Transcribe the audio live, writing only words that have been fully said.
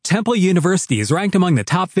Temple University is ranked among the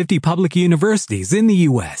top 50 public universities in the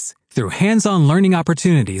U.S. Through hands-on learning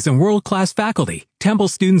opportunities and world-class faculty, Temple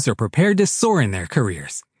students are prepared to soar in their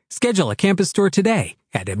careers. Schedule a campus tour today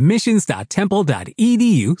at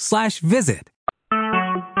admissions.temple.edu/visit.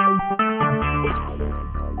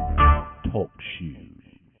 Talk shoes.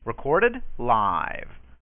 Recorded live.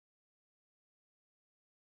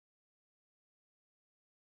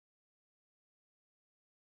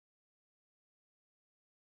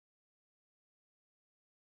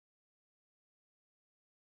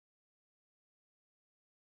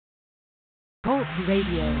 Talk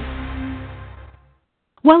Radio.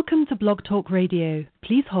 Welcome to Blog Talk Radio.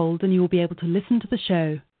 Please hold and you will be able to listen to the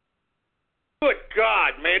show. Good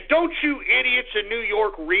God, man. Don't you idiots in New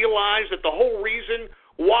York realize that the whole reason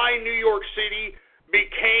why New York City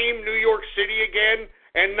became New York City again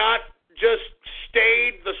and not just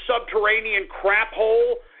stayed the subterranean crap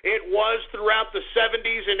hole it was throughout the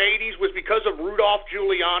 70s and 80s was because of Rudolph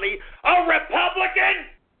Giuliani, a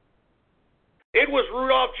Republican? It was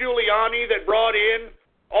Rudolph Giuliani that brought in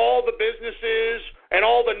all the businesses and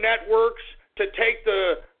all the networks to take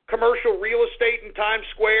the commercial real estate in Times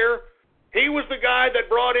Square. He was the guy that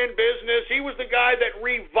brought in business. He was the guy that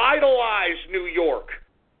revitalized New York.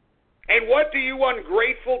 And what do you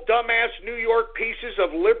ungrateful, dumbass New York pieces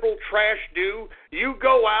of liberal trash do? You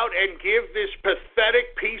go out and give this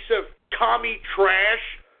pathetic piece of commie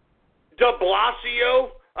trash, de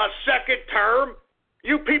Blasio, a second term?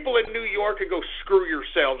 You people in New York can go screw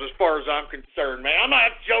yourselves as far as I'm concerned, man. I'm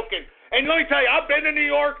not joking. And let me tell you, I've been to New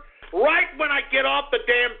York. Right when I get off the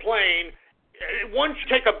damn plane, once you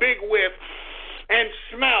take a big whiff and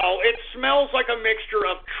smell, it smells like a mixture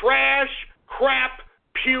of trash, crap,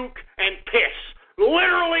 puke, and piss.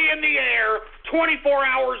 Literally in the air, 24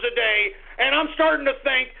 hours a day. And I'm starting to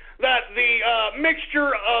think that the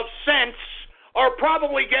mixture of scents are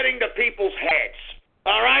probably getting to people's heads.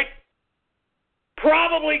 All right?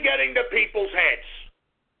 Probably getting to people's heads.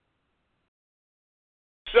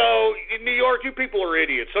 So, in New York, you people are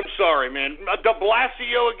idiots. I'm sorry, man. De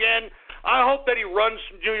Blasio again, I hope that he runs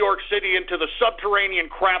New York City into the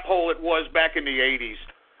subterranean crap hole it was back in the 80s.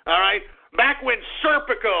 All right? Back when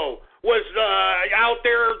Serpico was out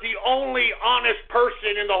there, the only honest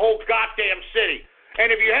person in the whole goddamn city.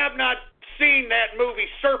 And if you have not seen that movie,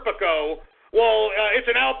 Serpico, well, it's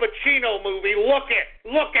an Al Pacino movie. Look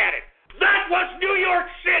at it. That was New York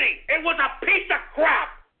City. It was a piece of crap.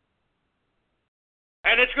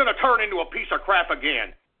 And it's going to turn into a piece of crap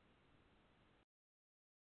again.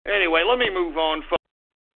 Anyway, let me move on, folks.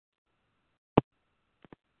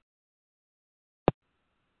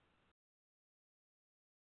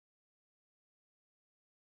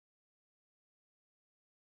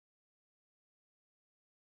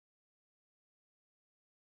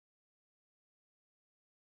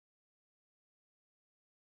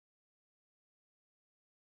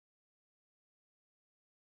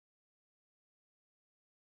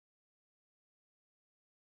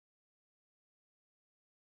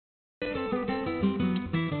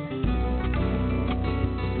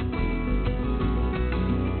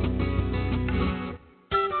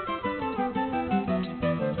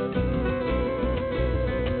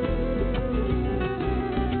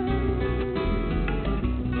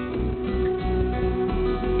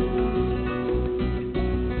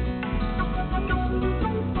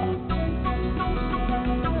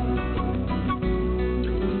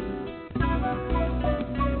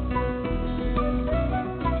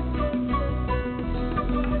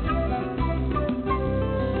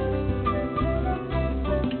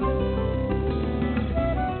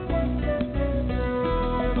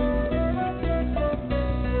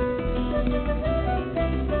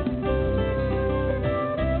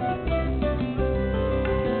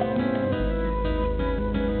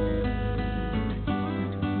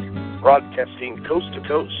 Broadcasting coast to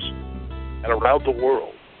coast and around the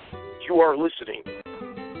world. You are listening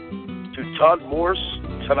to Todd Morris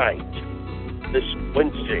Tonight, this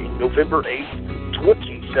Wednesday, November 8th,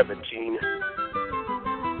 2017.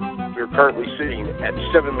 We're currently sitting at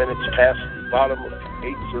 7 minutes past the bottom of the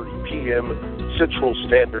 8:30 p.m. Central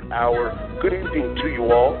Standard Hour. Good evening to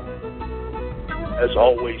you all. As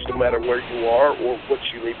always, no matter where you are or what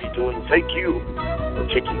you may be doing, thank you for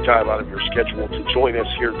taking time out of your schedule to join us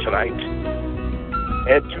here tonight.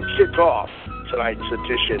 And to kick off tonight's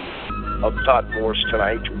edition of Todd Morris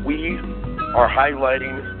Tonight, we are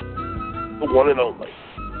highlighting the one and only.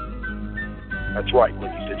 That's right,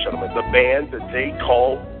 ladies and gentlemen, the band that they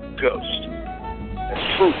call Ghost. And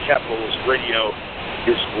True Capitalist Radio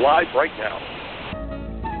is live right now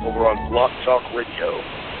over on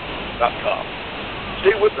blogtalkradio.com.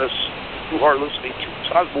 Stay with us. You are listening to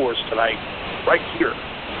Todd Morris Tonight, right here,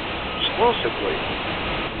 exclusively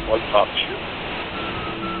on Talk Show.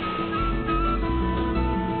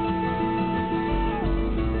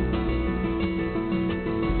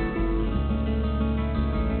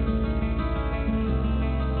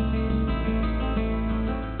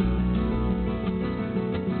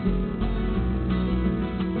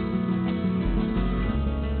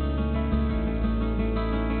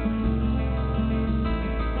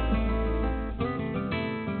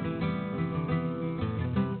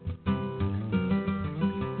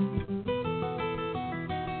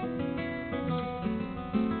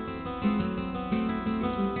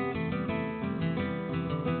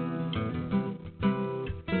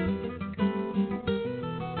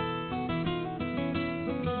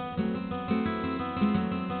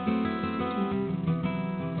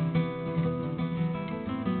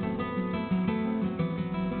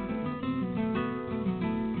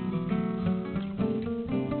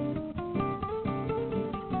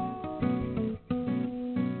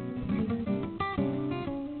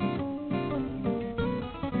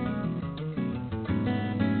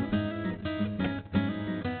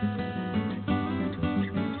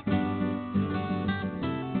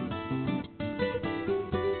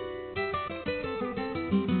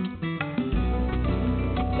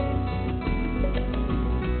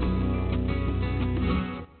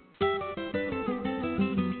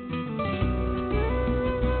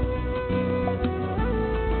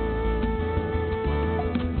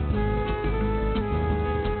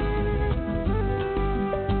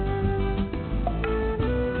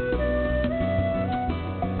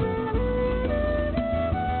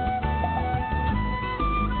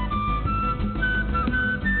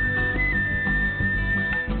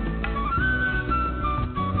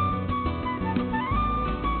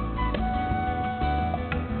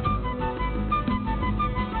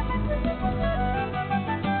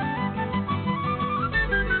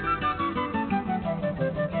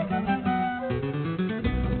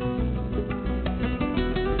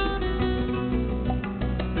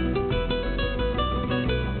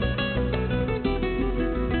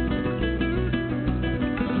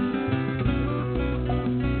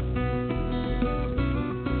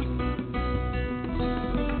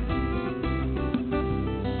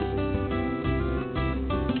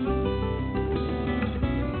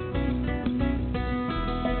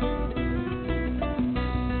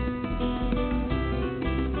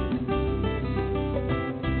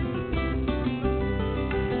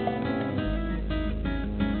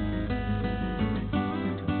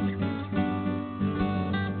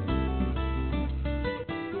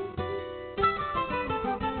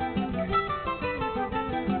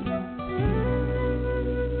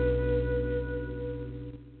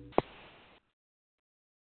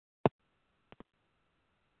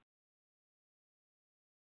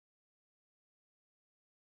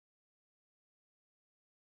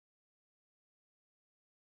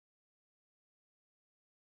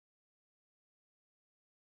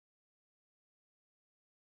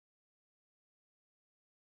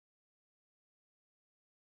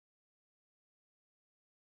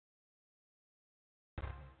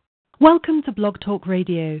 Welcome to Blog Talk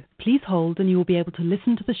Radio. Please hold and you will be able to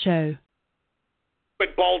listen to the show.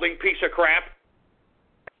 But balding piece of crap.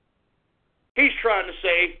 He's trying to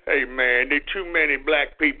say, hey, man, there are too many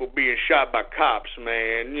black people being shot by cops,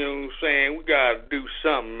 man. You know what I'm saying? We got to do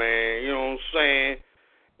something, man. You know what I'm saying?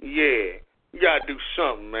 Yeah, we got to do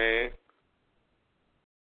something, man.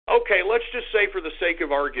 Okay, let's just say for the sake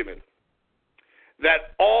of argument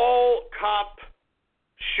that all cop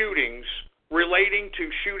shootings relating to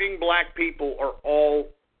shooting black people are all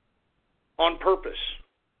on purpose.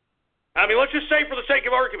 I mean, let's just say for the sake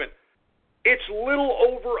of argument, it's little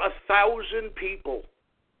over 1,000 people.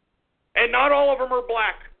 And not all of them are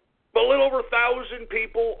black, but a little over 1,000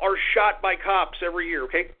 people are shot by cops every year,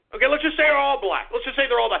 okay? Okay, let's just say they're all black. Let's just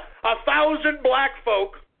say they're all black. 1,000 black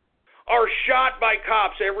folk are shot by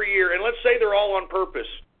cops every year, and let's say they're all on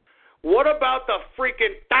purpose. What about the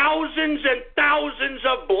freaking thousands and thousands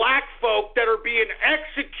of black folk that are being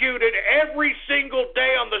executed every single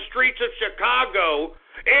day on the streets of Chicago,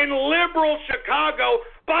 in liberal Chicago,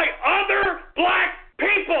 by other black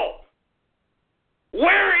people?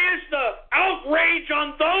 Where is the outrage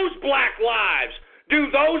on those black lives? Do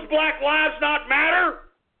those black lives not matter?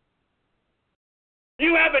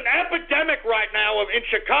 You have an epidemic right now in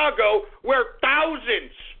Chicago where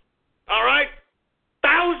thousands, all right,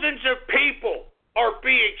 thousands of people are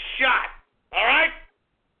being shot, all right?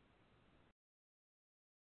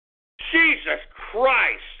 Jesus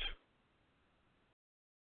Christ.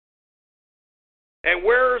 And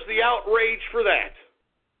where's the outrage for that?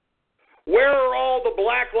 Where are all the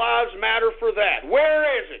Black Lives Matter for that? Where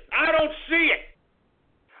is it? I don't see it.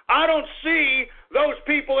 I don't see those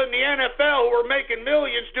people in the NFL who are making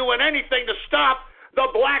millions doing anything to stop the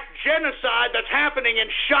black genocide that's happening in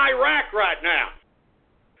Chirac right now.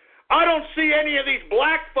 I don't see any of these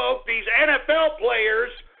black folk, these NFL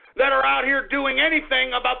players, that are out here doing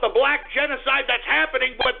anything about the black genocide that's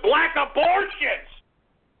happening with black abortions.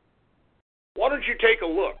 Why don't you take a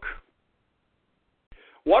look?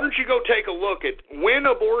 Why don't you go take a look at when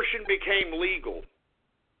abortion became legal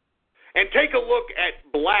and take a look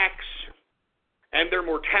at blacks and their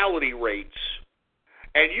mortality rates,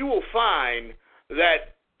 and you will find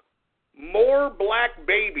that more black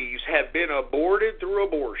babies have been aborted through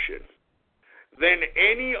abortion than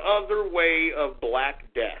any other way of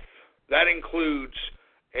black death. That includes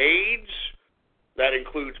AIDS, that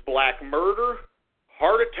includes black murder,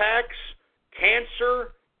 heart attacks,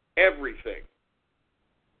 cancer, everything.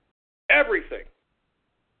 Everything.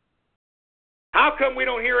 How come we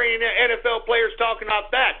don't hear any NFL players talking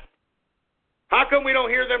about that? How come we don't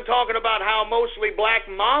hear them talking about how mostly black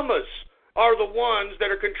mamas are the ones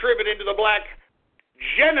that are contributing to the black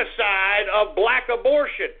genocide of black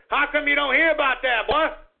abortion? How come you don't hear about that, boy?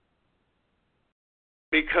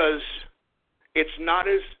 Because it's not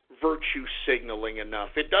as virtue signaling enough.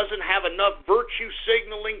 It doesn't have enough virtue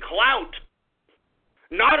signaling clout.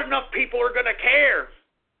 Not enough people are going to care.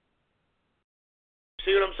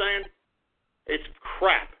 See what I'm saying? It's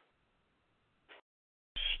crap.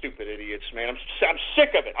 Stupid idiots, man. I'm sick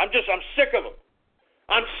of it. I'm sick of them.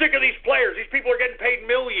 I'm sick of these players. These people are getting paid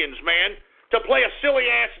millions, man, to play a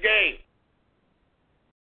silly-ass game.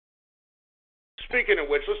 Speaking of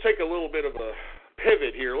which, let's take a little bit of a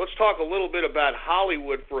pivot here. Let's talk a little bit about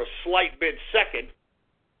Hollywood for a slight bit second.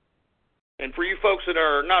 And for you folks that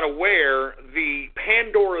are not aware, the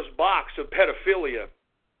Pandora's box of pedophilia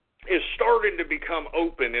is starting to become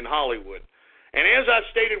open in Hollywood. And as I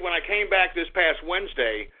stated when I came back this past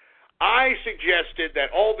Wednesday, I suggested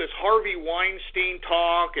that all this Harvey Weinstein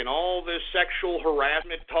talk and all this sexual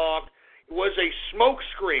harassment talk was a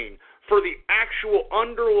smokescreen for the actual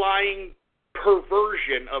underlying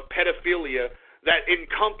perversion of pedophilia that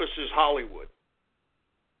encompasses Hollywood.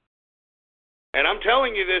 And I'm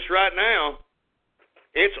telling you this right now,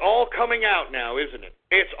 it's all coming out now, isn't it?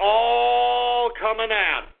 It's all coming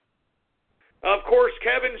out. Of course,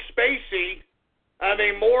 Kevin Spacey, I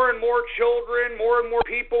mean, more and more children, more and more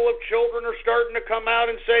people of children are starting to come out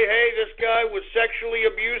and say, hey, this guy was sexually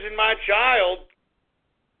abusing my child.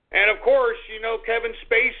 And, of course, you know, Kevin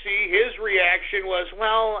Spacey, his reaction was,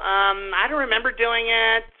 well, I don't remember doing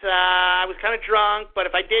it. I was kind of drunk, but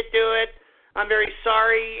if I did do it, I'm very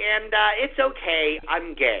sorry, and it's okay.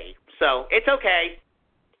 I'm gay. So, it's okay.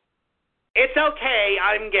 It's okay.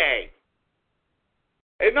 I'm gay.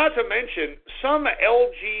 And not to mention, some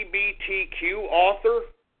LGBTQ author,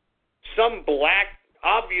 some black,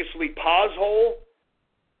 obviously, poshole,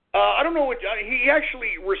 I don't know what, he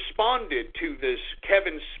actually responded to this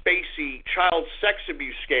Kevin Spacey child sex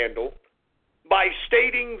abuse scandal by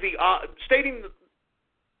stating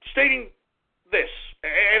this.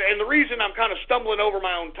 And the reason I'm kind of stumbling over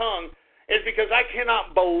my own tongue is because I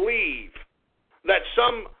cannot believe that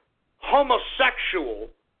some homosexual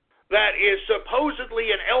that is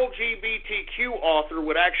supposedly an LGBTQ author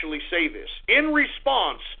would actually say this. In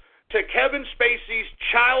response to Kevin Spacey's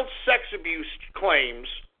child sex abuse claims,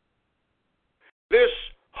 this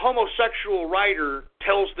homosexual writer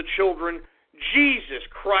tells the children, Jesus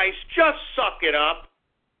Christ, just suck it up.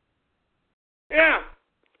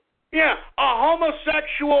 Yeah, a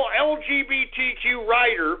homosexual LGBTQ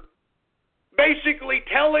writer basically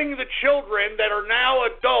telling the children that are now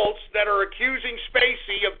adults that are accusing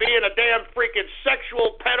Spacey of being a damn freaking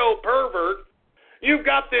sexual pedo pervert. You've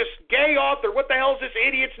got this gay author. What the hell is this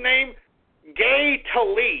idiot's name? Gay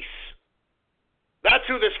Talese. That's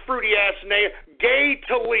who this fruity-ass name, Gay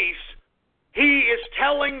Talese. He is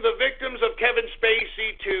telling the victims of Kevin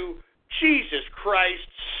Spacey to, Jesus Christ,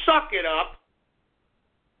 suck it up.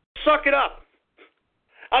 Suck it up.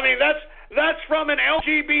 I mean, that's from an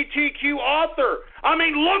LGBTQ author. I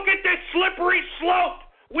mean, look at this slippery slope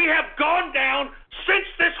we have gone down since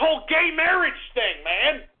this whole gay marriage thing,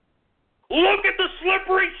 man. Look at the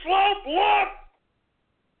slippery slope. Look.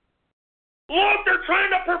 Look, they're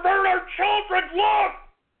trying to pervert our children. Look.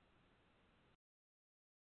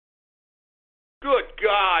 Good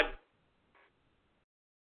God.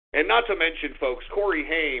 And not to mention, folks, Corey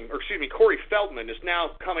Feldman is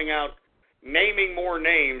now coming out naming more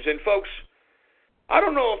names. And, folks, I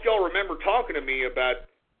don't know if y'all remember talking to me about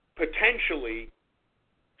potentially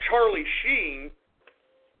Charlie Sheen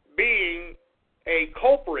being a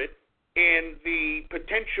culprit in the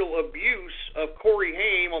potential abuse of Corey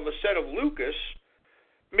Haim on the set of Lucas,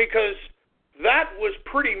 because that was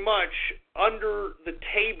pretty much under the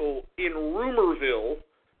table in Rumorville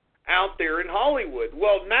out there in Hollywood.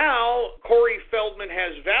 Well, now Corey Feldman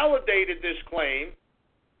has validated this claim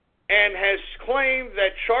and has claimed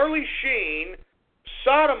that Charlie Sheen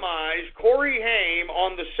sodomized Corey Haim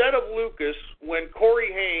on the set of Lucas when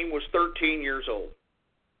Corey Haim was 13 years old.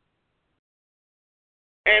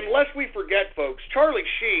 And lest we forget, folks, Charlie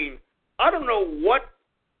Sheen, I don't know what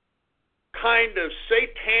kind of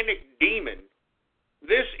satanic demon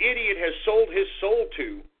this idiot has sold his soul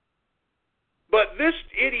to, but this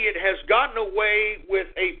idiot has gotten away with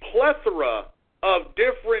a plethora of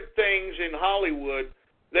different things in Hollywood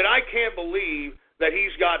that I can't believe that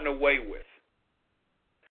he's gotten away with.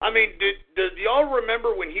 I mean, did y'all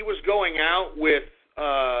remember when he was going out with,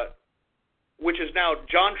 which is now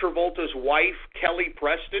John Travolta's wife, Kelly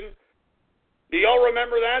Preston? Do y'all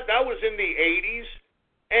remember that? That was in the 80s.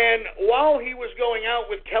 And while he was going out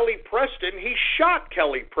with Kelly Preston, he shot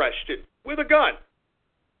Kelly Preston with a gun.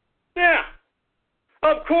 Yeah.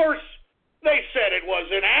 Of course, they said it was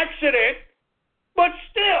an accident, but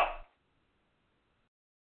still.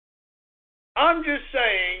 I'm just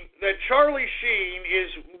saying that Charlie Sheen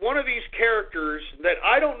is one of these characters that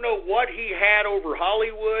I don't know what he had over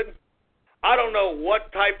Hollywood. I don't know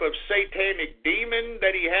what type of satanic demon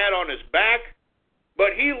that he had on his back.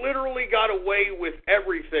 But he literally got away with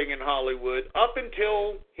everything in Hollywood up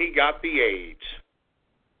until he got the AIDS.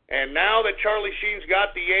 And now that Charlie Sheen's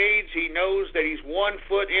got the AIDS, he knows that he's 1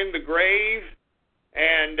 foot in the grave,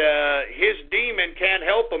 and his demon can't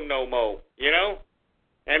help him no more, you know?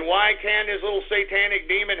 And why can't his little satanic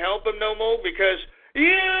demon help him no more? Because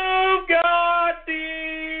you've got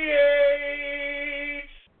the AIDS.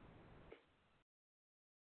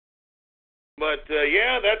 But,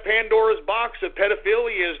 yeah, that Pandora's box of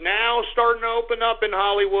pedophilia is now starting to open up in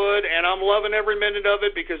Hollywood, and I'm loving every minute of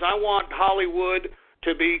it because I want Hollywood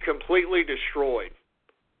to be completely destroyed.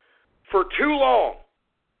 For too long,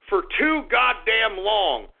 for too goddamn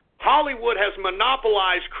long, Hollywood has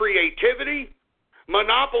monopolized creativity,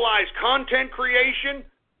 monopolized content creation,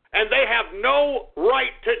 and they have no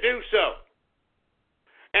right to do so.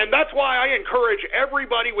 And that's why I encourage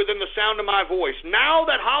everybody within the sound of my voice, now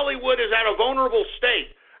that Hollywood is at a vulnerable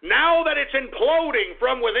state, now that it's imploding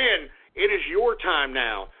from within, it is your time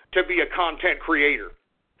now to be a content creator.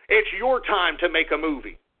 It's your time to make a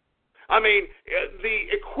movie. I mean, the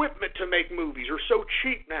equipment to make movies are so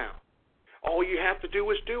cheap now. All you have to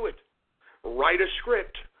do is do it. Write a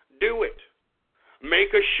script. Do it.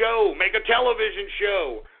 Make a show. Make a television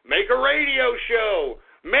show. Make a radio show.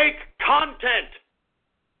 Make content.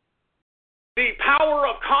 The power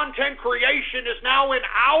of content creation is now in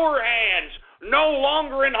our hands, no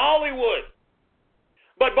longer in Hollywood.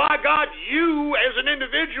 But by God, you as an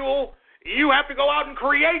individual, you have to go out and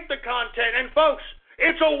create the content. And folks,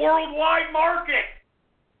 it's a worldwide market.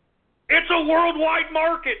 It's a worldwide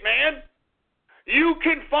market, man. You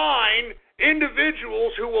can find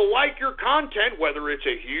individuals who will like your content, whether it's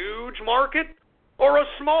a huge market or a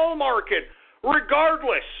small market.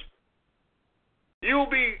 Regardless, you'll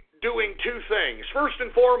be doing two things. First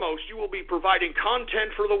and foremost, you will be providing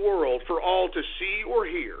content for the world for all to see or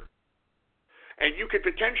hear. And you could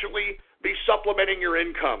potentially be supplementing your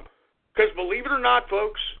income. Because believe it or not,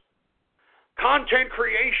 folks, content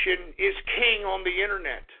creation is king on the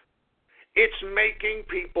internet. It's making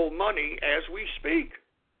people money as we speak.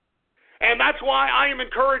 And that's why I am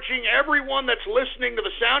encouraging everyone that's listening to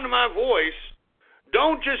the sound of my voice,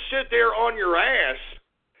 don't just sit there on your ass.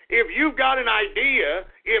 If you've got an idea,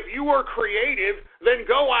 if you are creative, then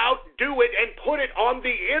go out, do it, and put it on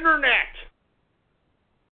the internet.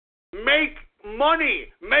 Make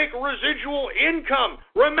money. Make residual income.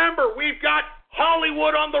 Remember, we've got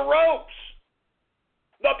Hollywood on the ropes.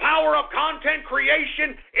 The power of content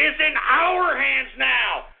creation is in our hands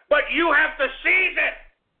now, but you have to seize it.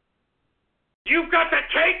 You've got to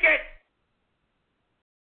take it.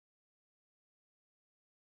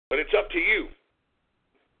 But it's up to you.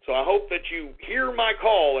 So I hope that you hear my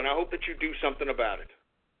call, and I hope that you do something about it.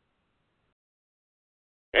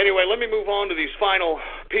 Anyway, let me move on to these final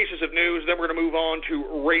pieces of news. Then we're going to move on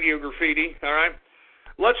to Radio Graffiti, all right?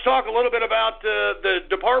 Let's talk a little bit about the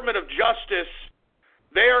Department of Justice.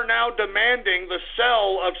 They are now demanding the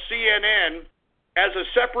sale of CNN as a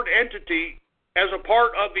separate entity as a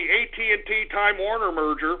part of the AT&T Time Warner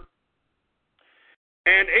merger.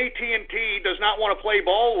 And AT&T does not want to play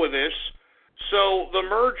ball with this. So the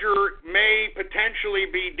merger may potentially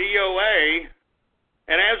be DOA,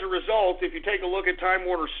 and as a result, if you take a look at Time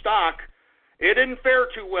Warner stock, It didn't fare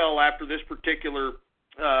too well after this particular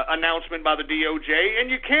announcement by the DOJ, and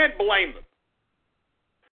you can't blame them.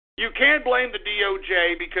 You can't blame the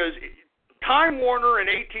DOJ because Time Warner and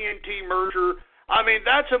AT&T merger, I mean,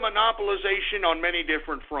 that's a monopolization on many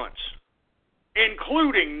different fronts,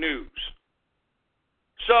 including news.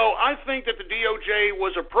 So I think that the DOJ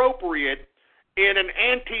was appropriate in an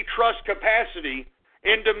antitrust capacity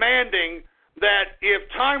in demanding that if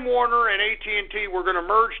Time Warner and AT&T were going to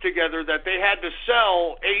merge together, that they had to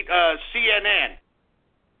sell CNN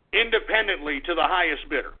independently to the highest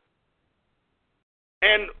bidder.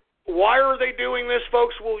 And why are they doing this,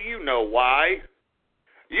 folks? Well, you know why.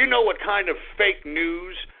 You know what kind of fake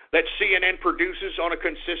news that CNN produces on a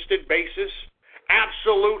consistent basis?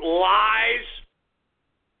 Absolute lies.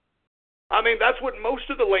 I mean, that's what most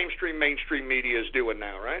of the mainstream media is doing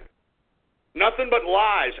now, right? Nothing but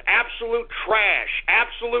lies, absolute trash,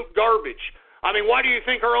 absolute garbage. I mean, why do you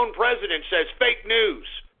think our own president says fake news?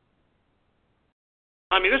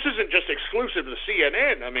 I mean, this isn't just exclusive to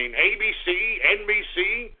CNN. I mean, ABC,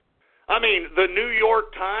 NBC. I mean, the New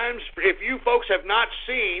York Times. If you folks have not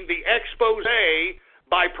seen the expose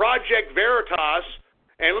by Project Veritas,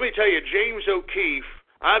 and let me tell you, James O'Keefe,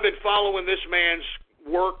 I've been following this man's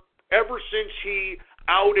work ever since he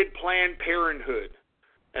outed Planned Parenthood.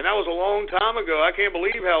 And that was a long time ago. I can't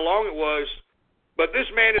believe how long it was. But this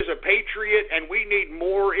man is a patriot, and we need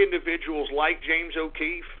more individuals like James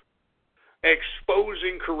O'Keefe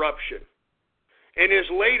exposing corruption. In his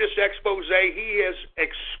latest expose, he has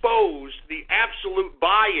exposed the absolute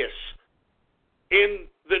bias in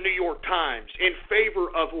the New York Times in favor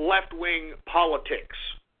of left-wing politics.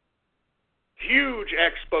 Huge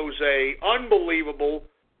expose, unbelievable.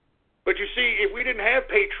 But you see, if we didn't have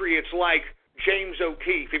patriots like James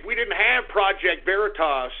O'Keefe, if we didn't have Project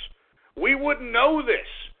Veritas, we wouldn't know this.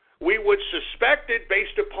 We would suspect it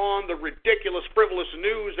based upon the ridiculous, frivolous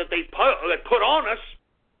news that they put on us,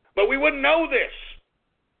 but we wouldn't know this.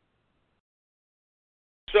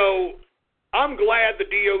 So I'm glad the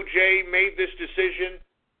DOJ made this decision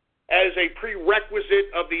as a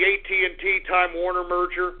prerequisite of the AT&T Time Warner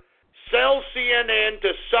merger. Sell CNN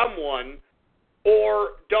to someone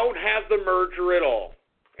or don't have the merger at all.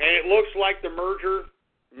 And it looks like the merger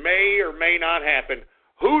may or may not happen.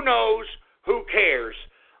 Who knows? Who cares?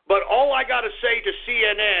 But all I got to say to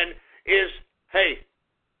CNN is, hey,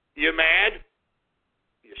 you mad?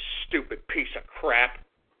 You stupid piece of crap.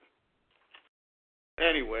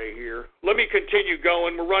 Anyway, here, let me continue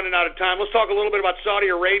going. We're running out of time. Let's talk a little bit about Saudi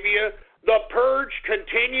Arabia. The purge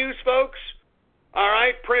continues, folks. All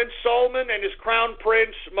right, Prince Salman and his crown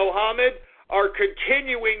prince, Mohammed, are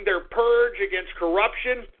continuing their purge against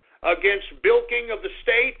corruption, against bilking of the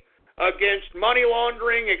state, against money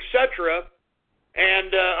laundering, etc.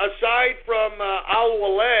 And aside from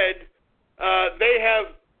Al-Waled, they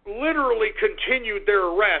have literally continued their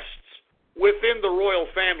arrests within the royal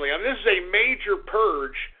family. I mean, this is a major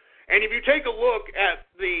purge. And if you take a look at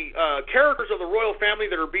the characters of the royal family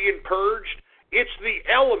that are being purged, it's the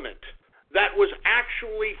element that was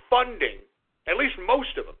actually funding, at least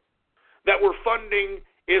most of them, that were funding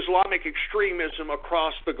Islamic extremism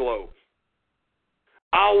across the globe.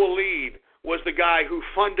 Al-Walid was the guy who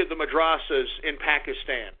funded the madrasas in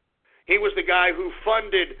Pakistan. He was the guy who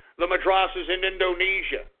funded the madrasas in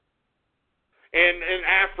Indonesia, in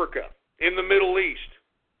Africa, in the Middle East.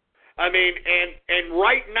 I mean, and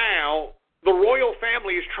right now, the royal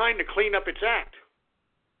family is trying to clean up its act.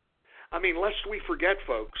 I mean, lest we forget,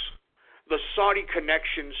 folks, the Saudi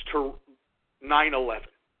connections to 9/11.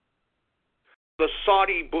 The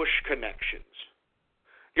Saudi Bush connections.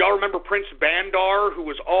 Y'all remember Prince Bandar, who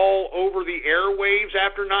was all over the airwaves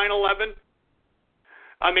after 9/11?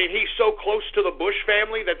 I mean, he's so close to the Bush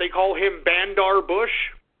family that they call him Bandar Bush.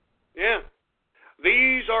 Yeah.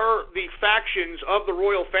 These are the factions of the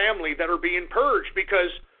royal family that are being purged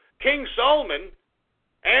because King Salman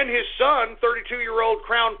and his son, 32-year-old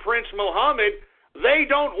Crown Prince Mohammed, they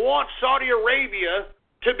don't want Saudi Arabia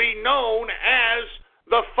to be known as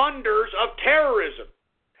the funders of terrorism.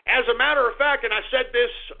 As a matter of fact, and I said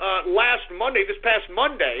this this past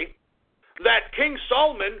Monday, that King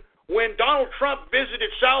Salman, when Donald Trump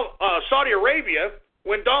visited Saudi Arabia,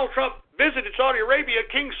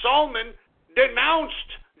 King Salman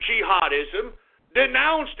denounced jihadism,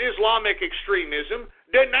 denounced Islamic extremism,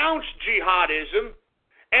 denounced jihadism,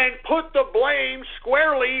 and put the blame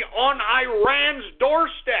squarely on Iran's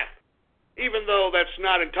doorstep, even though that's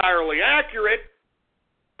not entirely accurate.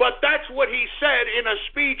 But that's what he said in a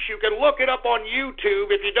speech. You can look it up on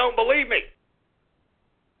YouTube if you don't believe me.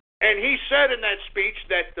 And he said in that speech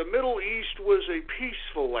that the Middle East was a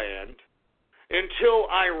peaceful land until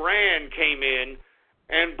Iran came in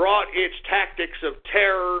and brought its tactics of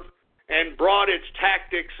terror and brought its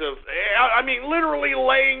tactics of, literally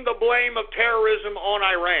laying the blame of terrorism on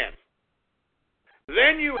Iran.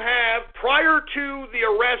 Then you have, prior to the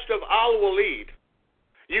arrest of al-Walid,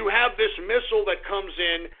 you have this missile that comes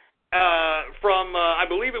in from, I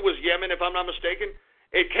believe it was Yemen, if I'm not mistaken.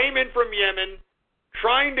 It came in from Yemen,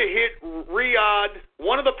 trying to hit Riyadh,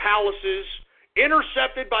 one of the palaces,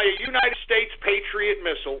 intercepted by a United States Patriot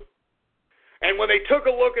missile. And when they took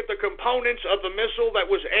a look at the components of the missile that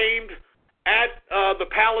was aimed at the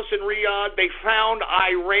palace in Riyadh, they found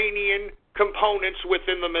Iranian components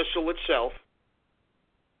within the missile itself.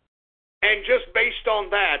 And just based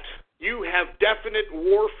on that, you have definite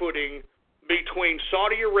war footing between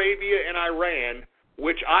Saudi Arabia and Iran,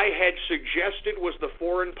 which I had suggested was the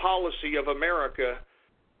foreign policy of America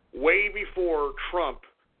way before Trump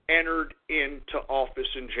entered into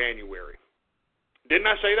office in January. Didn't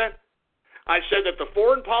I say that? I said that the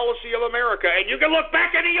foreign policy of America, and you can look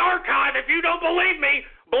back in the archive if you don't believe me,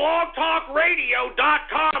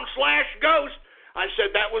 blogtalkradio.com/ghost, I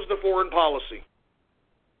said that was the foreign policy.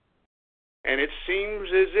 And it seems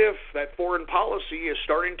as if that foreign policy is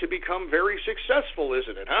starting to become very successful,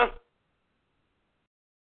 isn't it, huh?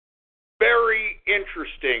 Very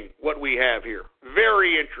interesting what we have here.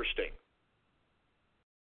 Very interesting.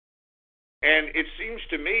 And it seems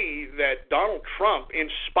to me that Donald Trump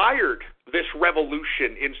inspired this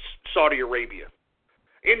revolution in Saudi Arabia,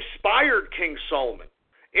 inspired King Solomon,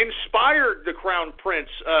 inspired the Crown Prince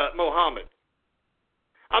Mohammed.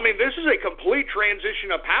 This is a complete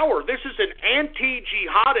transition of power. This is an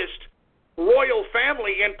anti-jihadist royal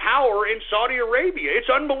family in power in Saudi Arabia. It's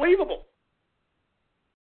unbelievable.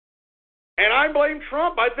 And I blame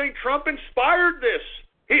Trump. I think Trump inspired this.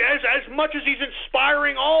 As much as he's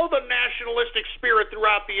inspiring all the nationalistic spirit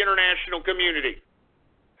throughout the international community.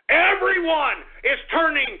 Everyone is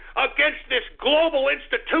turning against this global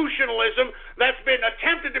institutionalism that's been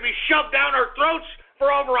attempted to be shoved down our throats for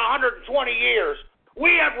over 120 years.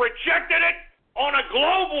 We have rejected it on a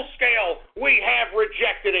global scale. We have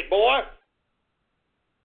rejected it, boy.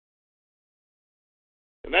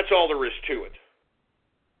 And that's all there is to it.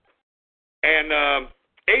 And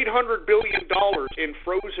 $800 billion in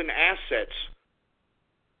frozen assets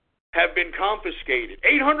have been confiscated.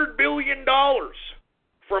 $800 billion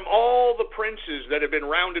from all the princes that have been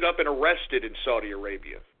rounded up and arrested in Saudi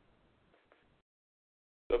Arabia.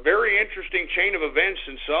 A very interesting chain of events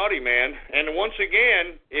in Saudi, man. And once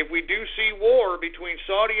again, if we do see war between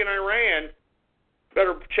Saudi and Iran,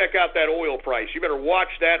 better check out that oil price. You better watch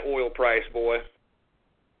that oil price, boy.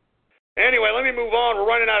 Anyway, let me move on. We're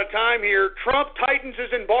running out of time here. Trump tightens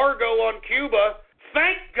his embargo on Cuba.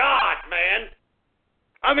 Thank God, man.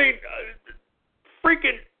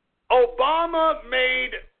 Freaking Obama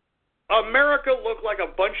made America look like a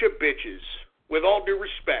bunch of bitches, with all due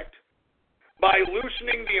respect, by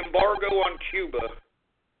loosening the embargo on Cuba,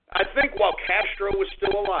 I think while Castro was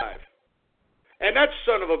still alive. And that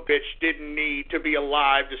son of a bitch didn't need to be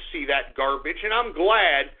alive to see that garbage, and I'm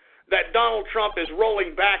glad that Donald Trump is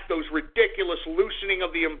rolling back those ridiculous loosening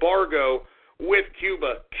of the embargo with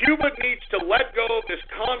Cuba. Cuba needs to let go of this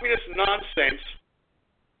communist nonsense,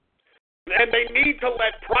 and they need to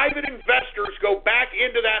let private investors go back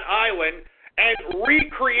into that island and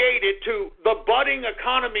recreate it to the budding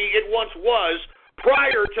economy it once was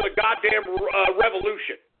prior to the goddamn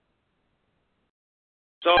revolution.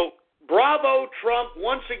 So, bravo, Trump,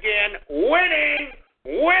 once again, winning.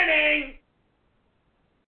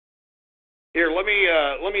 Here, let me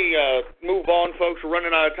move on, folks. We're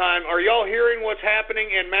running out of time. Are y'all hearing what's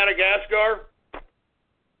happening in Madagascar?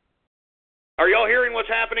 Are y'all hearing what's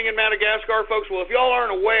happening in Madagascar, folks? Well, if y'all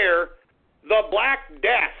aren't aware, the Black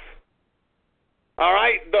Death, all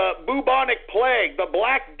right, the bubonic plague, the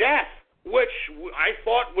Black Death, which I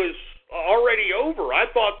thought was already over. I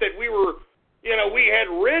thought that we had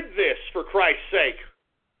rid this, for Christ's sake.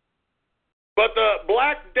 But the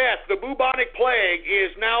Black Death, the bubonic plague,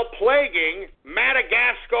 is now plaguing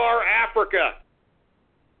Madagascar, Africa.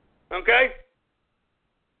 Okay?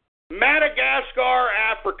 Madagascar,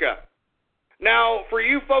 Africa. Now, for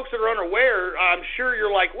you folks that are unaware, I'm sure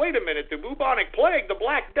you're like, wait a minute, the bubonic plague, the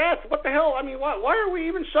Black Death, what the hell? Why are we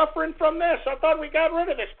even suffering from this? I thought we got rid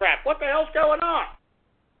of this crap. What the hell's going on?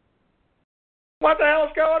 What the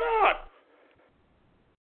hell's going on?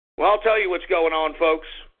 Well, I'll tell you what's going on, folks.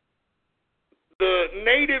 The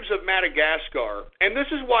natives of Madagascar, and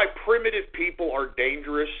this is why primitive people are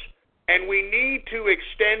dangerous, and we need to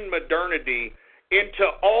extend modernity into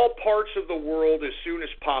all parts of the world as soon as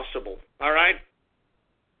possible, all right?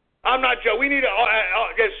 I'm not joking. We need to,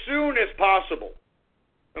 as soon as possible.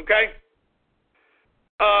 Okay?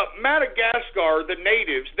 Madagascar, the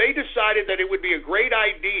natives, they decided that it would be a great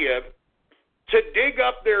idea to dig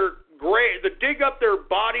up their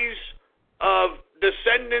bodies of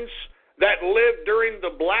descendants that lived during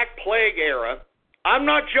the Black Plague era. I'm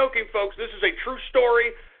not joking, folks. This is a true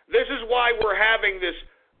story. This is why we're having this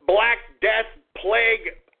Black Death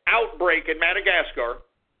Plague outbreak in Madagascar.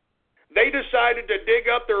 They decided to dig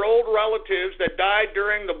up their old relatives that died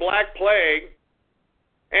during the Black Plague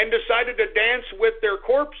and decided to dance with their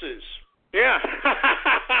corpses. Yeah.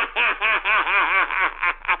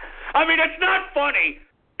 I mean, it's not funny.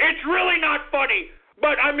 It's really not funny.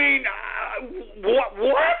 But, I mean,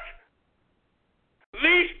 what?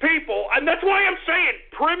 These people, and that's why I'm saying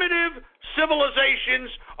primitive civilizations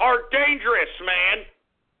are dangerous, man.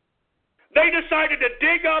 They decided to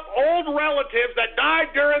dig up old relatives that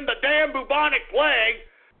died during the damn bubonic plague,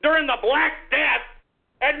 during the Black Death,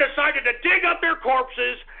 and decided to dig up their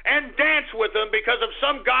corpses and dance with them because of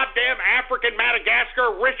some goddamn African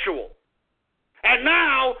Madagascar ritual. And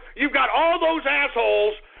now you've got all those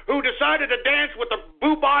assholes who decided to dance with the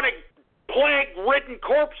bubonic plague-ridden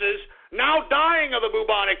corpses now dying of the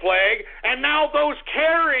bubonic plague, and now those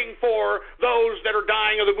caring for those that are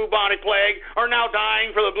dying of the bubonic plague are now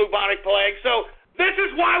dying for the bubonic plague. So this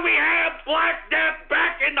is why we have Black Death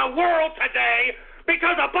back in the world today,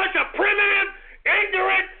 because a bunch of primitive,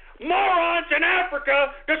 ignorant morons in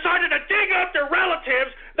Africa decided to dig up their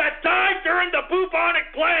relatives that died during the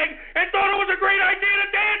bubonic plague and thought it was a great idea to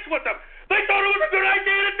dance with them. They thought it was a good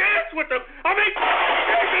idea to dance with them. I mean,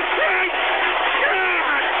 Jesus Christ!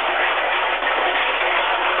 God!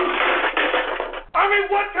 I mean,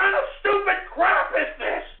 what kind of stupid crap is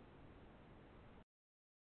this?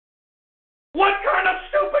 What kind of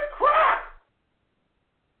stupid crap?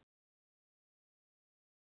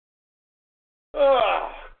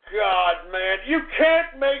 Oh, God, man. You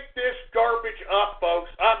can't make this garbage up,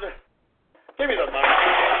 folks. Give me the money.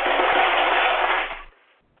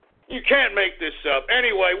 You can't make this up.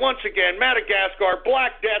 Anyway, once again, Madagascar,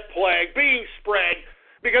 Black Death Plague being spread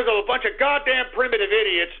because of a bunch of goddamn primitive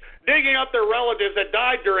idiots digging up their relatives that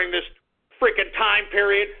died during this freaking time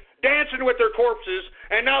period, dancing with their corpses,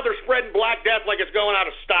 and now they're spreading Black Death like it's going out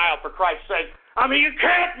of style, for Christ's sake. I mean, you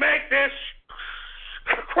can't make this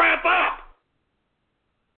crap up.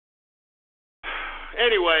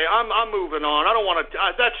 Anyway, I'm moving on. I don't want to.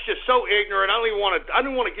 That's just so ignorant. I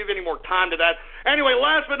don't want to give any more time to that. Anyway,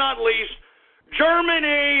 last but not least,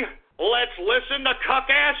 Germany. Let's listen to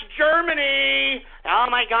cuck-ass Germany. Oh,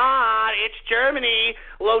 my God, it's Germany.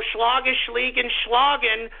 Lo Schlagen, Schliegen,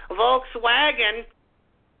 Schlagen, Volkswagen.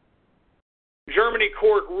 Germany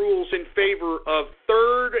court rules in favor of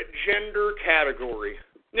third gender category.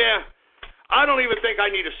 Yeah, I don't even think I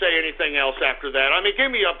need to say anything else after that. I mean, give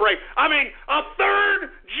me a break. I mean, a third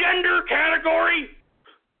gender category?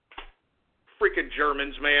 Freaking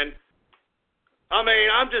Germans, man. I mean,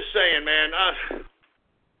 I'm just saying, man.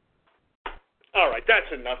 All right, that's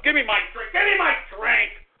enough. Give me my drink. Give me my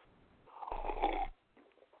drink.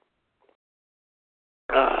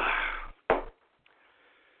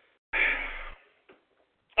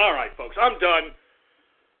 All right, folks, I'm done.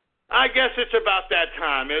 I guess it's about that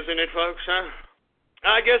time, isn't it, folks, huh?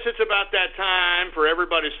 I guess it's about that time for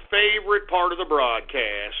everybody's favorite part of the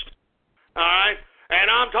broadcast. All right? And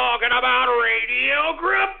I'm talking about Radio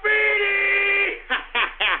Graffiti!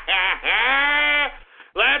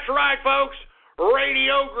 That's right, folks.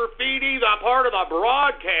 Radio Graffiti, the part of the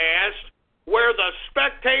broadcast where the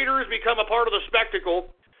spectators become a part of the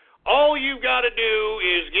spectacle. All you've got to do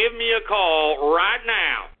is give me a call right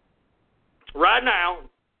now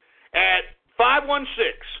at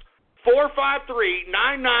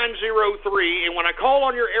 516-453-9903, and when I call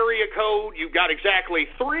on your area code, you've got exactly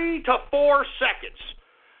 3 to 4 seconds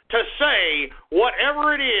to say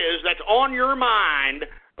whatever it is that's on your mind.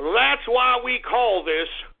 That's why we call this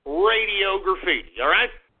Radio Graffiti, all right?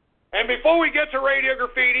 And before we get to Radio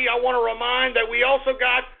Graffiti, I want to remind that we also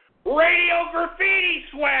got Radio Graffiti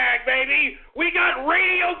swag, baby. We got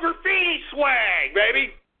Radio Graffiti swag, baby.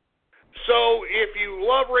 So if you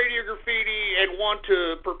love Radio Graffiti and want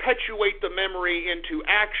to perpetuate the memory into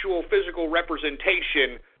actual physical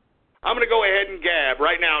representation, I'm going to go ahead and gab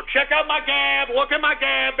right now. Check out my gab. Look at my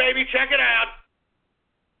gab, baby. Check it out.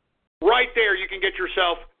 Right there, you can get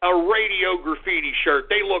yourself a Radio Graffiti shirt.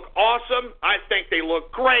 They look awesome. I think they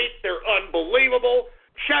look great. They're unbelievable.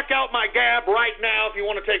 Check out my gab right now if you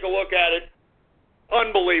want to take a look at it.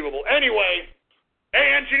 Unbelievable. Anyway,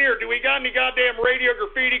 hey, engineer, do we got any goddamn Radio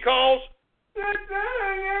Graffiti calls?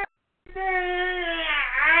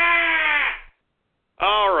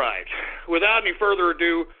 All right. Without any further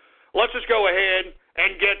ado, let's just go ahead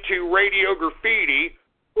and get to Radio Graffiti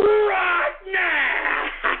right now.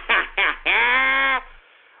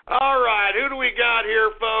 All right, who do we got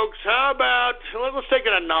here, folks? How about, let's take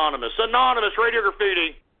an anonymous. Anonymous, Radio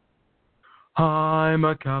Graffiti. I'm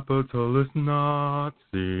a capitalist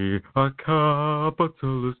Nazi, a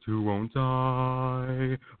capitalist who won't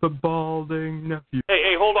die, the balding nephew.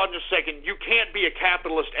 Hey, hold on just a second. You can't be a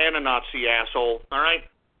capitalist and a Nazi, asshole, all right?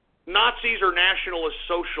 Nazis are nationalist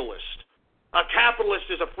socialists. A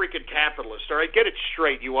capitalist is a freaking capitalist, all right? Get it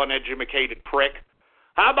straight, you uneducated prick.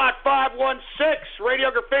 How about 516,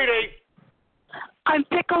 Radio Graffiti? I'm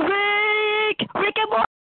Pickle Rick! Rick and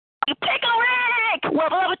Morty! Pickle Rick!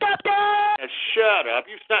 Wubba wubba dub dub! Shut up.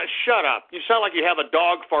 Shut up. You sound like you have a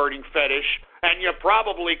dog farting fetish, and you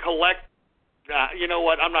probably collect, you know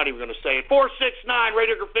what, I'm not even going to say it. 469,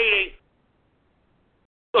 Radio Graffiti.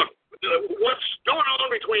 Look, what's going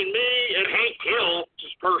on between me and Hank Hill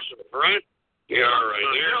is personal, right? Yeah, all right.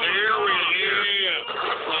 There we go.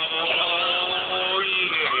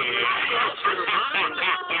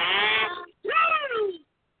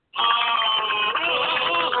 Oh,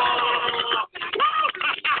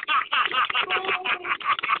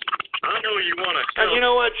 I know you want to. And you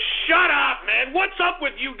know what? Shut up, man. What's up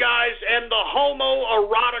with you guys and the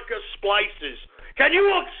homoerotica splices? Can you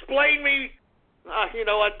explain me? You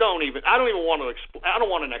know what? I don't even want to. I don't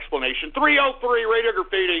want an explanation. 303 Radio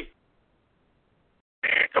Graffiti.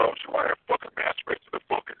 Man, don't you want to fucking masturbate to the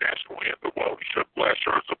fucking national anthem while we should blast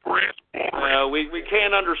yours of brass? We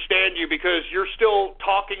can't understand you because you're still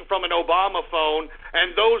talking from an Obama phone,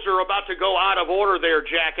 and those are about to go out of order there,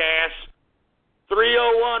 jackass.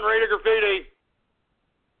 301, Radio Graffiti.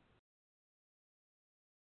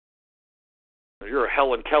 You're a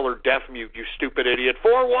Helen Keller deaf mute, you stupid idiot.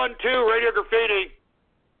 412, Radio Graffiti.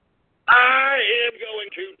 I am going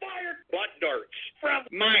to fire butt darts from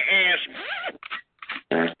my ass.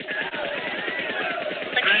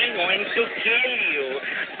 I'm going to kill you.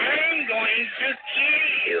 I'm going to kill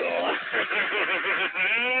you.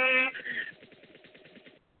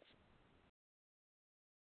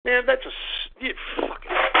 Man, that's a...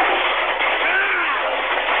 fucking...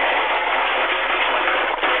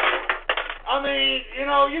 I mean, you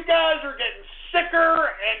know, you guys are getting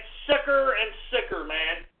sicker and sicker and sicker,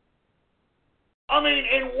 man. I mean,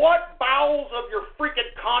 in what bowels of your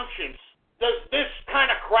freaking conscience does this kind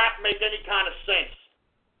of crap make any kind of sense?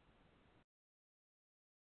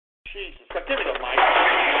 Jesus, give me the mic.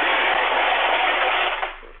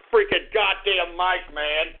 Freaking goddamn mic,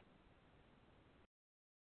 man.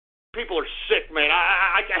 People are sick, man.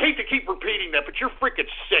 I hate to keep repeating that, but you're freaking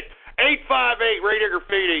sick. 858 Radio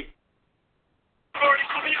Graffiti. Why?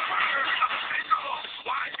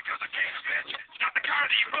 Because I can't bitch. It's not the car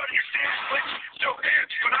that you put in your sandwich. So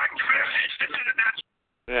bitch, but I can finish. This is not.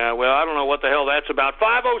 Yeah, well, I don't know what the hell that's about.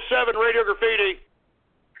 507 Radio Graffiti.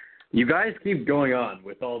 You guys keep going on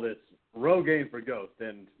with all this Rogaine for Ghost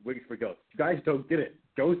and wigs for Ghost. You guys don't get it.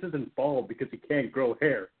 Ghost isn't bald because he can't grow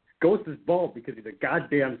hair. Ghost is bald because he's a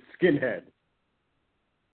goddamn skinhead.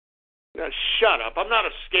 Now, shut up. I'm not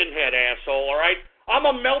a skinhead, asshole, all right? I'm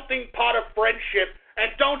a melting pot of friendship,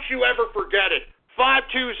 and don't you ever forget it.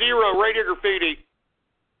 520 Radio Graffiti.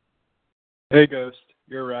 Hey, Ghost.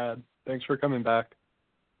 You're rad. Thanks for coming back.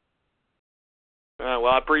 Well,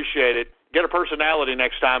 I appreciate it. Get a personality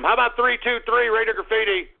next time. How about 323 Radio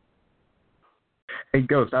Graffiti? Hey,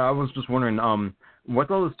 Ghost. I was just wondering,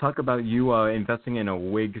 what's all this talk about you investing in a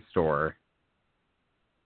wig store?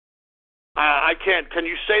 I can't. Can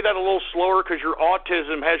you say that a little slower? Because your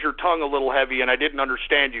autism has your tongue a little heavy, and I didn't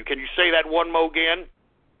understand you. Can you say that one more again?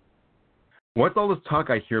 What's all this talk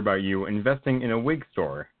I hear about you investing in a wig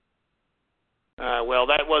store? Well,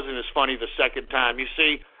 that wasn't as funny the second time. You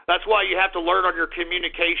see, that's why you have to learn on your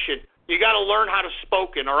communication. You got to learn how to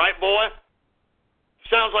spoken, all right, boy?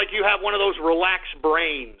 Sounds like you have one of those relaxed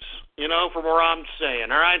brains, you know, from where I'm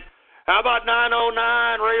saying, all right? How about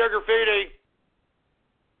 909 Radio Graffiti?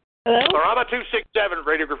 Hello? Or how about 267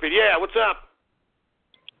 Radio Graffiti? Yeah, what's up?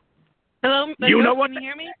 Hello? You know what? Can you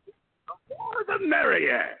hear me? The more the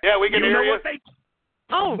merrier. Yeah, we can hear you.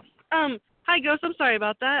 Hi, Ghost. I'm sorry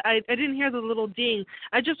about that. I didn't hear the little ding.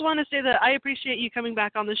 I just want to say that I appreciate you coming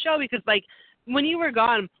back on the show because, like, when you were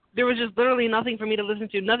gone, there was just literally nothing for me to listen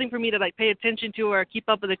to, nothing for me to, like, pay attention to or keep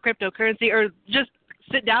up with the cryptocurrency or just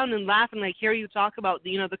sit down and laugh and, like, hear you talk about,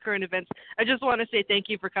 you know, the current events. I just want to say thank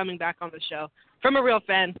you for coming back on the show. From a real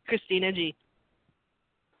fan, Christina G.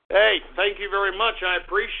 Hey, thank you very much. I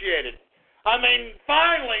appreciate it. I mean,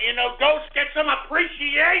 finally, you know, Ghost get some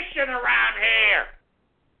appreciation around here.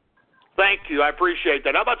 Thank you. I appreciate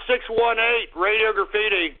that. How about 618 Radio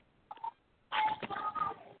Graffiti?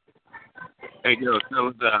 Hey, Ghost, I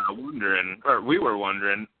was wondering, or we were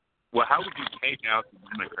wondering, well, how would you take out the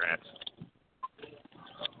Democrats?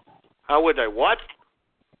 How would I what?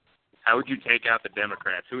 How would you take out the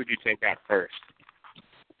Democrats? Who would you take out first?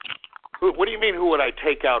 What do you mean, who would I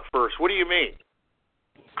take out first? What do you mean?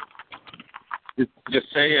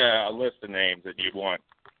 Just say a list of names that you'd want.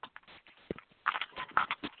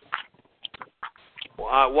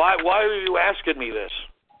 Why are you asking me this?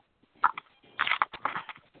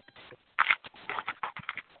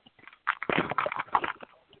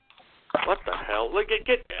 What the hell? Look,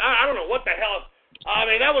 I don't know what the hell. I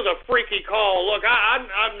mean, that was a freaky call. Look,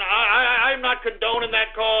 I'm not condoning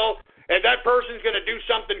that call. If that person's going to do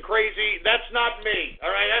something crazy, that's not me.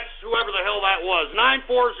 All right, that's whoever the hell that was.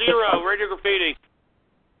 940 Radio Graffiti.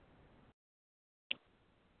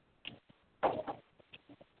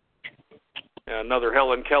 Another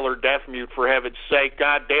Helen Keller deaf mute, for heaven's sake.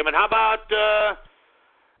 God damn it. How about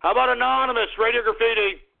Anonymous Radio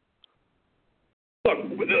Graffiti? Look,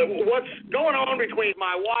 what's going on between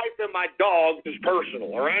my wife and my dog is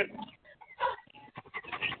personal, all right?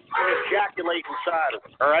 I ejaculate inside of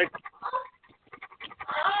it, all right?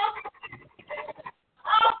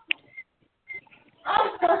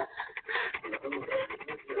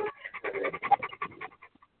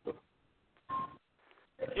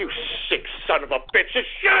 You sick son of a bitch. Just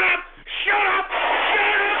shut up! Shut up!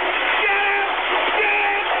 Shut up! Shut up!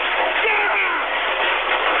 Shut up!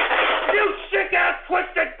 You sick-ass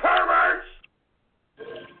twisted perverts!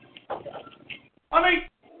 I mean,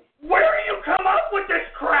 where do you come up with this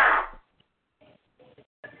crap?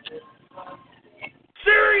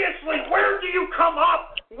 Seriously, where do you come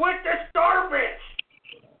up with this garbage?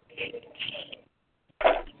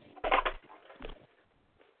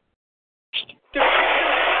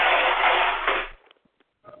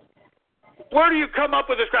 Where do you come up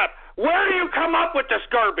with this crap? Where do you come up with this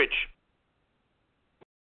garbage?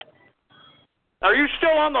 Are you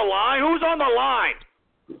still on the line? Who's on the line?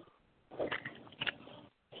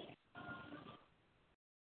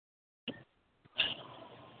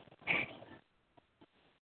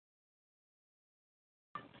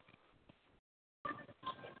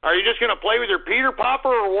 Are you just going to play with your Peter Popper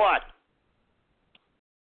or what?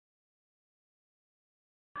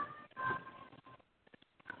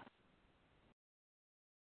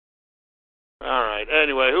 All right.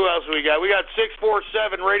 Anyway, who else we got? We got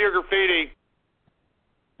 647 Radio Graffiti.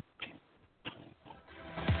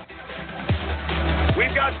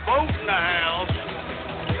 We've got Vote in the house.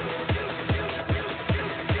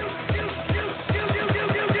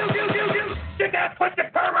 Get that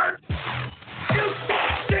twisted pervert!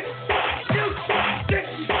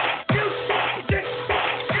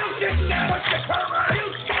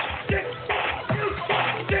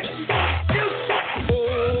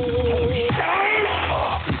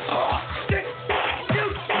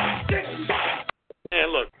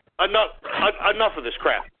 Enough of this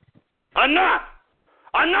crap. Enough!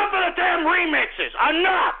 Enough of the damn remixes!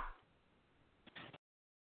 Enough!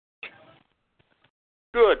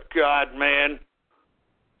 Good God, man.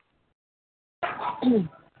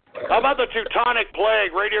 How about the Teutonic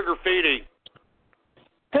Plague, Radio Graffiti?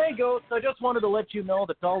 Hey, Ghost, I just wanted to let you know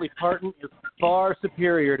that Dolly Parton is far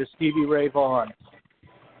superior to Stevie Ray Vaughan.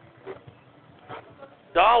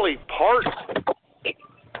 Dolly Parton?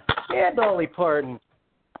 Yeah, Dolly Parton.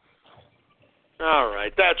 All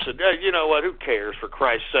right, that's it. You know what? Who cares, for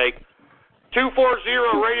Christ's sake? 240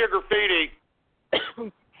 Radio Graffiti.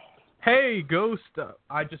 Hey, Ghost.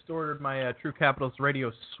 I just ordered my True Capitals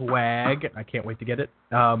Radio swag. I can't wait to get it.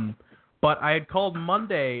 But I had called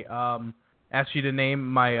Monday, asked you to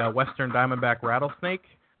name my Western Diamondback rattlesnake.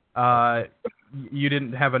 You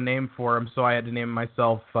didn't have a name for him, so I had to name him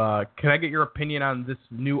myself. Can I get your opinion on this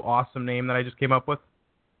new awesome name that I just came up with?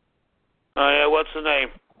 Yeah, what's the name?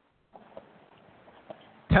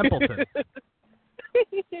 Templeton.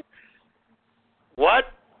 What?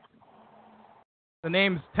 The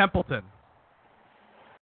name's Templeton.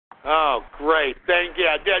 Oh, great. Thank you.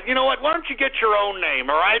 You know what? Why don't you get your own name,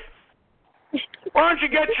 all right? Why don't you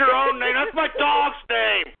get your own name? That's my dog's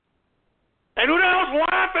name. And who the hell's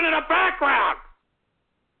laughing in the background?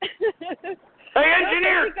 Hey,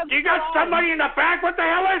 engineer, you got somebody in the back? What the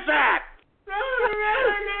hell is that?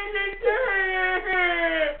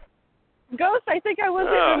 Ghost, I think I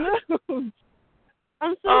wasn't removed.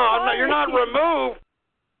 I'm so sorry. No, you're not removed.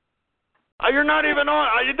 You're not even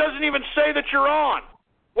on. It doesn't even say that you're on.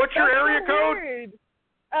 What's your area code?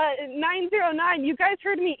 909. You guys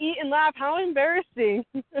heard me eat and laugh. How embarrassing.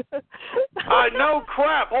 No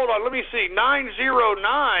crap. Hold on. Let me see. 909.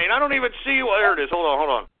 I don't even see you. There it is. Hold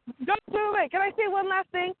on. Wait. Can I say one last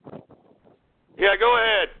thing? Yeah, go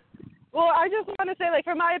ahead. Well, I just want to say, like,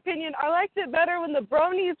 for my opinion, I liked it better when the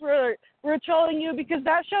bronies were trolling you because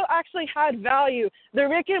that show actually had value. The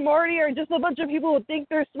Rick and Morty are just a bunch of people who think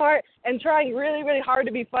they're smart and trying really, really hard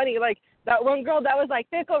to be funny. Like, that one girl that was like,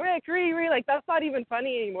 Pickle Rick, Riri, like, that's not even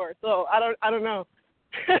funny anymore. So, I don't know.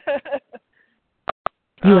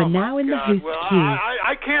 You are now in the host well, queue.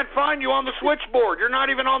 I can't find you on the switchboard. You're not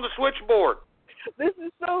even on the switchboard. This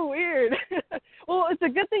is so weird. Well, it's a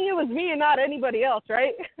good thing it was me and not anybody else,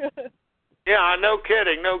 right? Yeah, no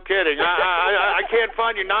kidding. I can't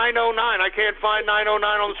find you. 909. I can't find 909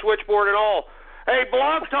 on the switchboard at all. Hey,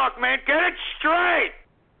 Blog Talk, man, get it straight.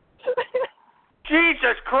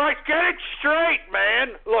 Jesus Christ, get it straight,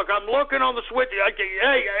 man. Look, I'm looking on the switch.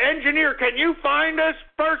 Hey, engineer, can you find this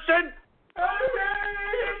person?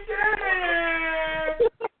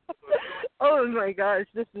 Oh my gosh,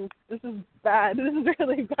 this is bad. This is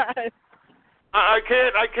really bad. I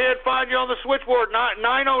can't find you on the switchboard.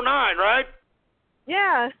 909, right?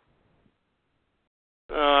 Yeah.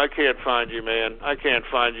 I can't find you, man. I can't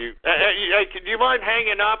find you. Hey, do you mind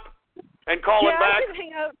hanging up and calling back? Yeah, I can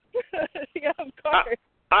hang up. Yeah, of course.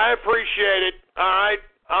 I appreciate it. All right,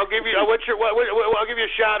 I'll give you. I'll give you a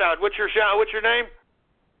shout out. What's your name?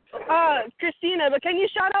 Christina. But can you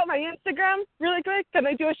shout out my Instagram really quick? Can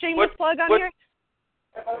I do a shameless plug on here?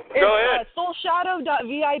 Go ahead.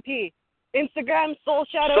 Soulshadow.vip. Instagram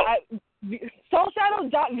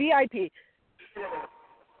soulshadow.vip.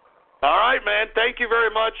 All right, man. Thank you very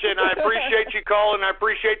much, and I appreciate you calling. I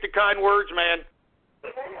appreciate the kind words, man.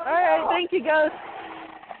 All right, thank you, Ghost.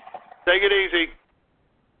 Take it easy.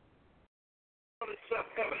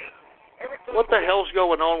 What the hell's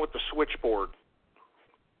going on with the switchboard?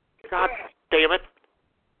 God damn it.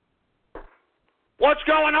 What's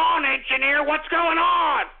going on, engineer? What's going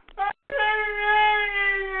on?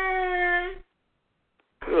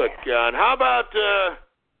 Good God. How about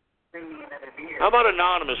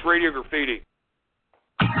Anonymous, Radio Graffiti?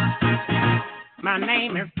 My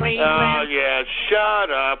name is Freeland. Oh, yeah,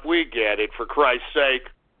 shut up. We get it, for Christ's sake.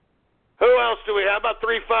 Who else do we have? How about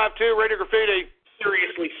 352, Radio Graffiti?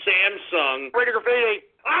 Seriously, Samsung. Radio Graffiti.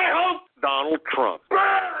 I hope Donald Trump.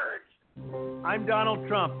 Birds! I'm Donald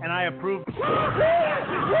Trump, and I approve.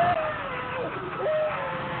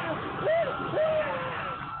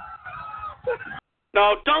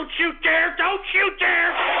 No, don't you dare! Don't you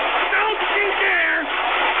dare! Don't you dare!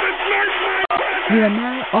 You are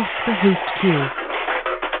now off the host queue.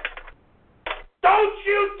 Don't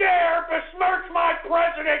you dare besmirch my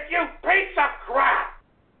president, you piece of crap!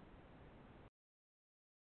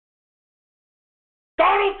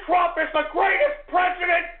 Donald Trump is the greatest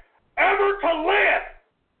president ever to live!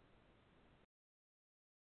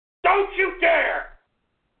 Don't you dare!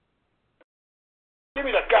 Give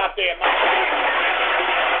me the goddamn mic.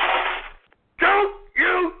 Don't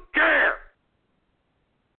you dare!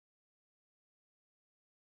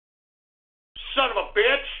 Son of a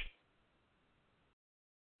bitch!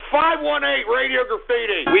 518 Radio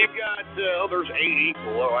Graffiti. We've got, there's 8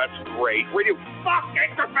 equal. Oh, that's great. Radio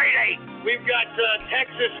fucking Graffiti. We've got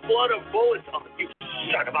Texas Flood of Bullets. Oh, you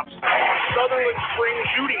son of a... Sutherland Springs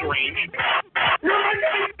Shooting Range.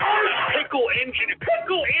 Pickle Engine.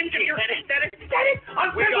 Pickle Engine. That is.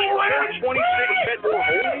 We got 26 Federal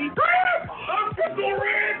Holy. Pickle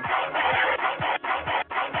Ridge.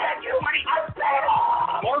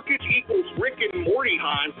 Markets equals Rick and Morty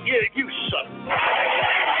Han. Yeah, you suck.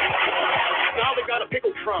 Now they got a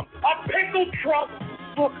pickle Trump. A pickle Trump.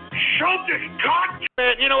 Look, shove this cock.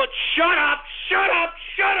 Man, you know what? Shut up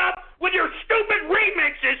with your stupid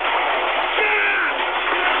remixes. Shut up.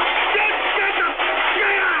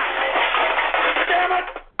 Damn it.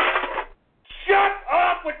 Shut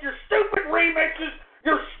up with your stupid remixes,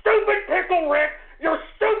 your stupid pickle Rick, your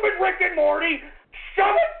stupid Rick and Morty.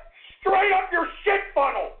 Shove it straight up your shit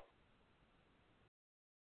funnel.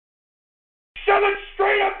 Shove it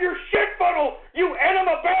straight up your shit funnel, you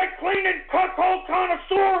enema bag cleaning, cuckold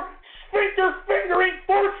connoisseur, sphincter fingering,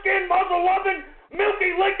 foreskin muzzle loving,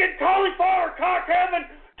 milky licking, cauliflower cock having,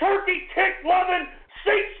 turkey tick loving,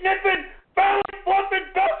 seat sniffing, belly fluffing,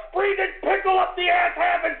 dust breathing, pickle up the ass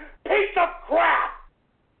having, piece of crap.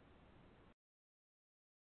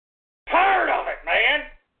 Tired of it, man.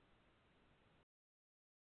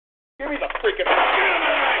 Give me the freaking...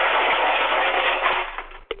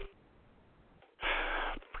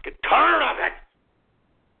 Freaking tired of it.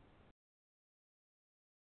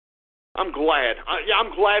 I'm glad.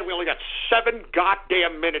 I'm glad we only got 7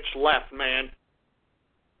 goddamn minutes left, man.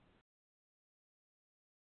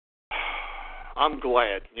 I'm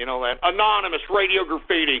glad. You know that. Anonymous Radio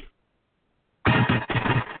Graffiti.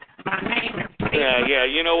 Yeah,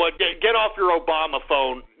 you know what? Get off your Obama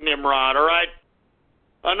phone, Nimrod, all right?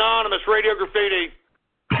 Anonymous Radio Graffiti.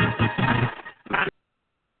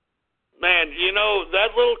 Man, you know,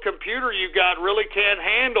 that little computer you got really can't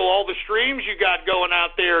handle all the streams you got going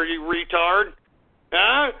out there, you retard.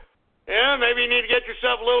 Huh? Yeah, maybe you need to get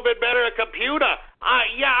yourself a little bit better at computer.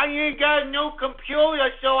 Yeah, I ain't got a new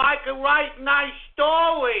computer so I can write nice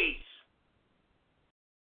stories.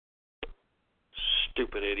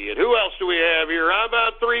 Stupid idiot. Who else do we have here? How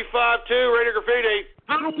about 352 Radio Graffiti?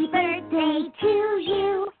 Happy birthday to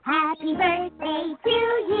you. Happy birthday to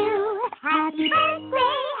you. Happy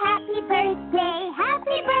birthday, happy birthday,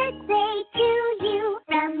 happy birthday to you.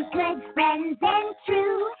 From good friends and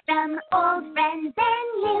true, from old friends and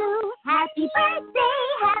new. Happy birthday,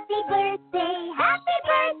 happy birthday, happy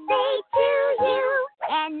birthday to you.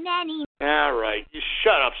 And many. All right, you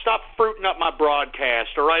shut up. Stop fruiting up my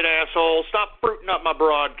broadcast, all right, asshole? Stop fruiting up my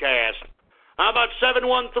broadcast. How about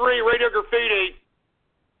 713 Radio Graffiti?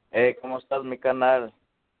 Hey, ¿cómo estás, mi canal?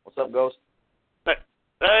 What's up, Ghost?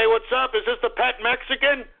 Hey, what's up? Is this the Pet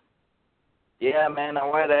Mexican? Yeah, man, I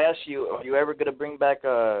wanted to ask you, are you ever going to bring back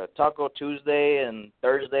Taco Tuesday and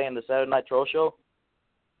Thursday and the Saturday Night Troll Show?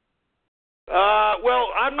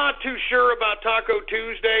 Well, I'm not too sure about Taco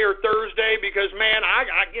Tuesday or Thursday because, man, I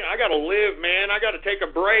got to live, man. I got to take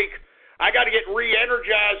a break. I got to get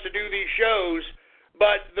re-energized to do these shows.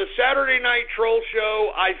 But the Saturday Night Troll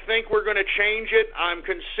Show, I think we're going to change it. I'm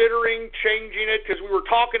considering changing it because we were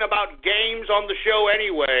talking about games on the show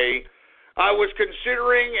anyway. I was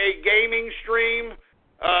considering a gaming stream.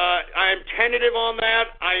 I'm tentative on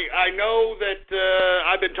that. I know that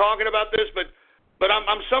I've been talking about this, but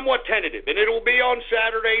I'm somewhat tentative. And it will be on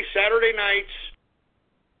Saturday nights.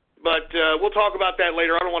 But we'll talk about that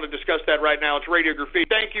later. I don't want to discuss that right now. It's Radio Graffiti.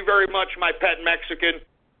 Thank you very much, my pet Mexican.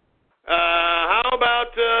 How about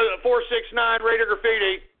 469 Radio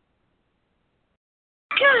Graffiti?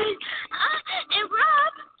 Good. And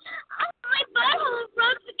Rob, my butthole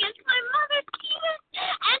rubs against my mother's penis,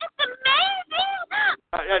 and it's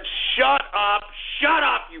amazing. Shut up. Shut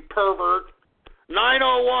up, you pervert.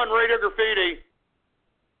 901 Radio Graffiti.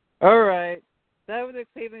 All right. Start with the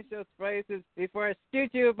Cleveland Show prices before I shoot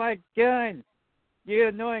you with my gun. You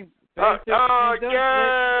annoying.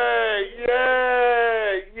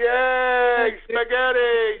 Yay,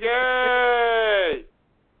 spaghetti, yay!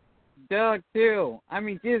 Dog, too. I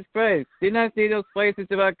mean, Jesus Christ. Did not see those places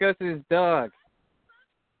about Gus's dog.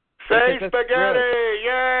 Say spaghetti,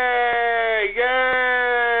 yay!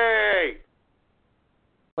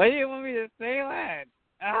 Why do you want me to say that?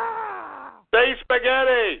 Say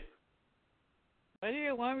spaghetti! Why do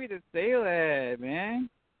you want me to say that, man?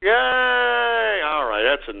 Yay! All right,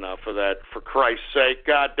 that's enough of that, for Christ's sake.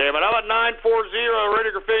 God damn it. How about 940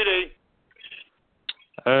 Radio Graffiti?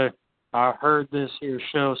 Hey, I heard this here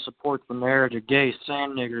show supports the marriage of gay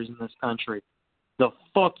sand niggers in this country. The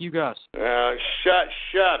fuck you guys?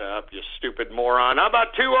 Shut up, you stupid moron. How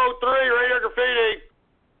about 203 Radio Graffiti?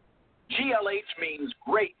 GLH means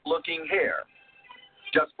great-looking hair.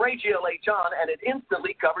 Just spray GLH on, and it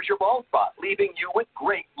instantly covers your bald spot, leaving you with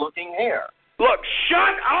great-looking hair. Look,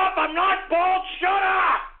 shut up! I'm not bald! Shut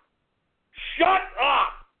up! Shut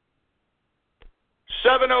up!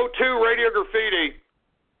 702 Radio Graffiti.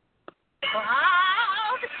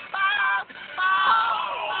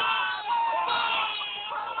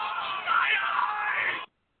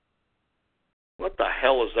 What the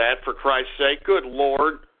hell is that, for Christ's sake? Good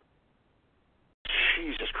Lord.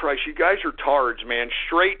 Jesus Christ, you guys are tards, man.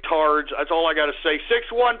 Straight tards. That's all I got to say.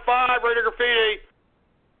 615 Radio Graffiti.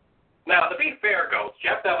 Now, to be fair, Ghost, you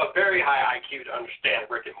have to have a very high IQ to understand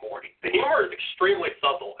Rick and Morty. The humor is extremely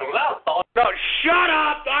subtle, and without thought... No, shut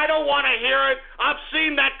up! I don't want to hear it. I've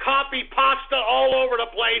seen that copy pasta all over the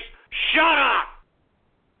place. Shut up!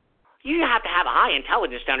 You have to have a high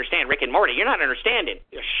intelligence to understand Rick and Morty. You're not understanding.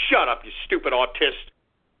 Shut up, you stupid autist.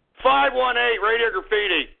 518 Radio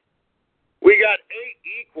Graffiti. We got 8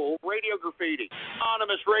 equal Radio Graffiti.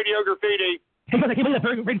 Anonymous Radio Graffiti.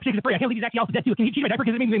 Unfortunately,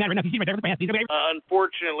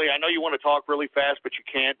 I know you want to talk really fast, but you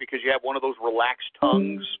can't because you have one of those relaxed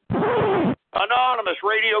tongues. Anonymous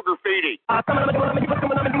Radio Graffiti.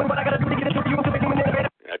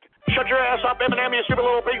 Shut your ass up, Eminem, you stupid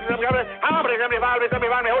little pig. Shut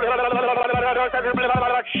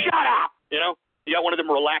up! You know, you got one of them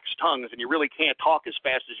relaxed tongues, and you really can't talk as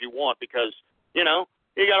fast as you want because, you know,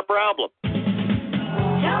 you got a problem.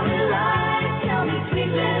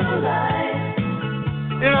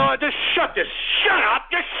 Shut up! Just shut up!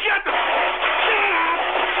 Shut up!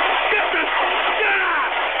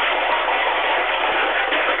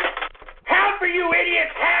 Half of you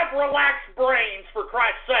idiots have relaxed brains, for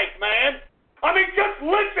Christ's sake, man. I mean, just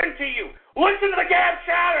listen to you. Listen to the Gab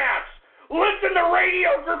shout-outs. Listen to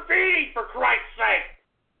Radio Graffiti, for Christ's sake.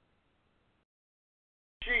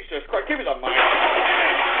 Jesus Christ, give me the mic.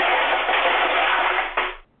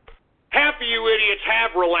 Half of you idiots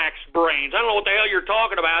have relaxed brains. I don't know what the hell you're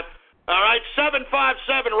talking about. All right,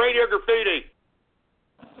 757 Radio Graffiti.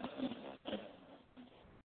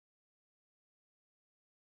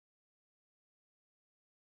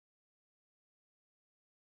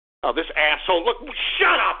 Oh, this asshole. Look,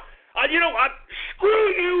 shut up. Screw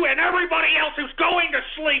you and everybody else who's going to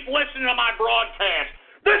sleep listening to my broadcast.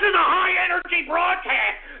 This is a high-energy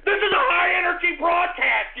broadcast. This is a high-energy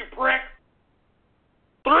broadcast, you prick.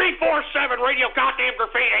 347 Radio Goddamn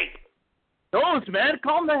Graffiti. Ghost, man,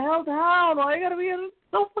 calm the hell down. Why you gotta be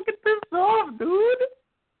so fucking pissed off, dude?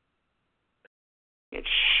 And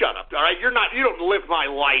shut up, all right? You don't live my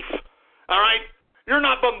life, all right? You're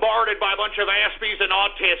not bombarded by a bunch of Aspies and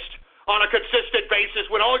autists on a consistent basis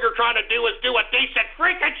when all you're trying to do is do a decent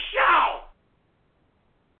freaking show.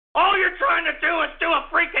 All you're trying to do is do a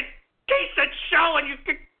freaking decent show, and you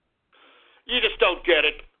just don't get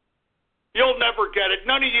it. You'll never get it.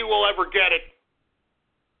 None of you will ever get it.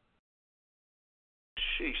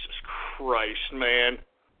 Jesus Christ, man.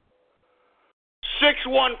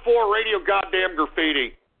 614 Radio Goddamn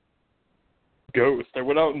Graffiti. Ghost, I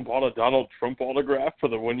went out and bought a Donald Trump autograph for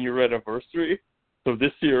the 1-year anniversary. So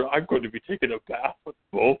this year, I'm going to be taking a bath with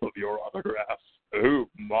both of your autographs. Oh,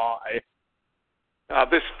 my.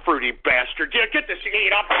 This fruity bastard. Yeah, get this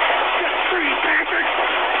idiot up. This fruity bastard.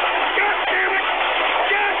 God damn it.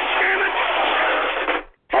 God damn it.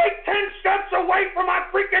 Take 10 steps away from my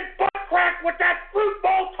freaking butt crack with that fruit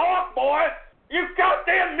bowl talk, boy. You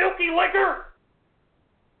goddamn milky liquor.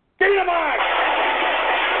 Give me the mic.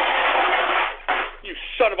 You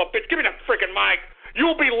son of a bitch. Give me the freaking mic.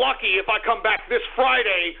 You'll be lucky if I come back this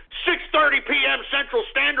Friday, 6:30 p.m. Central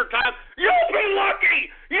Standard Time. You'll be lucky.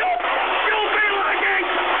 You'll be lucky.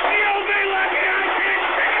 You'll be lucky.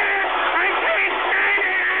 I can't stand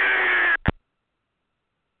it.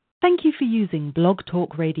 Thank you for using Blog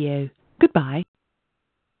Talk Radio. Goodbye.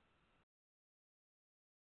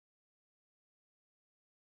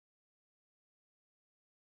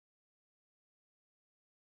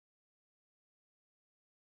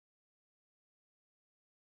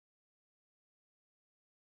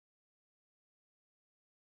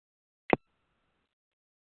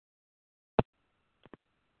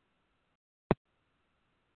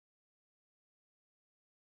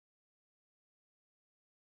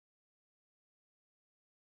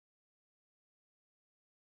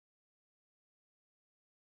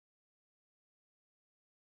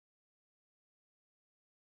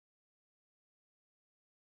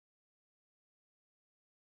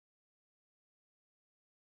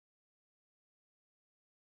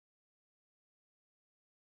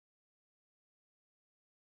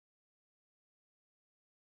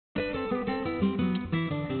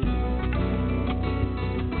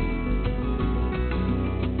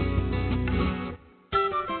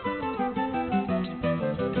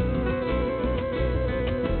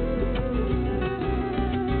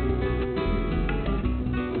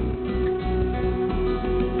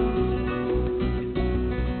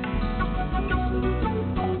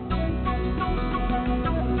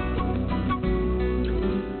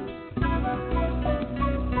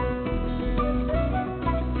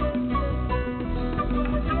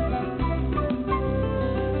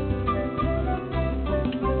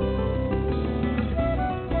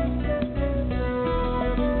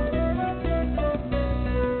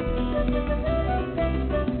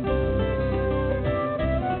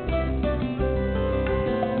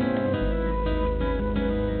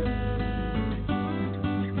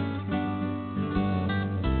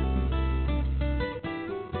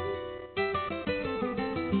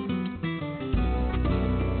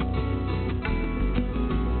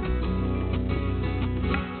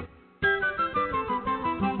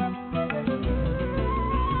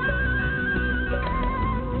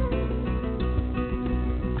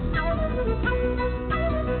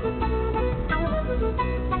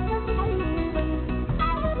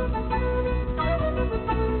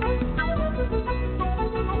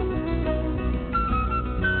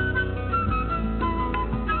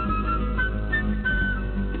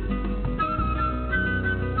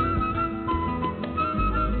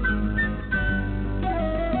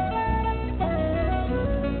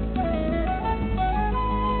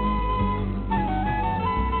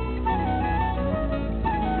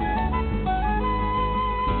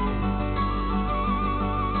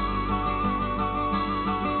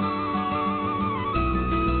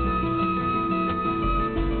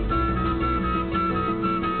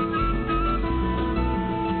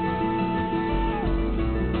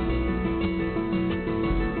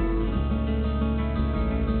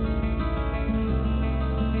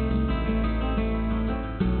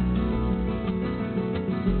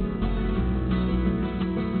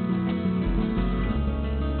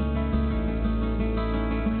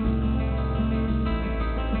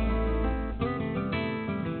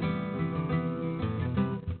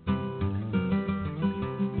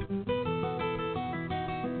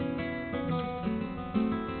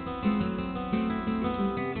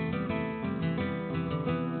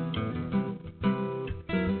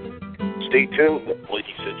 stay tuned,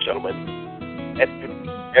 ladies and gentlemen. And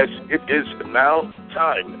as it is now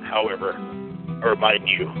time, however, I remind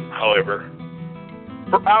you, however,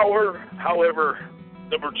 for our, however,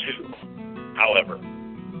 number 2, however.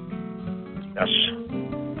 Yes,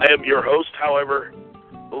 I am your host, however,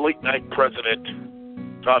 the late night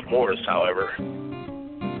president, Todd Morris, however.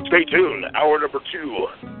 Stay tuned, hour number 2,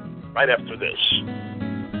 right after this,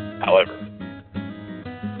 however.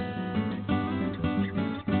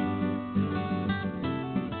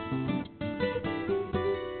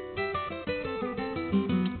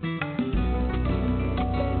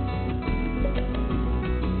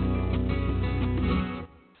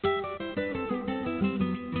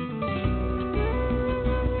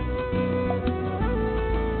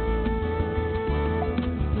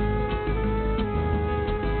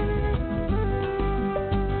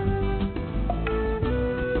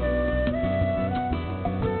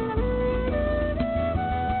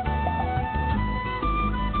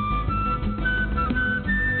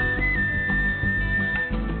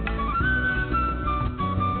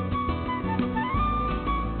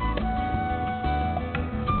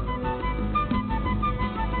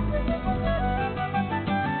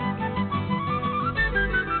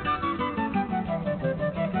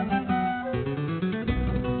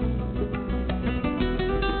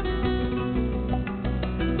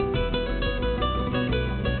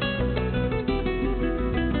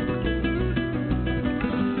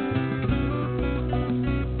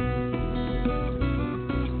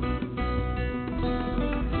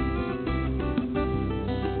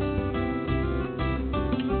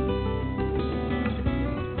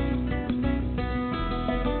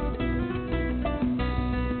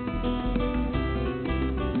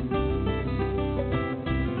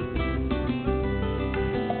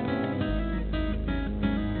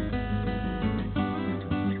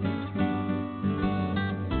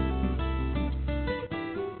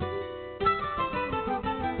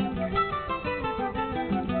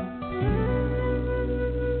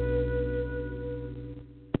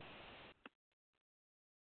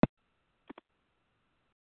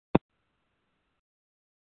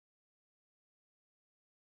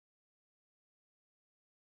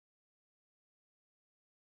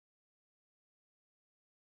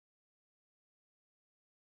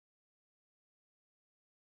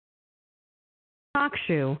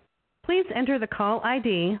 TalkShoe. Please enter the call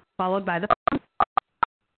ID followed by the pound.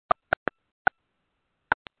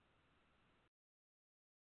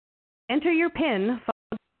 Enter your PIN.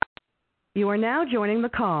 You are now joining the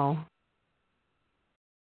call.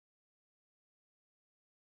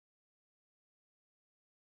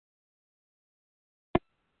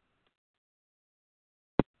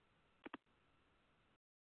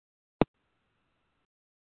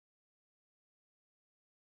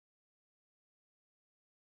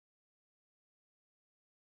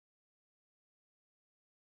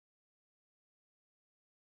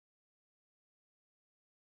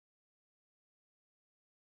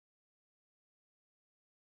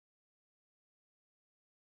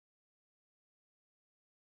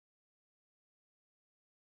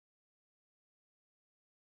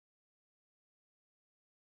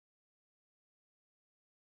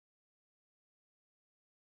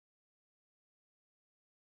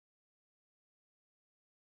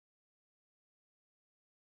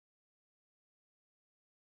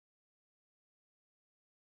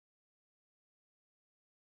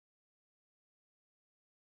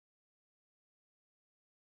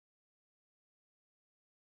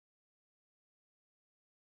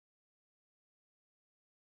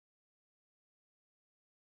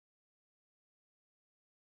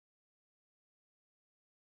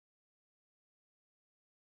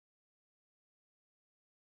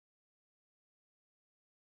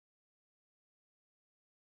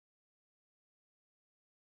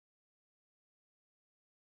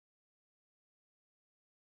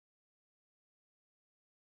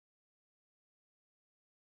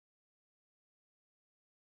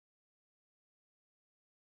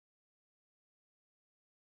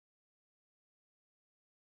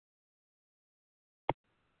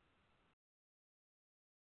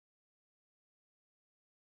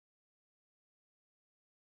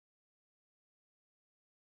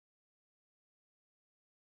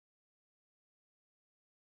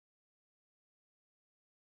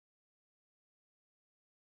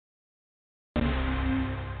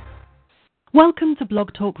 Welcome to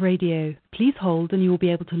Blog Talk Radio. Please hold and you will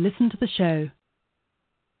be able to listen to the show.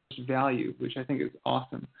 Value, which I think is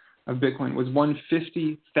awesome, of Bitcoin was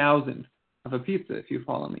 1/50,000th of a pizza, if you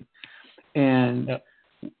follow me. And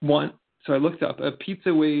so I looked up, a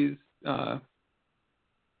pizza weighs 2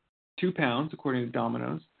 pounds, according to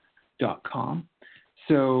Domino's. Bitcoin.com.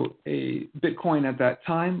 So a Bitcoin at that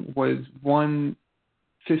time was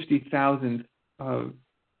 1/50,000th of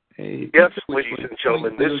a Yes, pizza, ladies and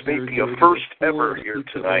gentlemen, this may be a first ever here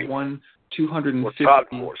tonight with Todd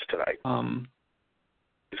Morse tonight.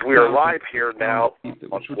 We are live here now on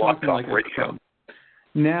Blog Talk Radio.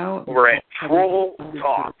 Now we're at Troll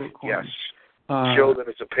Talk, yes, show that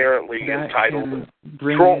is apparently entitled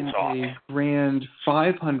Troll Talk. A grand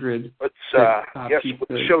 500. Let's yes, with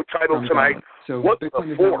the show title tonight. So what Bitcoin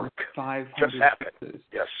the fork just happened? Pieces,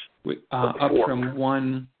 yes, up from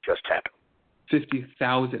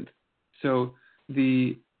 1/50,000th. So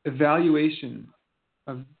the evaluation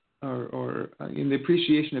of or in the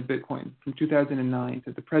appreciation of Bitcoin from 2009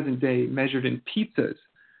 to the present day, measured in pizzas,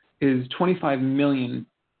 is 25 million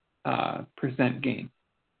 % gain,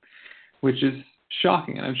 which is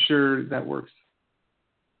shocking, and I'm sure that works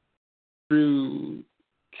through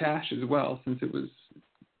cash as well, since it was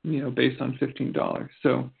based on $15.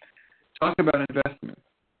 So talk about investment.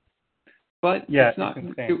 But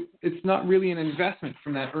it's not really an investment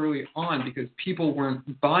from that early on, because people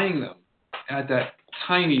weren't buying them at that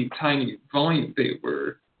tiny volume. They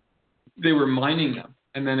were mining them,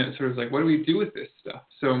 and then it sort of like, what do we do with this stuff?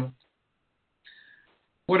 So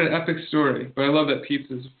what an epic story. But I love that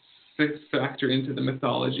pizzas factor into the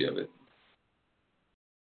mythology of it.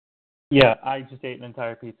 Yeah, I just ate an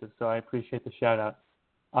entire pizza, so I appreciate the shout out.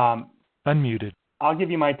 Unmuted. I'll give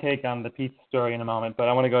you my take on the pizza story in a moment, but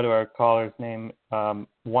I want to go to our caller's name,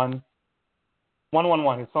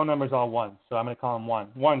 111. His phone number is all 1, so I'm going to call him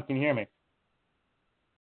 1. 1, can you hear me?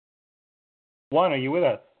 1, are you with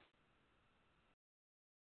us?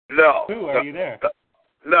 No. 2, are you there?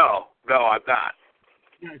 No, I'm not.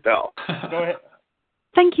 No. Go ahead.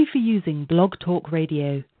 Thank you for using Blog Talk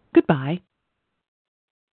Radio. Goodbye.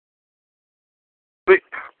 But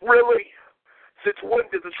really? Since when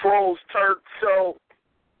did the trolls turn so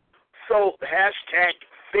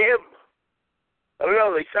 #fem? I don't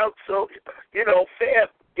know, they sound so, fem.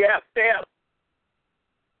 Yeah, fem.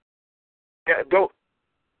 Yeah,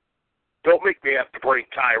 don't make me have to bring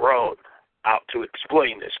Tyrone out to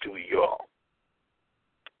explain this to you all.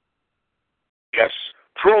 Yes,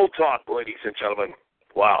 Troll Talk, ladies and gentlemen.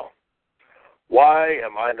 Wow. Why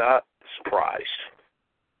am I not surprised?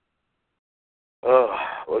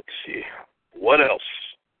 Let's see. What else?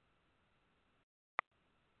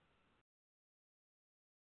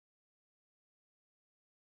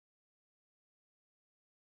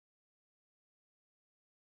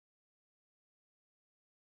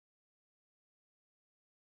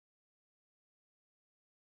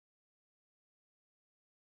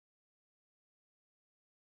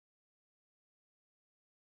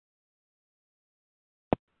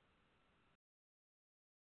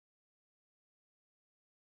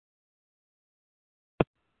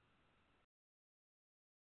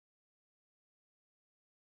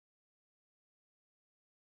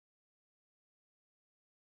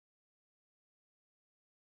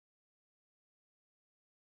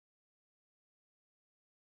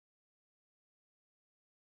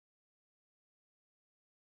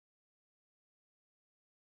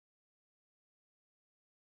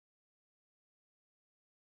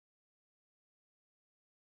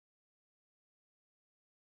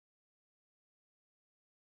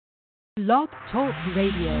 Blog Talk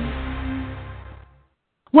Radio.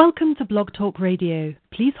 Welcome to Blog Talk Radio.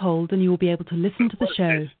 Please hold and you will be able to listen to the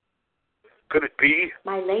show. Could it be?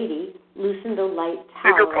 My lady loosened a light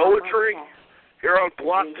Bigger towel poetry here on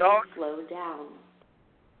Blog Talk? Slow down.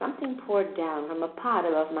 Something poured down from a pot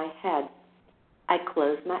above my head. I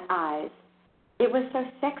closed my eyes. It was so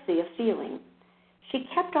sexy a feeling. She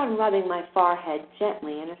kept on rubbing my forehead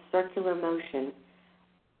gently in a circular motion.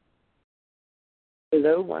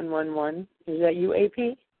 Hello, 111. Is that you,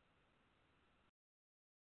 AP?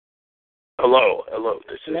 Hello.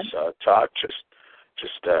 This is Todd. Just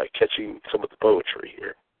catching some of the poetry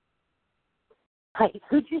here. Hi.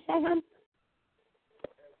 Who'd you say, hon?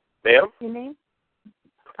 Ma'am? Your name?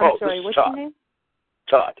 I'm sorry. This is What's Todd. your name?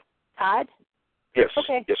 Todd. Todd? Yes.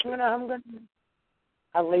 Okay. Yes,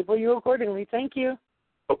 I'll label you accordingly. Thank you.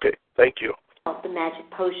 Okay. Thank you. Felt the magic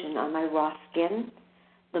potion on my raw skin,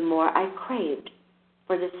 the more I craved,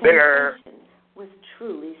 for the There. sensation was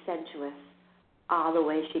truly sensuous. Ah, the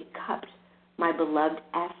way she cupped my beloved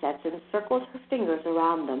assets and circled her fingers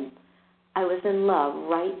around them. I was in love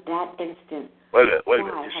right that instant. Wait a minute. Why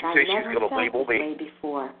Did she had say I she's never going to felt label this me? way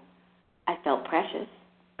before? I felt precious.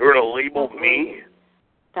 You're going to label me?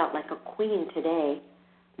 Felt like a queen today.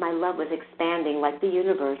 My love was expanding like the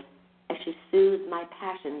universe as she soothed my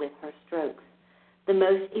passion with her strokes. The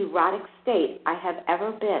most erotic state I have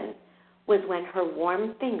ever been was when her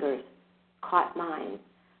warm fingers caught mine.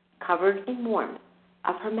 Covered in warmth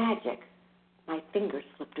of her magic, my fingers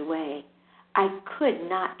slipped away. I could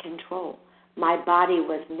not control. My body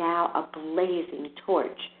was now a blazing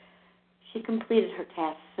torch. She completed her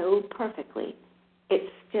task so perfectly, it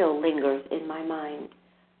still lingers in my mind.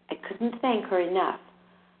 I couldn't thank her enough,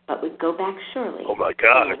 but would go back surely. Oh, my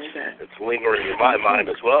God, it's lingering in my mind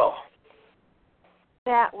as well.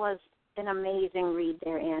 That was an amazing read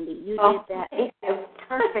there, Andy. You did that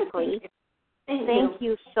perfectly. Thank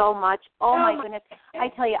you so much. Oh, my goodness. I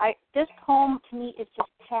tell you, this poem to me is just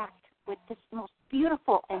packed with this most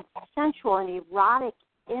beautiful and sensual and erotic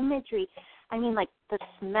imagery. I mean, like the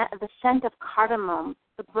scent of cardamom,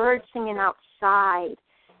 the birds singing outside,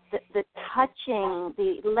 the touching,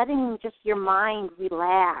 the letting just your mind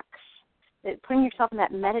relax, putting yourself in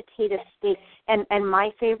that meditative state. And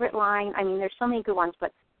my favorite line, I mean, there's so many good ones,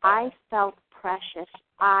 but I felt precious.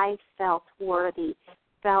 I felt worthy.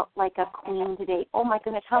 Felt like a queen today. Oh, my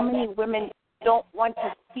goodness, how many women don't want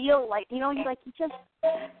to feel like, you just,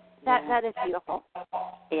 that is beautiful.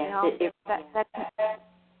 Yeah. That's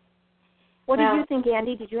what did you think,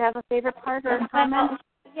 Andy? Did you have a favorite part or comment?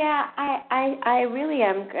 Yeah, I really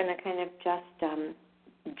am going to kind of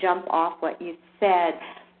just jump off what you said.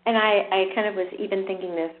 And I kind of was even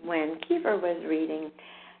thinking this when Kiefer was reading.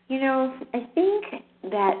 I think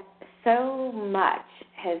that so much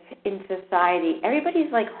has in society,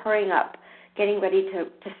 everybody's like hurrying up, getting ready to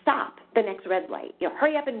stop the next red light.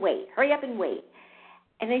 Hurry up and wait, hurry up and wait.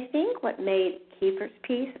 And I think what made Kiefer's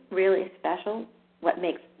piece really special, what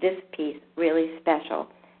makes this piece really special,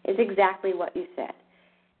 is exactly what you said.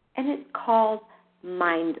 And it's called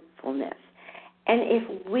mindfulness. And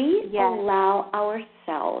if we allow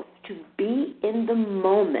ourselves to be in the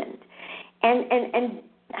moment, and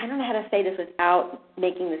I don't know how to say this without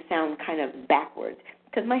making this sound kind of backwards,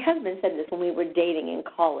 because my husband said this when we were dating in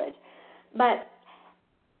college, but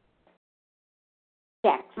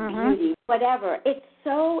sex, beauty, whatever, it's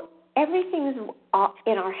so, everything's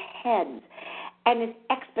in our heads, and it's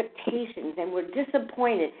expectations, and we're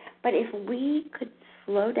disappointed. But if we could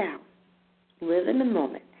slow down, live in the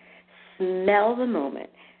moment, smell the moment,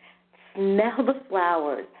 smell the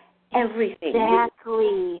flowers, everything.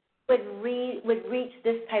 Exactly. Would reach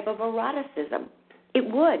this type of eroticism. It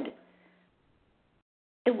would.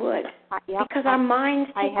 It would. Because our minds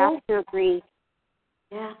take over. I have to agree.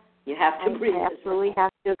 Yeah, you have to agree. I absolutely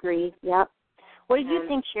have to agree. Yep. What did you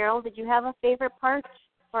think, Cheryl? Did you have a favorite part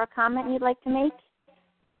or a comment you'd like to make?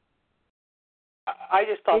 I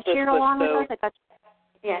just thought this was so.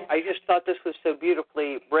 Yes. I just thought this was so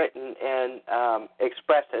beautifully written and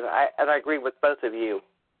expressed, and I agree with both of you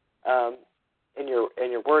in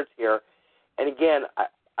your words here. And again,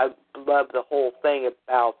 I love the whole thing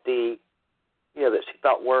about that she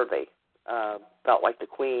felt worthy, felt like the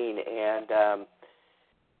queen, and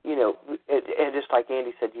and just like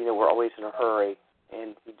Andy said, we're always in a hurry,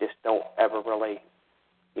 and we just don't ever really,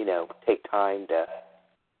 take time to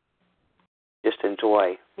just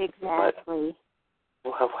enjoy. Exactly.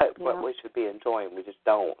 What we should be enjoying, we just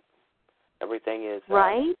don't. Everything is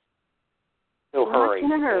right. No hurry.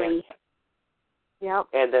 Much in a hurry. Yep.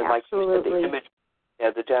 And then, absolutely. Like you said, the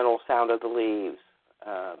image, the gentle sound of the leaves.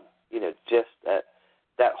 Just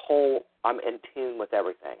that whole. I'm in tune with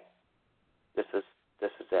everything. This is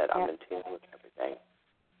it. I'm in tune with everything.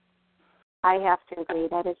 I have to agree.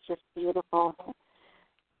 That is just beautiful.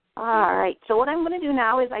 All right. So what I'm going to do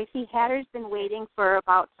now is I see Hatter's been waiting for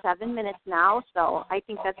about 7 minutes now, so I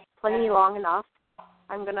think that's plenty long enough.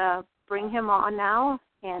 I'm going to bring him on now,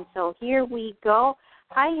 and so here we go.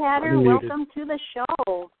 Hi, Hatter. Welcome to the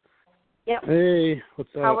show. Yep. Hey, what's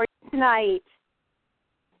up? How are you tonight?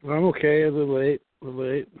 I'm okay. A little late. So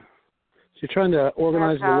you're trying to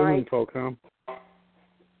organize the women folk, huh?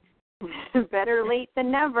 Better late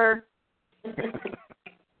than never.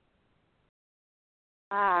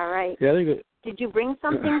 All right. Yeah, they're good. Did you bring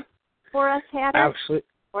something for us, Hatter? Actually,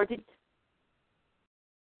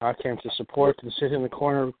 I came to support and sit in the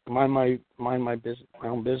corner, mind my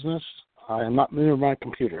own business. I am not near my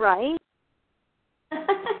computer. Right.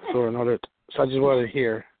 So I just wanted to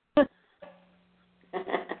hear.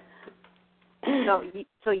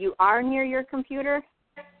 So you are near your computer?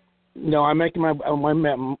 No, I'm making my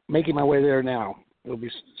way there now. It'll be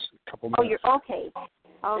a couple minutes. Oh, you're okay.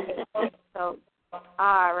 Okay. So,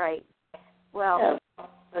 all right. Well,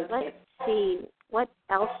 let's see what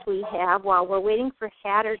else we have while we're waiting for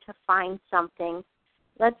Hatter to find something.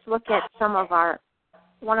 Let's look at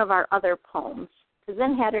one of our other poems, because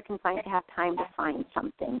then Hatter can have time to find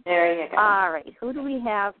something. There you go. All right. Who do we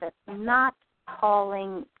have that's not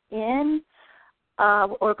calling in?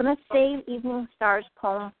 we're going to save Evening Star's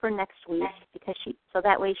poem for next week so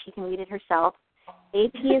that way she can read it herself.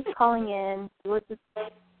 AP is calling in.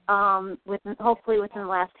 Hopefully within the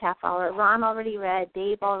last half hour. Ron already read.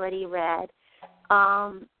 Dave already read.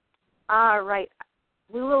 All right.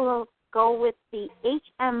 We will go with the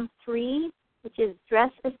HM3, which is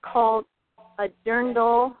Dress is Called a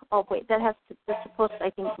Dirndl. Oh, wait, that's supposed to, I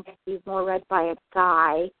think, be more read by a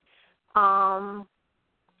guy.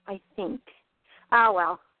 I think.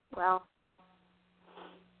 Well.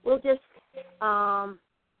 We'll just, I'll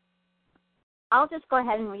just go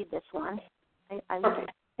ahead and read this one. I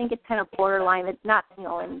think it's kind of borderline. It's not,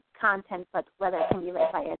 in content, but whether it can be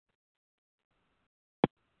read by a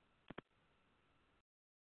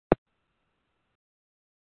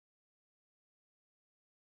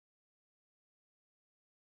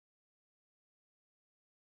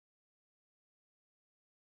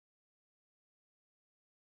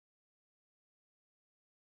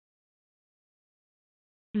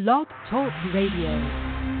Blog Talk Radio.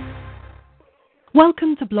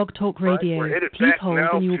 Welcome to Blog Talk Radio. Please hold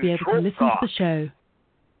and you will be able to listen to the show.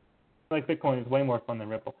 Like Bitcoin is way more fun than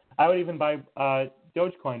Ripple. I would even buy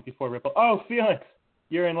Dogecoin before Ripple. Oh, Felix,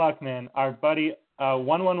 you're in luck, man. Our buddy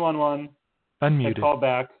 1111 unmuted. Call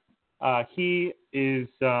back. He is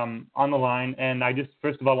on the line, and I just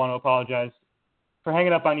first of all want to apologize for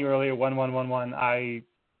hanging up on you earlier. 1111. I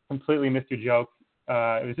completely missed your joke.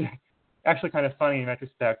 It was actually kind of funny in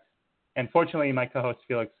retrospect, and fortunately my co-host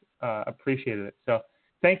Felix appreciated it. So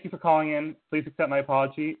thank you for calling in. Please accept my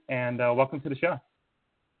apology, and welcome to the show.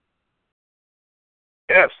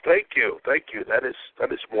 Yes, thank you. That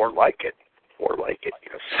is more like it.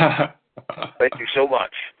 Yes. Thank you so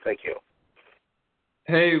much. Thank you.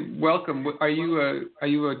 Hey, welcome. Are you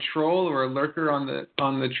a troll or a lurker on the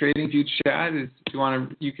TradingView chat?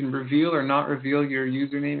 You can reveal or not reveal your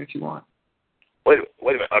username if you want. Wait a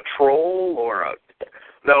minute, a troll or a...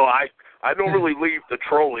 No, I don't really leave the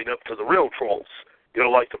trolling up to the real trolls,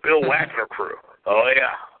 like the Bill Wagner crew. Oh,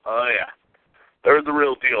 yeah. They're the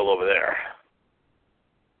real deal over there.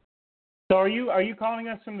 So are you calling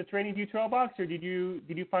us from the TradingView troll box, or did you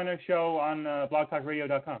find our show on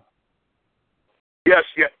blogtalkradio.com? Yes,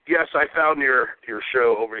 I found your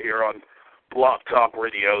show over here on Blog Talk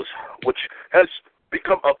Radios, which has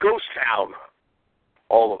become a ghost town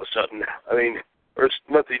all of a sudden. I mean, there's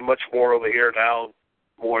nothing much more over here now,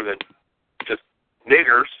 more than just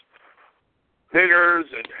niggers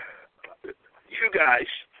and you guys.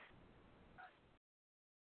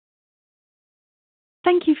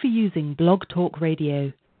 Thank you for using Blog Talk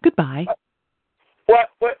Radio. Goodbye. What,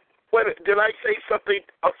 did I say something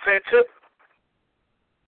offensive?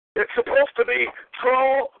 It's supposed to be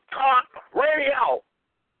Troll Talk Radio.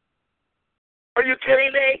 Are you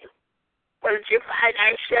kidding me? Where did you find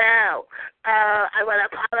our show? I want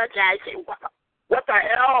to apologize. What the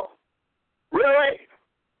hell? Really?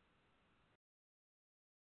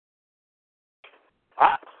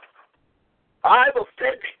 I'm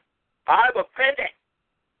offended.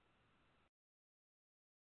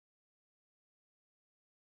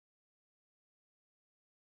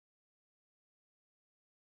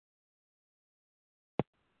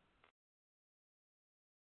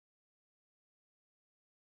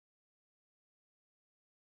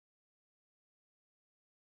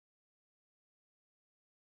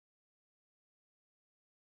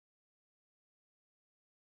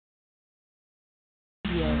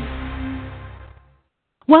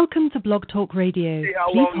 Welcome to Blog Talk Radio. Please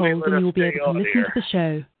hold and you will be able to listen to the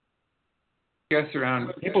show. Yes,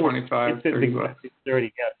 around 25, 30 bucks.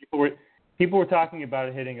 30, yeah. People were talking about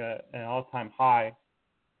it hitting an all-time high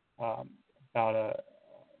about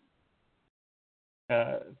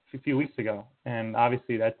a few weeks ago, and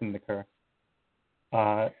obviously that didn't occur.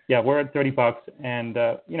 We're at 30 bucks, and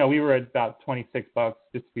we were at about 26 bucks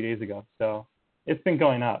just a few days ago, so it's been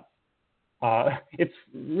going up. It's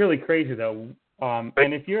really crazy though. And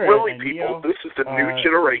if you're really, a people, Neo, this is the new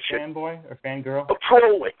generation fanboy or fangirl of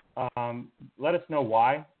trolling. Let us know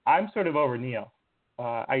why. I'm sort of over Neo.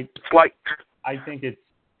 I think it's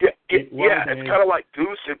it's kind of like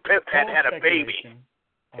Goose and Pip had a baby,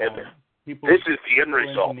 and this is the end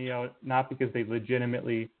result. Neo, not because they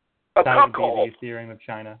legitimately thought it would be the Ethereum of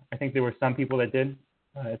China. I think there were some people that did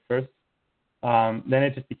at first. Then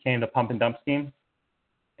it just became the pump and dump scheme.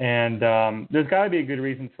 And there's got to be a good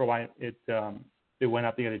reason for why it went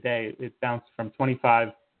up the other day. It bounced from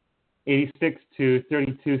 25.86 to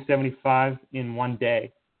 32.75 in one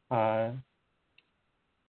day,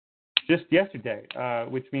 just yesterday,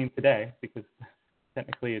 which means today because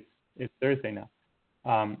technically it's Thursday now.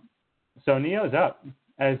 So Neo's up,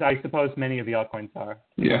 as I suppose many of the altcoins are.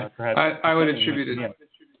 Yeah, perhaps I would attribute it. Yeah.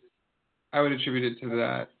 I would attribute it to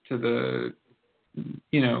that, to the,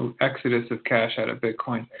 exodus of cash out of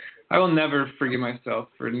Bitcoin. I will never forgive myself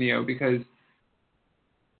for NEO because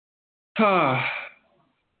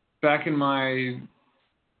back in my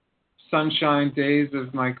sunshine days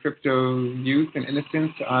of my crypto youth and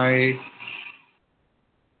innocence, I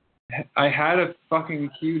had a fucking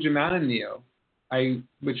huge amount of NEO,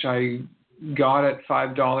 which I got at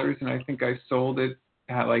 $5, and I think I sold it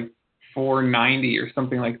at like $4.90 or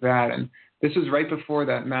something like that. And this was right before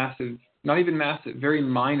that massive, not even massive, very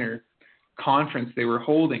minor conference they were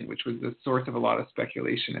holding, which was the source of a lot of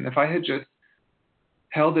speculation. And if I had just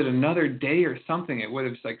held it another day or something, it would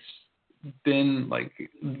have been like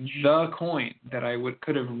the coin that I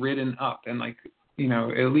could have ridden up and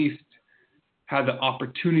at least had the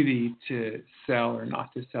opportunity to sell or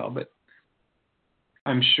not to sell. But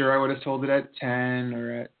I'm sure I would have sold it at 10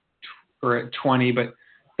 or at 20. But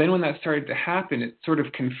then when that started to happen, it sort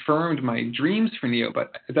of confirmed my dreams for NEO.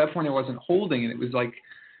 But at that point, I wasn't holding, and it was like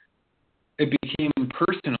it became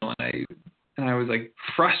personal, and I was like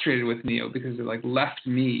frustrated with NEO because it left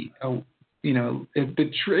me. It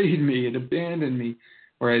betrayed me, it abandoned me.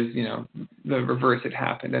 Whereas the reverse had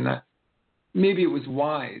happened, and that maybe it was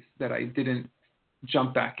wise that I didn't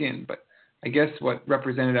jump back in. But I guess what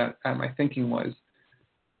represented at my thinking was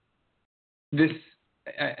this: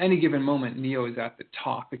 at any given moment, NEO is at the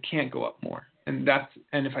top; it can't go up more. And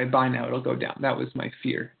if I buy now, it'll go down. That was my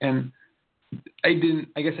fear, and I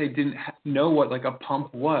guess I didn't know what a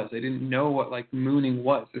pump was. I didn't know what mooning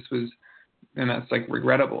was. This was, and that's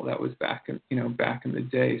regrettable. That was back in the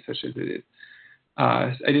day, such as it is.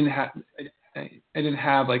 I didn't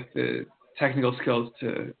have the technical skills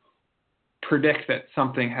to predict that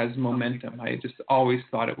something has momentum. I just always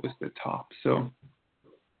thought it was the top. So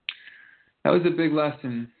that was a big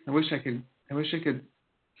lesson. I wish I could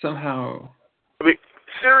somehow. I mean,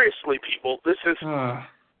 seriously, people, this is.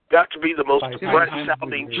 Got to be the most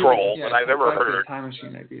breath-sounding troll that I've ever heard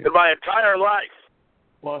in my entire life.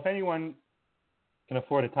 Well, if anyone can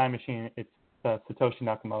afford a time machine, it's Satoshi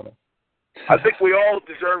Nakamoto. I think we all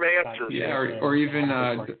deserve answers. Yeah, or even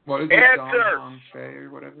what is it, Answers! Fei or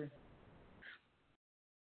whatever.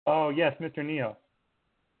 Oh yes, Mr. NEO.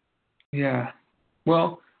 Yeah.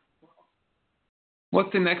 Well,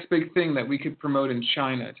 what's the next big thing that we could promote in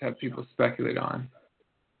China to have people speculate on?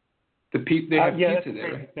 They have that's pizza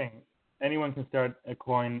there. Right? Thing. Anyone can start a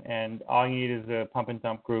coin, and all you need is a pump and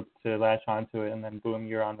dump group to latch onto it, and then boom,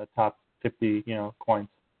 you're on the top 50, coins.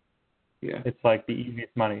 Yeah. It's the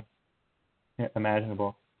easiest money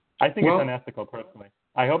imaginable. I think it's unethical, personally.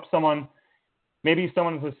 I hope maybe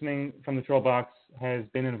someone listening from the troll box has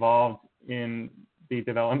been involved in the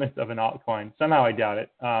development of an altcoin. Somehow I doubt it,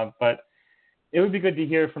 but it would be good to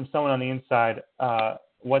hear from someone on the inside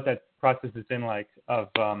what that process has been like of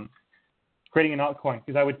creating an altcoin,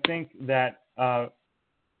 because I would think that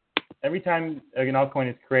every time an altcoin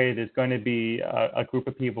is created, there's going to be a group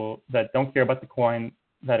of people that don't care about the coin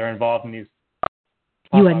that are involved in these.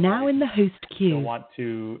 You are now in the host queue. Who want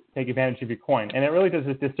to take advantage of your coin, and it really does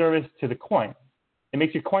a disservice to the coin. It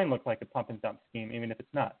makes your coin look like a pump and dump scheme, even if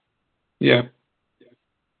it's not. Yeah.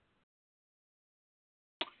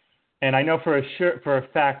 And I know for a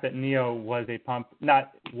fact that NEO was a pump,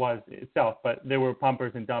 not was itself, but there were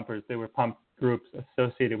pumpers and dumpers. There were pump groups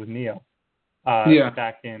associated with NEO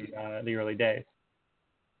back in the early days.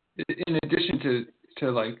 In addition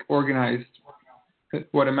to organized,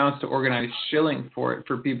 what amounts to organized shilling for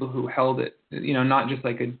people who held it, not just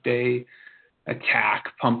a day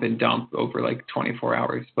attack, pump and dump over 24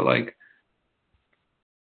 hours, but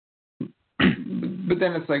but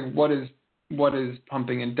then it's what is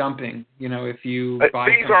pumping and dumping? If you buy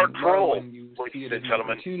these are trolls, and you see it ladies and as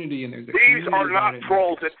gentlemen. An opportunity, and there's a these are not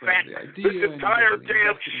trolls. In fact, this entire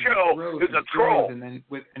damn show is a troll.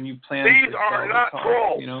 And you plan. These are not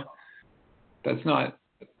trolls. That's not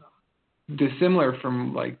dissimilar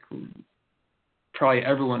from probably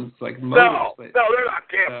everyone's motives. No, they're not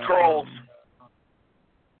damn trolls.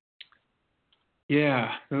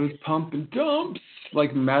 Yeah, those pump and dumps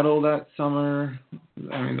metal that summer.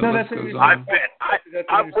 I mean, that's goes on. I bet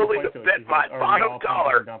I'm willing to bet my bottom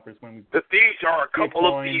dollar that these are a couple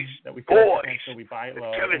of these boys that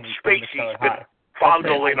Kevin Spacey's been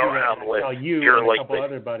fondling around with here and a couple lately.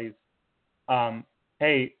 Other buddies.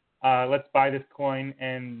 Hey, let's buy this coin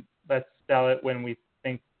and let's sell it when we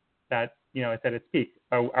think that it's at its peak.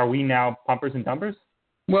 Are we now pumpers and dumpers?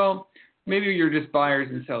 Well, maybe you're just buyers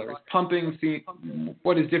and sellers.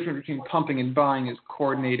 What is different between pumping and buying is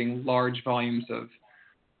coordinating large volumes of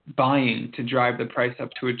buying to drive the price up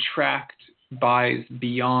to attract buys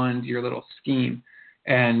beyond your little scheme.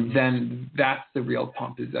 And then that's the real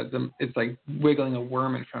pump, is that it's like wiggling a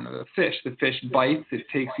worm in front of the fish. The fish bites, it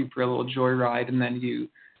takes you for a little joyride, and then you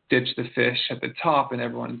ditch the fish at the top, and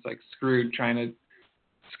everyone's like screwed trying to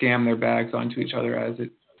scam their bags onto each other as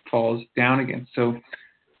it falls down again. So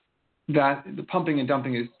that the pumping and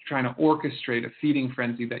dumping is trying to orchestrate a feeding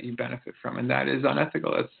frenzy that you benefit from, and that is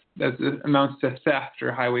unethical. That amounts to theft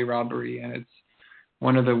or highway robbery, and it's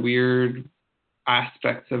one of the weird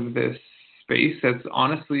aspects of this space that's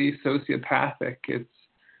honestly sociopathic.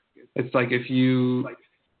 It's like if you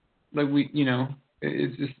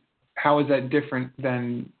it's just, how is that different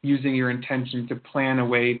than using your intention to plan a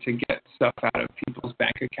way to get stuff out of people's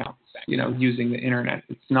bank accounts, using the internet?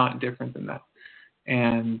 It's not different than that.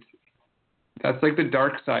 And that's like the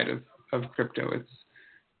dark side of crypto.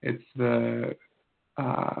 It's the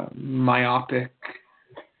myopic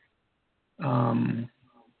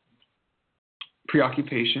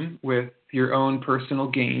preoccupation with your own personal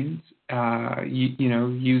gains,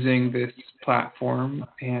 using this platform,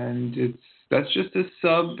 and that's just a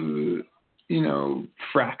sub,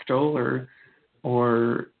 fractal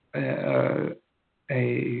or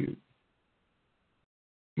a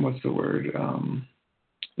what's the word?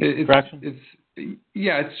 It's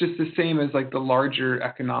just the same as like the larger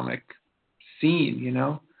economic scene,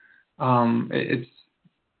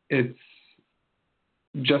 It's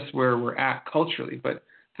just where we're at culturally, but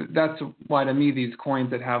that's why to me these coins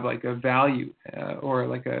that have like a value or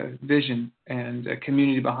like a vision and a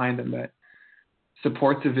community behind them that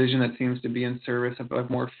supports a vision that seems to be in service of a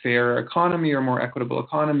more fair economy or more equitable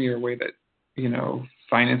economy or a way that,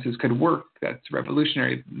 finances could work, that's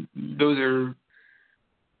revolutionary. Those are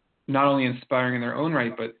not only inspiring in their own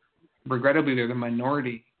right, but regrettably they're the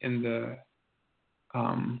minority in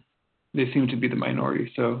they seem to be the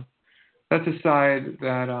minority. So that's a side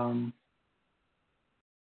that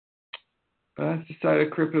that's the side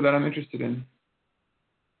of crypto that I'm interested in.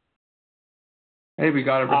 Hey, we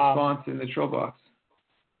got a response in the troll box.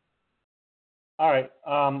 All right.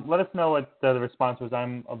 Let us know what the response was.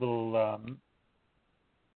 I'm a little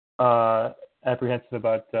apprehensive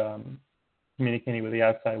about communicating with the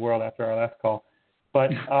outside world after our last call.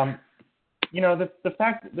 But, the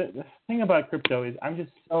thing about crypto is I'm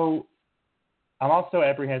also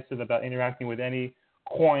apprehensive about interacting with any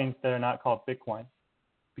coins that are not called Bitcoin.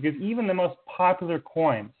 Because even the most popular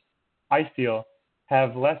coins, I feel,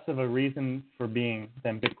 have less of a reason for being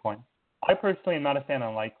than Bitcoin. I personally am not a fan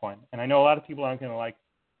of Litecoin, and I know a lot of people aren't going to like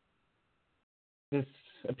this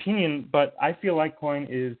opinion, but I feel Litecoin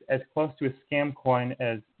is as close to a scam coin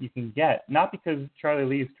as you can get, not because Charlie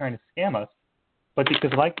Lee is trying to scam us, but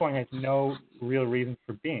because Litecoin has no real reason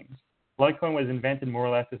for being. Litecoin was invented more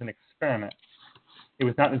or less as an experiment. It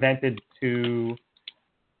was not invented to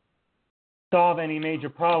solve any major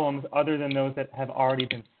problems other than those that have already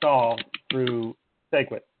been solved through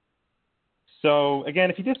SegWit. So,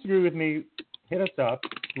 again, if you disagree with me, hit us up.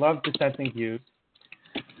 Love dissenting views.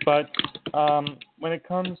 But when it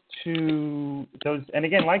comes to those, and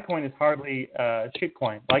again, Litecoin is hardly a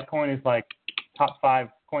shitcoin. Litecoin is like top 5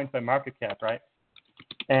 coins by market cap, right?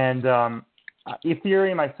 And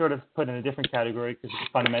Ethereum I sort of put in a different category because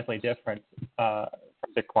it's fundamentally different from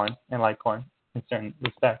Bitcoin and Litecoin in certain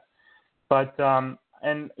respects. But,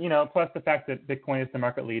 plus the fact that Bitcoin is the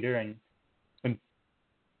market leader, and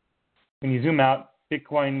when you zoom out,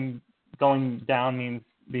 Bitcoin going down means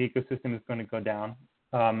the ecosystem is going to go down.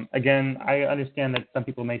 Again, I understand that some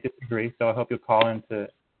people may disagree, so I hope you'll call in to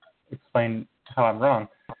explain how I'm wrong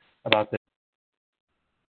about this.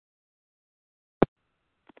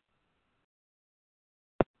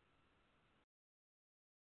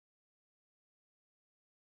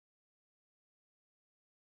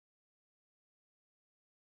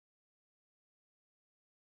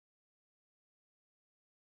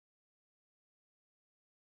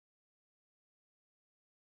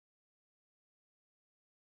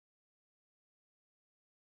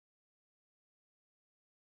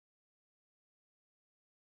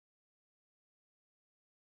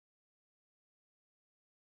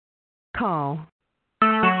 Call.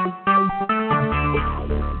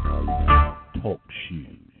 Talk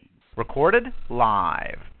shoes. Recorded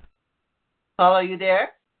live. Paul, are you there?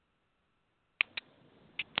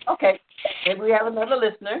 Okay. Maybe we have another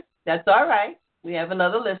listener. That's all right. We have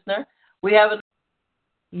another listener.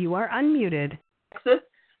 You are unmuted. Texas.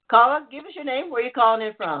 Caller, give us your name. Where are you calling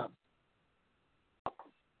in from?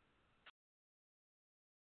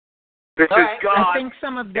 This is God. I think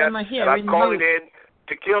some of them are here. And I'm calling in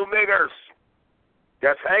to kill niggers.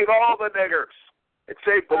 Just hang all the niggers and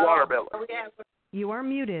save the watermelon. You are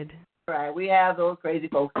muted. Right, we have those crazy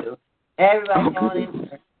folks too. Everybody calling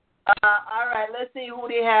in. All right, let's see who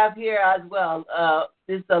they have here as well.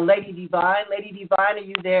 This is Lady Divine. Lady Divine, are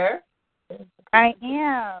you there? I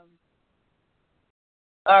am.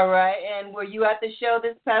 All right, and were you at the show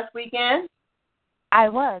this past weekend? I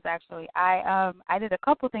was actually. I did a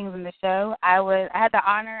couple things in the show. I had the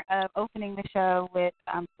honor of opening the show with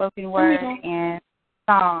spoken word and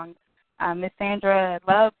song. Miss Sandra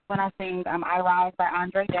loves when I sing "I Rise" by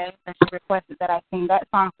Andre Day, and she requested that I sing that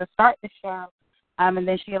song to start the show. And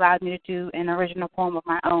then she allowed me to do an original poem of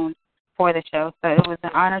my own for the show. So it was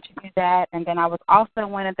an honor to do that. And then I was also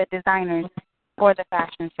one of the designers for the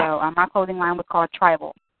fashion show. My clothing line was called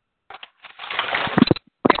Tribal.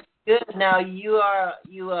 Good. Now you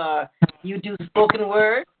do spoken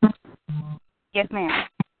word? Yes, ma'am.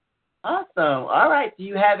 Awesome. All right. Do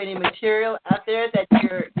you have any material out there that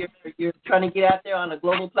you're trying to get out there on a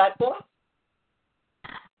global platform?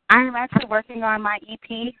 I am actually working on my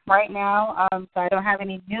EP right now, so I don't have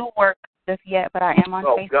any new work just yet, but I am on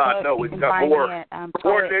Facebook. Oh, God, no, we've got more.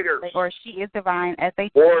 More niggers. Or She Is Divine,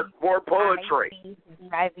 More poetry.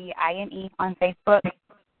 SHIVINE on Facebook.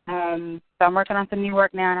 So I'm working on some new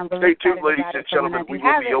work now, and I'm really Stay tuned, ladies and gentlemen. We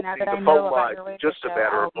will be opening the phone lines in just a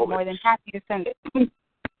matter of moments. I'll be more than happy to send it.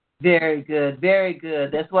 Very good, very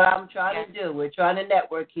good. That's what I'm trying to do. We're trying to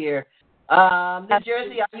network here. New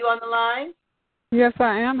Jersey, are you on the line? Yes,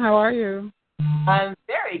 I am. How are you? I'm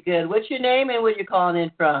very good. What's your name and where you calling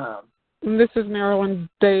in from? This is Marilyn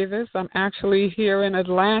Davis. I'm actually here in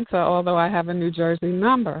Atlanta, although I have a New Jersey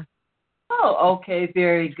number. Oh, okay,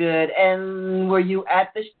 very good. And were you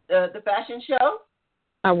at the fashion show?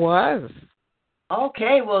 I was.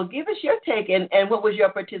 Okay, well, give us your take, and what was your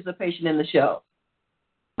participation in the show?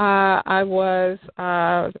 I was,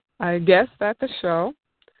 I guessed at the show.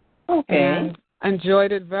 Okay. And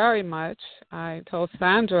enjoyed it very much. I told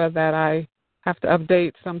Sandra that I have to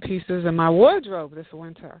update some pieces in my wardrobe this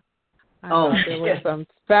winter. I thought there were some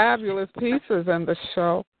fabulous pieces in the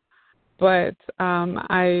show, but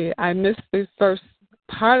I missed the first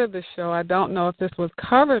part of the show. I don't know if this was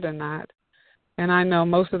covered or not, and I know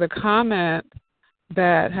most of the comment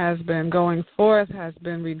that has been going forth has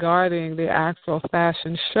been regarding the actual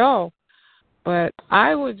fashion show. But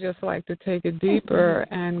I would just like to take it deeper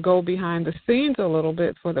and go behind the scenes a little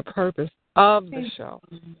bit for the purpose of the show.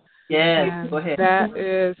 Yeah, go ahead. That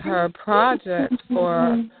is her project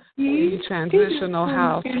for the transitional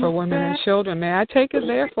house for women and children. May I take it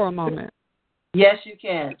there for a moment? Yes, you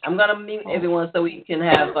can. I'm going to mute everyone so we can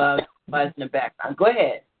have in the background. Go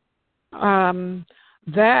ahead.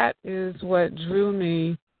 That is what drew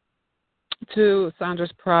me to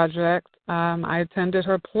Sandra's project. I attended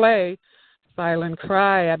her play, Silent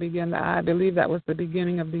Cry. I believe that was the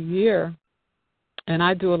beginning of the year. And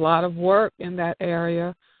I do a lot of work in that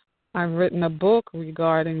area. I've written a book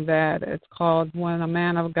regarding that. It's called When a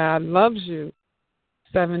Man of God Loves You,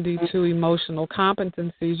 72 Emotional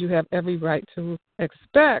Competencies You Have Every Right to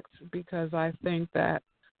Expect, because I think that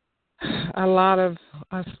a lot of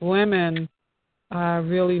us women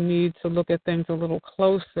really need to look at things a little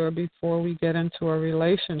closer before we get into a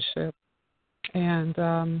relationship.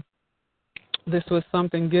 And this was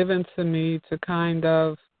something given to me to kind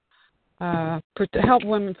of help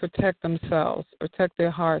women protect themselves, protect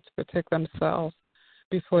their hearts, protect themselves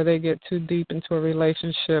before they get too deep into a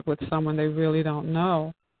relationship with someone they really don't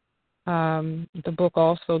know. The book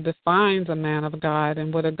also defines a man of God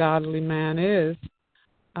and what a godly man is.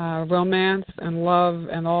 Romance and love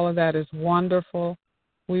and all of that is wonderful.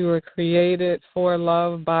 We were created for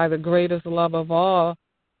love by the greatest love of all,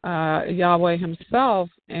 Yahweh himself,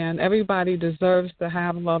 and everybody deserves to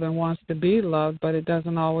have love and wants to be loved, but it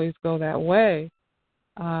doesn't always go that way.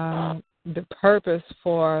 The purpose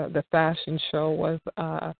for the fashion show was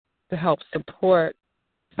to help support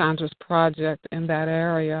Sandra's project in that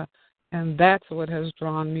area, and that's what has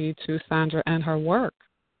drawn me to Sandra and her work.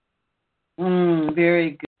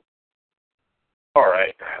 Very good. All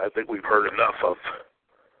right, I think we've heard enough of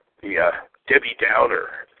the Debbie Downer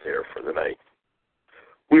there for the night.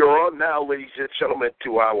 We are on now, ladies and gentlemen,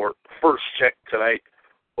 to our first check tonight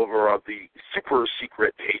over on the Super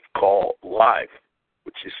Secret Hate Call Live,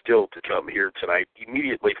 which is still to come here tonight,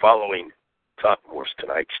 immediately following Todd Morse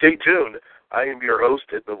tonight. Stay tuned. I am your host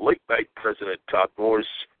and the late night president, Todd Morse.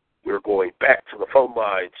 We're going back to the phone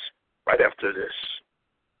lines right after this.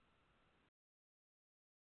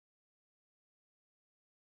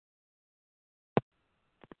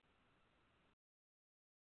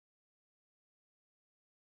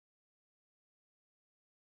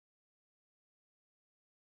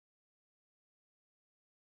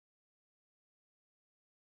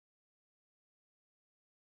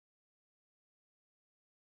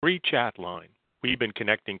 Free chat line. We've been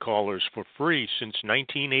connecting callers for free since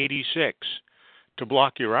 1986. To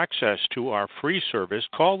block your access to our free service,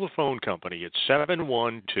 call the phone company at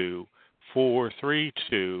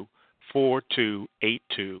 712-432-4282. For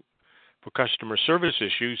customer service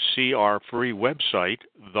issues, see our free website,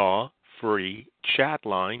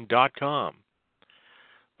 thefreechatline.com.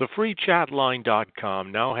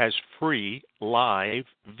 Thefreechatline.com now has free live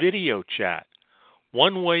video chat,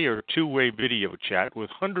 one-way or two-way video chat with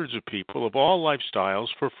hundreds of people of all lifestyles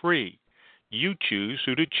for free. You choose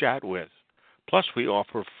who to chat with. Plus, we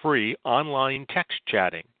offer free online text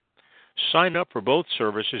chatting. Sign up for both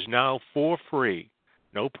services now for free.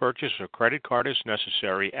 No purchase or credit card is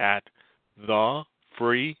necessary at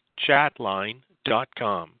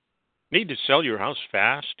thefreechatline.com. Need to sell your house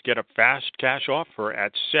fast? Get a fast cash offer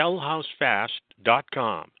at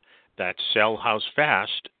sellhousefast.com. That's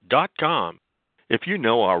sellhousefast.com. If you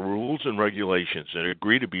know our rules and regulations and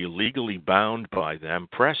agree to be legally bound by them,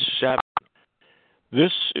 press 7.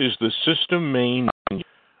 This is the system main menu.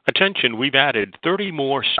 Attention, we've added 30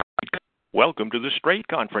 more. Welcome to the straight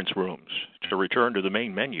conference rooms. To return to the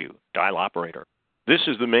main menu, dial operator. This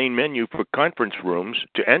is the main menu for conference rooms.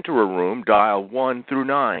 To enter a room, dial 1 through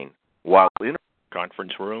 9. While in a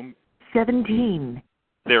conference room, 17.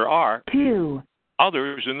 There are 2.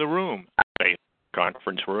 Others in the room. Say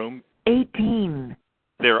conference room. 18.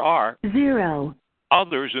 There are 0.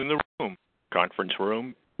 Others in the room. Conference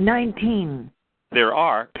room. 19. There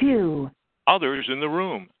are 2. Others in the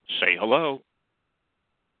room. Say hello.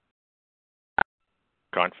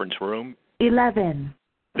 Conference room. 11.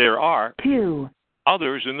 There are 2.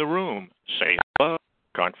 Others in the room. Say hello.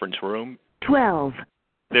 Conference room. 12.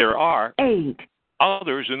 There are 8.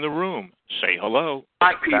 Others in the room. Say hello.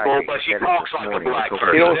 Black people, but she talks like a black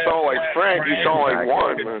person. You don't sound like Frank. You sound like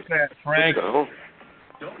one, man. Frank.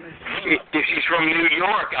 If she's from New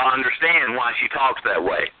York, I understand why she talks that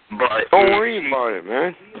way. But don't worry about it,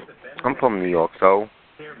 man. I'm from New York, so.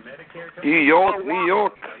 New York,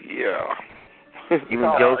 yeah.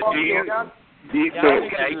 Even Joe.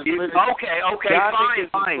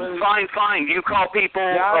 Fine. You call people.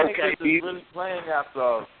 Y'all okay. niggas is really playing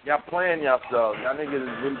yourselves. Y'all playing yourselves. Y'all niggas is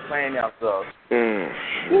really playing yourselves.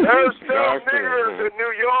 There's still niggers in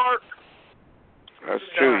New York. That's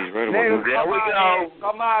true. He's right about that. There we go.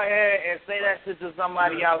 Come out here and say that shit to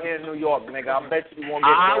somebody out here in New York, nigga. I bet you won't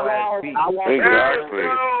get your ass beat. Exactly.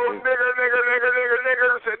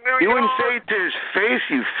 Niggers in New York. You wouldn't say it to his face,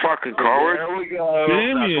 you fucking coward. There we go.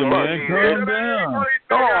 Damien, man, calm down.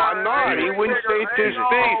 No, I'm not. He wouldn't say it to his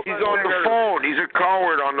face. He's on the phone. He's a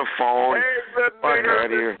coward on the phone. Fuck out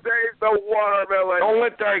of here. Don't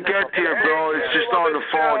let that get to you, bro. It's just on the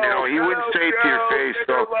phone, you know. He wouldn't say it to your face,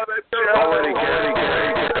 though. Don't let it get.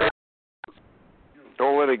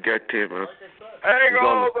 Don't let it get to you, man. Hang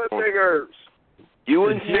on the niggers. You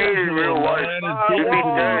wouldn't say it in real life. You'd be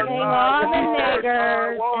dead. Hang on the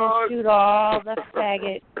niggers and shoot all the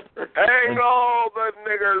faggots. Hang all the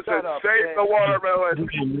niggers and save the watermelon.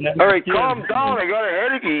 All right, calm down. I got a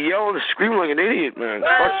headache. You yelling and screaming like an idiot, man.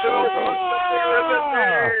 Bunch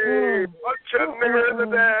of niggers in the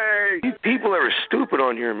day. These people are stupid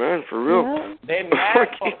on here, man, for real. They mad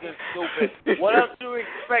fucking stupid. What else do you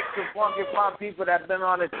expect to fucking find people that been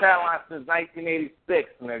on the chat line since 1986,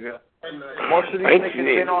 nigga? Most of these niggas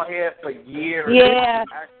been on here for years. Yeah,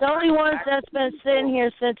 the only ones that's been sitting here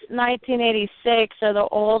since 1986 are the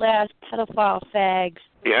old-ass pedophile fags.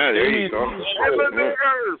 Yeah, there you go. And the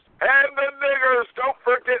niggers! Don't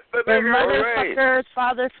forget the niggers! Motherfuckers,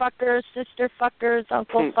 fatherfuckers, sisterfuckers,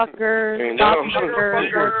 uncle fuckers, dogfuckers,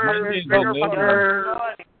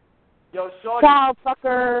 child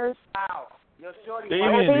fuckers,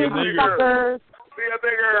 baby fuckers. Be a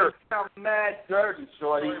nigger. I'm mad dirty,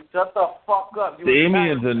 shorty. Shut the fuck up.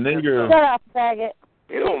 Damien's a nigger. Shut up, faggot.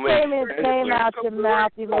 You don't make Damien's name out your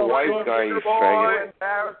mouth, you little white bitch. guy, you faggot.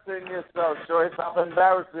 Embarrassing yourself, shorty. Stop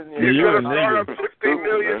embarrassing you. You're a nigger. 50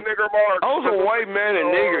 million nigger mark. I was a white man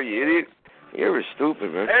and nigger, you idiot. You're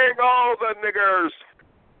stupid, man. Hang all the niggers.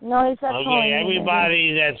 No, he's not okay,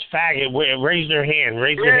 everybody that's faggot, raise their hand.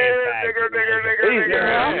 Raise their hand, faggot.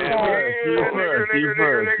 You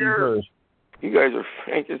first. You guys are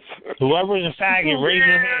faggots. Whoever's a faggot, raise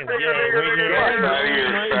your hand. Yeah, raise your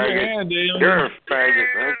hand. You're a faggot,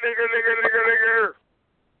 man. Nigger.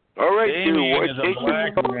 All right, dude. Take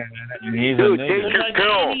your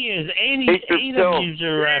pill. Any of you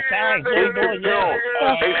are fags. Take your pill.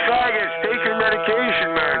 Hey, faggots, take your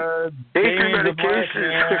medication, man. Take your medication.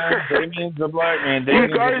 Damien's a black man. You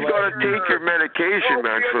guys gotta take your medication,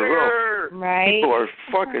 man, for real. Right. People are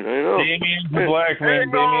fucking, I know. Damien's the black man.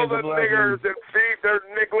 Hang all Damien's the the black niggers man. and feed their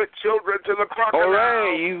niglet children to the crocodile. All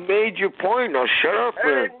right, you made your point. Now shut up,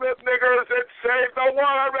 man. Hang the niggers and save the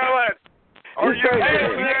watermelon. Are you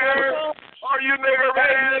niggers? Are you nigger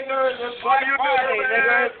man? Are you nigger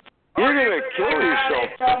man? You're gonna kill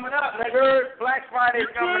yourself. Coming up, nigga. Black Friday's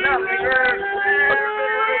coming up, nigga.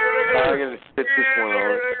 I'm gonna spit this one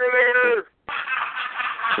out.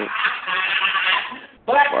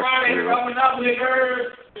 Black Friday's coming up,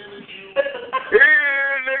 nigga.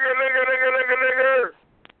 Nigger.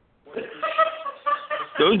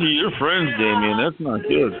 Those are your friends, Damien. That's not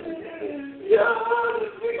good.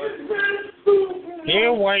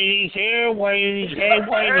 Here, Whitey's. Hey, Whitey's.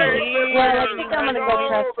 Well, I think I'm gonna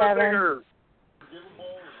go press 7.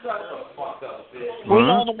 Where's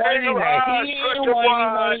all the Whitey at? Here,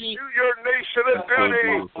 Whitey. Do your nation a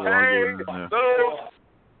duty. Hang those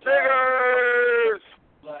niggers.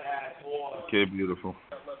 Okay, beautiful.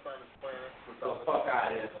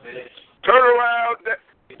 Turn around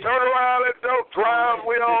and don't drown.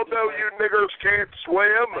 We all know you niggers can't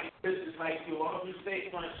swim.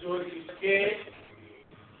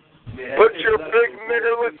 Put your big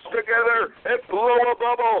niggerlets together and blow a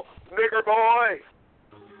bubble, nigger boy.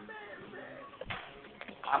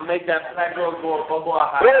 I'll make that black girl go a bubble.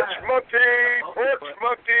 Porch monkey.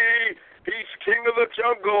 He's king of the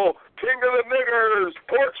jungle, king of the niggers.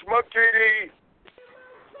 Porch monkey.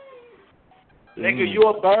 Nigga, you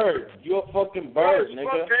a bird. You a fucking bird,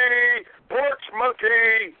 nigga. Porch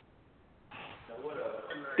monkey.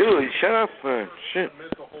 Dude, shut up, man. Shit.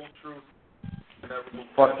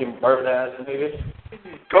 Fucking bird ass nigga.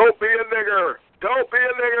 Don't be a nigger.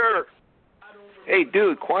 Hey,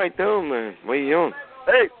 dude, quiet down, man. What are you doing?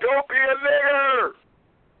 Hey, don't be a nigger.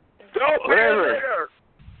 Don't be a nigger.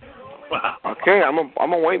 Okay,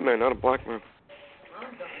 I'm a white man, not a black man.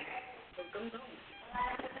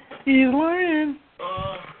 He's lying.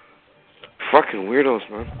 Fucking weirdos,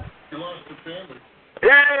 man.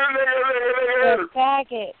 Here, nigger.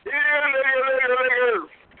 Faggot. Here, nigger.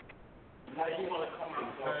 Now you want to come and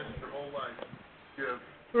pass your whole life.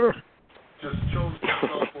 Just chose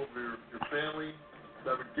yourself over your family,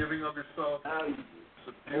 never giving of yourself,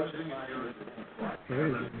 abusing and using.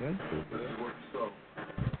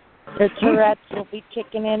 The Tourette's will be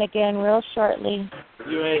kicking in again real shortly.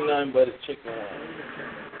 You ain't nothing but a chicken.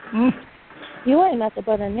 You ain't nothing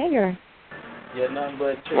but a nigger. Yeah, nothing but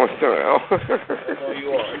a chicken. What's the hell? I know you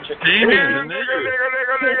are a chicken. Nigger.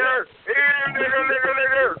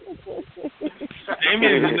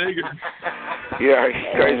 Damien's a nigger. Yeah, you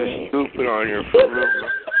guys are stupid on your front room.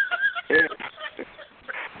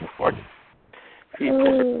 What?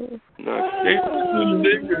 People. They're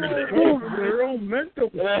all mental.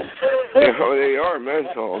 Yeah, they are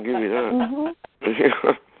mental, I'll give you that.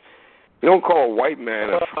 You don't call a white man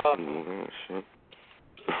a fucking shit.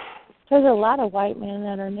 There's a lot of white men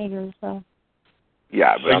that are niggers, though.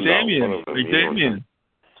 Yeah, but I'm Damien. not one of them. Damien.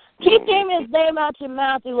 Keep Damien's name out your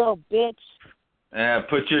mouth, you little bitch.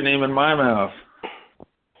 Put your name in my mouth.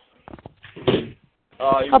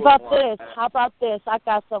 How about this? I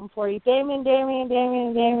got something for you. Damien. No,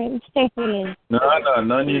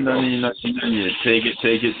 none you. Take it.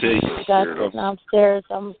 Got it downstairs.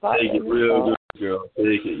 I'm sorry. Take it real good, girl.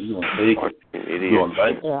 Take it. You gonna take it. Idiot. You gonna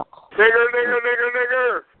bite it? Yeah.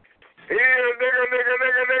 Nigger. Here, nigger.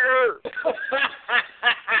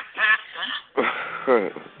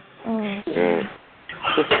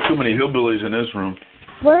 Too many hillbillies in this room.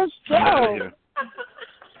 Where's Joe?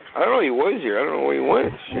 I don't know, he was here. I don't know where he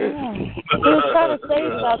went. Shit. Yeah. He was trying to say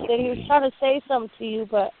something. He was trying to say something to you,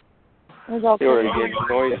 but it was okay. They were getting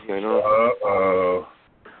noisy, I know. Uh-oh.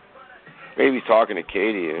 Maybe he's talking to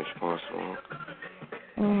Katie, it's possible.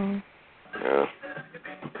 Yeah.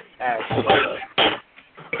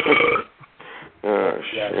 Oh,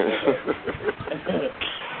 shit.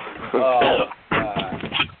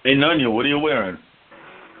 Hey, Nunya, what are you wearing?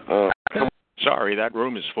 Sorry, that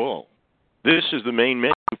room is full. This is the main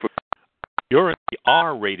menu for... You're in the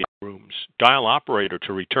R-rated rooms. Dial operator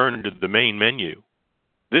to return to the main menu.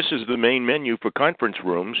 This is the main menu for conference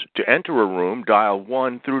rooms. To enter a room, dial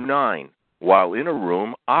 1 through 9. While in a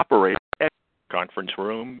room, operate conference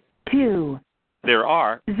room 2. There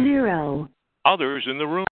are 0. others in the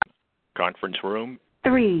room. Conference room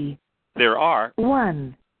 3. There are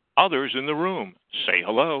 1. others in the room. Say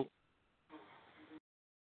hello.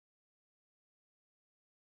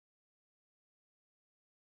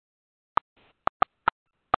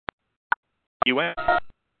 You ask.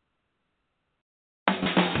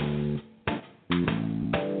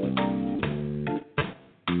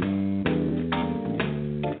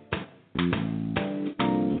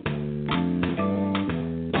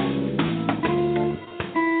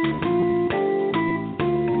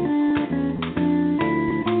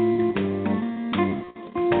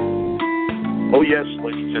 yes,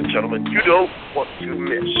 ladies and gentlemen, you don't want to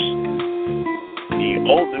miss the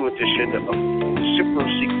all-new edition of Super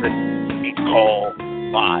Secret Meet Call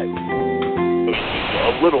Live.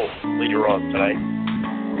 A little later on tonight.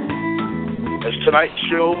 As tonight's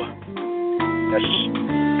show is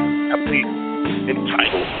aptly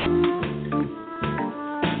entitled,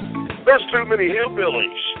 There's Too Many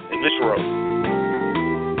Hillbillies in This Room.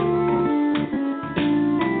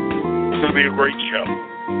 It's going to be a great show.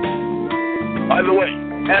 By the way,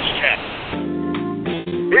 hashtag,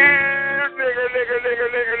 here, nigger, nigger, nigger,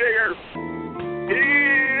 nigger, nigger.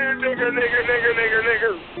 Here, nigger, nigger, nigger, nigger,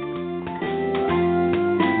 nigger.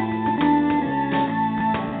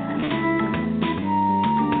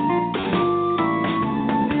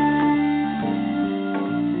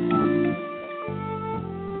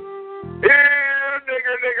 Here,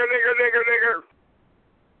 nigger, nigger, nigger, nigger, nigger.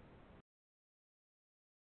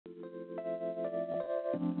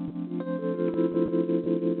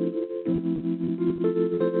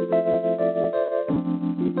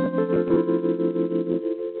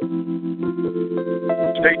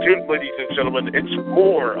 Stay tuned, ladies and gentlemen. It's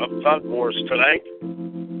more of Todd Morris tonight,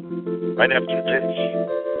 right after this.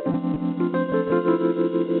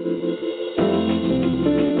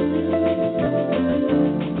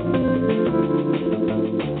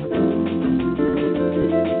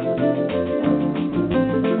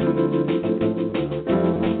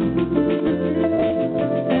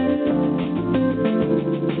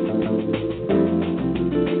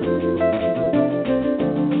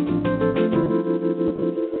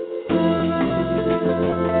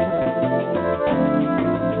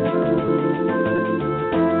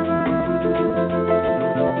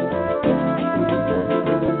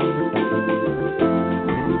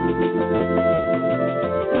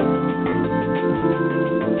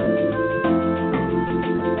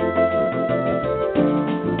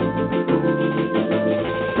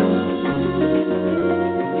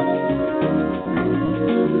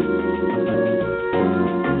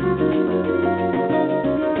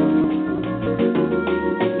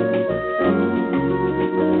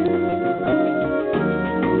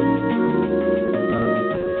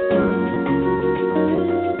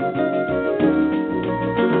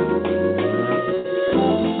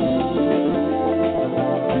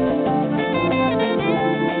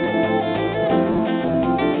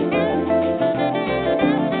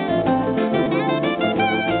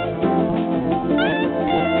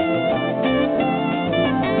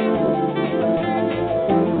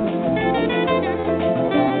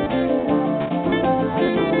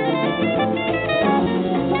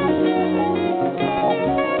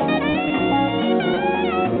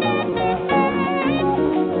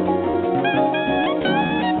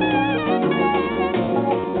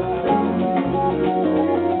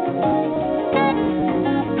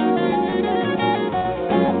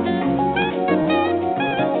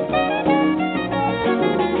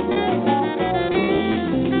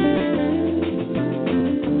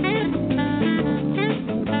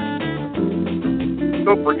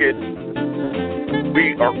 Don't forget,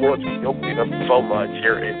 we are going to be opening up the phone lines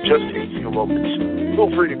here in just a few moments.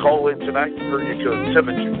 Feel free to call in tonight. Area code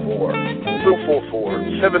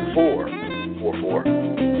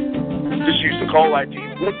 724-244-7444. Just use the call ID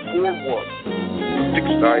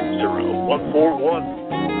 141-690.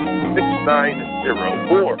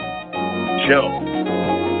 141-690. Or Joe.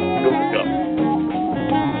 Here we go.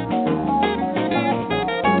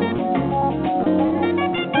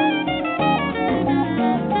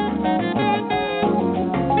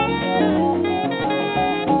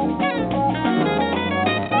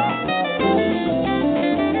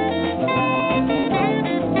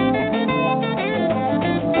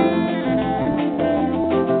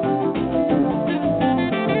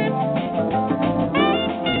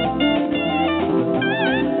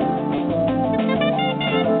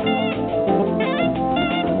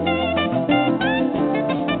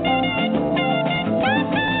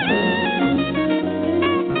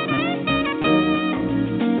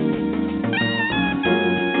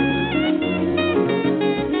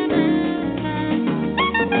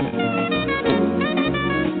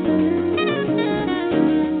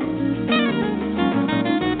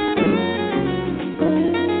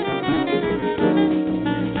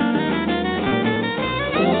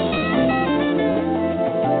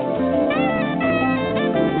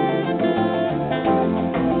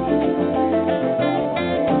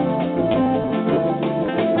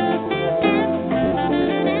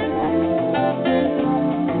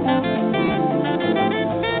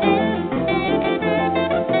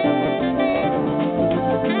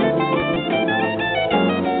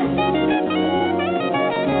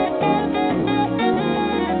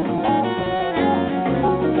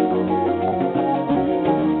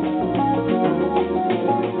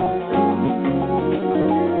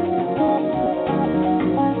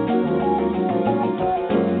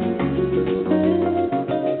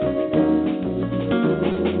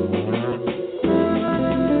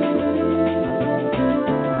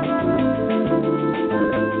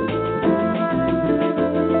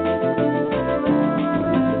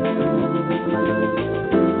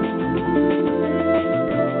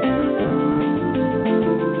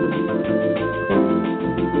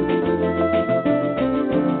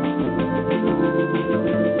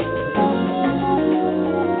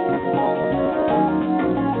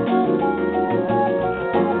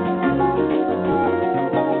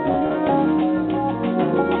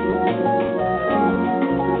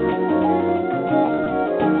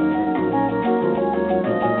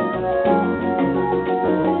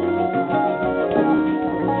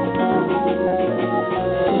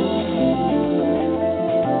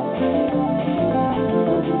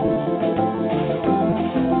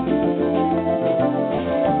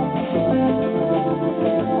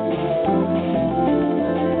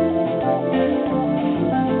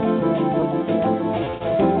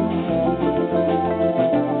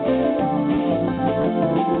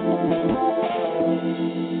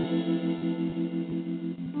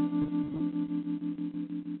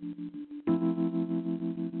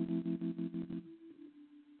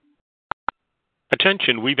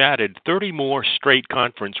 Attention, we've added 30 more straight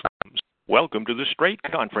conference rooms. Welcome to the straight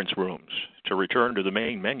conference rooms. To return to the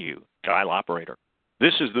main menu, dial operator.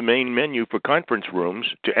 This is the main menu for conference rooms.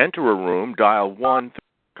 To enter a room, dial 1.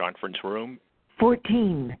 Conference room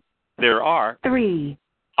 14. There are 3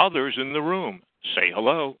 others in the room. Say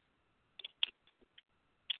hello.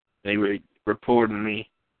 They were reporting me.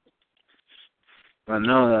 I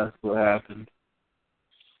know that's what happened.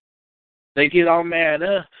 They get all mad.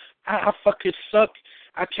 I fucking suck.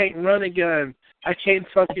 I can't run a gun. I can't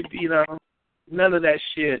fucking, none of that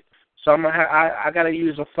shit. So I gotta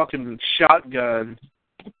use a fucking shotgun,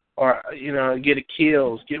 or get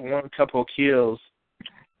one couple of kills.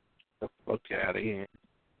 Get the fuck out of here.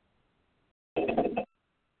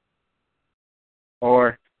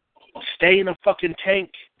 Or stay in a fucking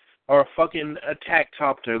tank or a fucking attack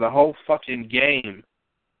copter the whole fucking game.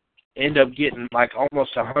 End up getting like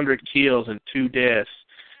almost 100 kills and 2 deaths.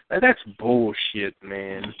 That's bullshit,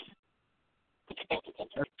 man.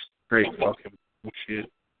 That's straight fucking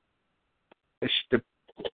bullshit. It's the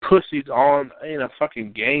pussies in a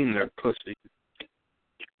fucking game, they're pussies.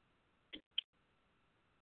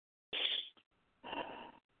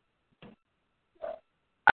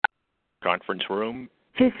 Conference room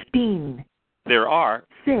 15. There are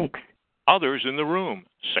 6 others in the room.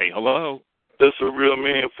 Say hello. That's a real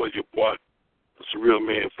man for you, boy. That's a real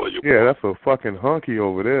man for you. Yeah, that's a fucking hunky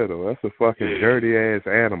over there, though. That's a fucking dirty ass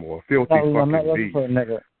animal, a filthy fucking beast,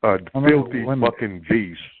 a filthy fucking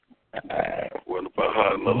beast. What about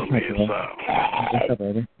how another man sound? What's up,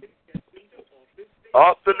 baby?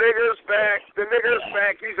 Off the nigger's back. The nigger's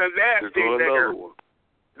back. He's a nasty nigger.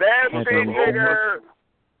 Nasty nigger.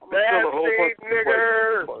 Nasty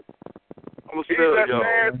nigger. He's a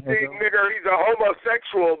nasty nigger. He's a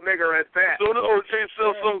homosexual nigger at that. So the O.J.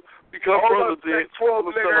 Simpson become president.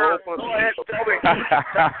 Homosexual nigger. Go ahead, tell me.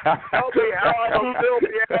 Tell me how I'm a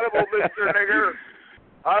filthy animal, Mr. Nigger.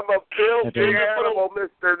 I'm a filthy animal,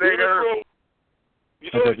 Mr. Nigger.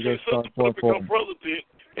 You know, O.J. Simpson going to become president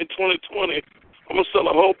in 2020. I'm going to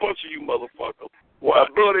sell a whole bunch of you motherfuckers.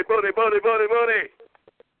 Watch. Buddy.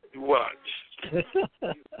 You watch.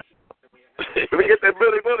 Let me get that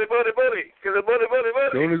buddy. Get the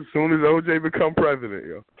buddy. Soon as OJ become president,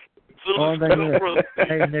 yo.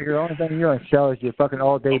 Hey, nigga, the only thing you don't sell is your fucking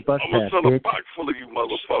all-day bus pass, I'm going to sell a bitch. box full of you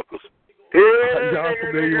motherfuckers. Y'all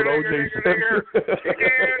familiar with OJ Simpson?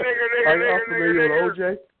 Are y'all familiar with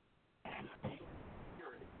OJ?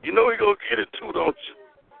 You know he gonna get it too, don't you?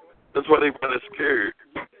 That's why they better scared.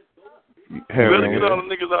 You better get all the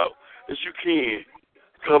niggas out as you can.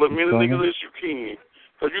 Call as many niggas as you can.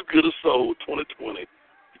 Cause you could have sold 2020.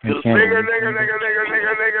 Nigger.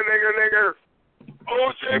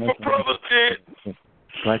 OJ for president.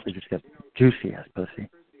 Likely just got juicy ass pussy.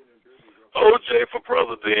 OJ for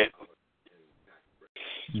president.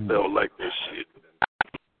 They don't like this shit.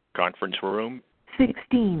 Conference room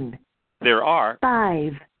 16. There are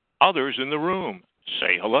 5 others in the room.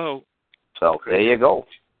 Say hello. So there you go.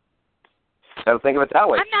 Got to think of it that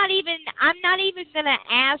way. I'm not even gonna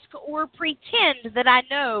ask or pretend that I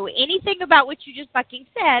know anything about what you just fucking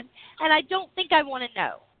said, and I don't think I want to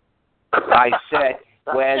know. I said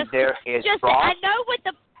when there is frost.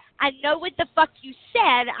 I know what the fuck you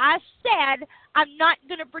said. I said I'm not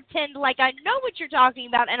gonna pretend like I know what you're talking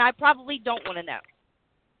about, and I probably don't want to know.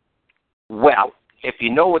 Well, if you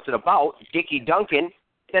know what it's about, Dickie Duncan,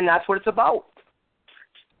 then that's what it's about.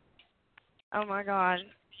 Oh my God.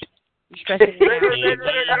 You're stressing me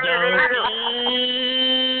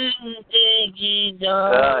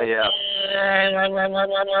out. Yeah.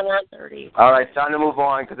 All right, time to move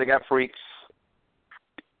on because they got freaks.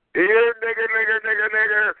 Here, nigger.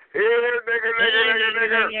 Here,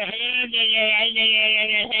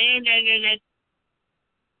 nigger.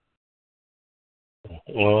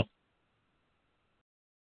 Well,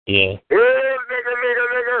 yeah. Here,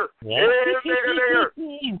 nigger. Here, nigger.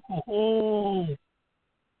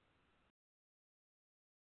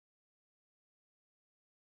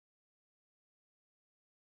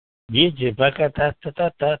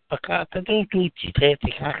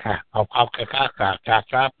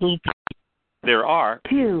 There are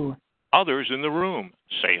 2 others in the room.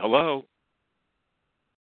 Say hello.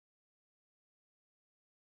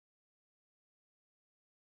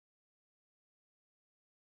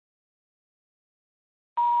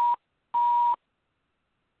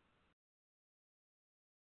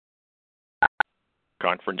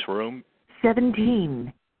 Conference room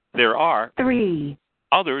 17. There are 3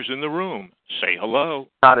 others in the room. Say hello.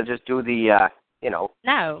 How to just do the, No.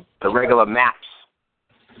 the regular maps.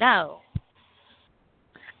 No.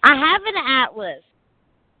 I have an atlas.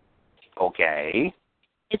 Okay.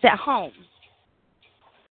 It's at home.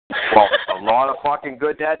 Well, a lot of fucking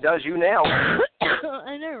good that does you now.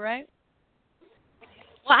 I know, right?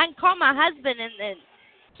 Well, I can call my husband, and then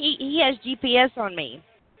he has GPS on me,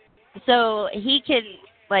 so he can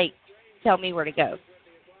like tell me where to go.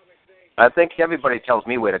 I think everybody tells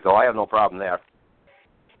me where to go. I have no problem there.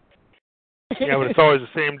 Yeah, but it's always the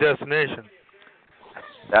same destination.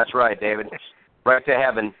 That's right, David. Right to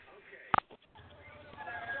heaven.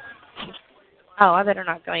 Oh, I better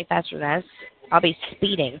not go any faster than this. I'll be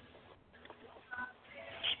speeding.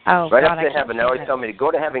 Oh, right God, up to heaven. They always tell me, go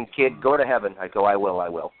to heaven, kid, go to heaven. I go, I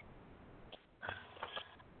will.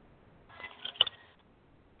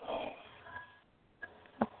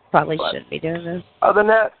 Probably shouldn't be doing this. Other than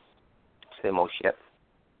that, same old shit.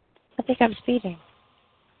 I think I'm speeding.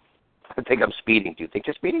 I think I'm speeding. Do you think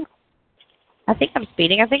you're speeding? I think I'm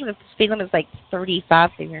speeding. I think the speed limit is like 35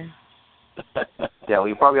 here. Yeah, well,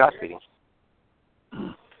 you probably are speeding.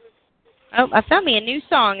 Oh, I found me a new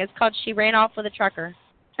song. It's called She Ran Off with a Trucker.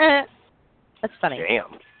 That's funny.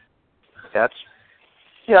 Damn. That's,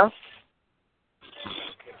 yeah.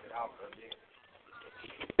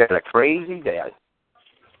 That's a crazy day.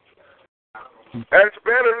 That's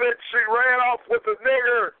Benedict. She ran off with the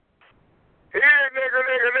nigger. Here,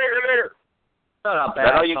 nigger. Shut up,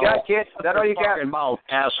 That all you got, kid? That all you got? Fucking mouth,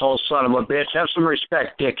 asshole son of a bitch. Have some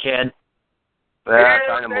respect, dickhead.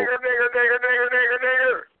 Nigger.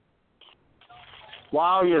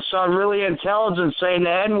 Wow, you sound really intelligent saying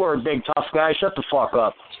the N-word, big tough guy. Shut the fuck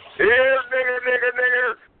up. Here,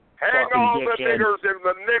 nigger. Hang Fucking all dickhead. the niggers and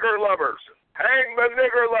the nigger lovers. Hang the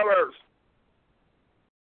nigger lovers.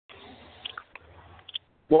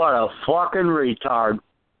 What a fucking retard.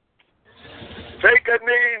 Take a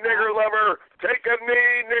knee, nigger lover. Take a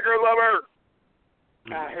knee, nigger lover.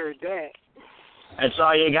 I heard that. That's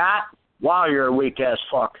all you got? Wow, you're a weak-ass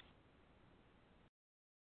fuck.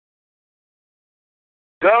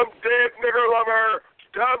 Dumb dead nigger lover.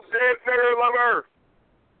 Dumb dead nigger lover.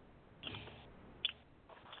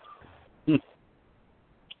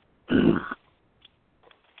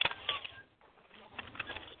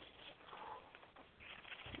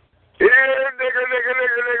 Here, nigger.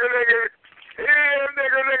 Here,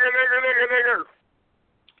 nigger.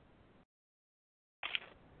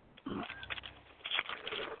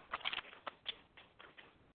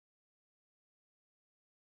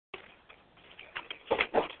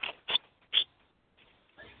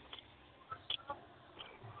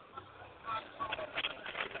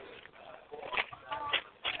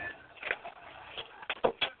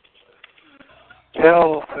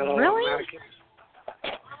 Hello, Really? American.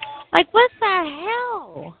 Like, what the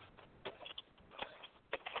hell?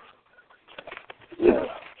 You're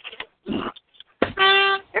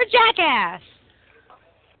a jackass.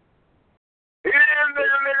 Here,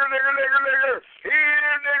 nigger.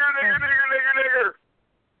 Here, nigger.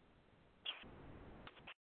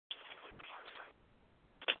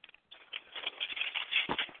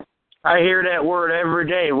 I hear that word every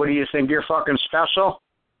day. What do you think? You're fucking special?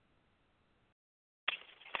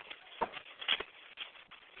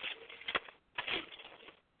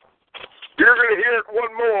 You're going to hear it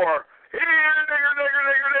one more. Here, nigger.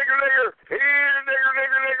 Here,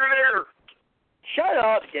 nigger. Shut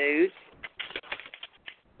up, dude.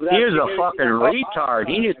 He is a fucking retard.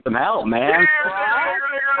 He needs some help, man.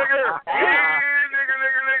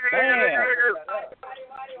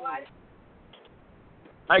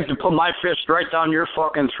 I like to put my fist right down your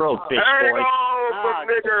fucking throat, bitch boy.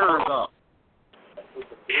 Nigger.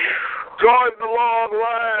 Join the long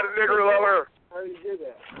line, nigger lover. How do you do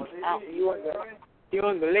that? You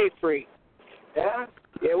on the late break. Yeah?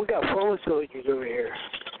 Yeah, we got phone soldiers over here.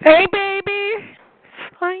 Hey, baby.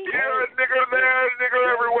 Hi. Yeah, nigger there, nigger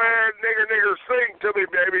everywhere. Nigger, sing to me,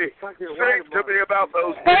 baby. Sing to me about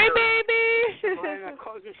those niggers. Hey, baby.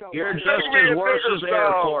 You're just as worse as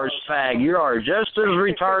Air Force fag. You are just as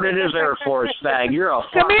retarded as Air Force fag. You're a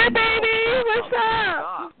fucking... Come here, baby. What's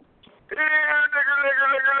up? Here,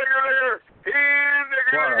 nigger. Here,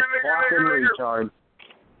 nigger. What a fucking retard.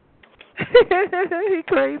 He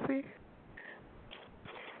crazy.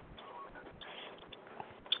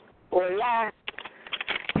 Hola.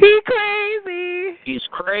 He crazy. He's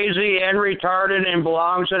crazy and retarded and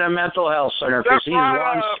belongs in a mental health center because he's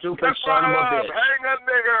one stupid son of a bitch. Hang a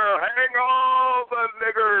nigger. Hang all the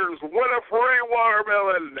niggers. Win a free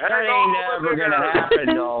watermelon. That ain't never going to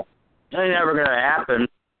happen, though. That ain't never going to happen.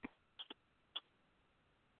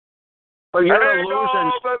 But you're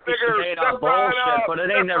losing made up bullshit, but it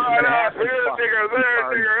ain't never going to happen. Here, nigger, there,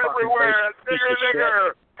 nigger, everywhere.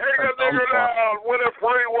 Nigger. Hang a nigger down. Win a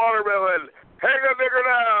free watermelon. Hang a nigger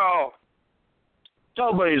now.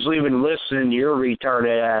 Nobody's even listening to your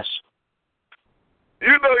retarded ass. You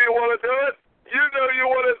know you want to do it. You know you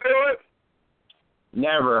want to do it.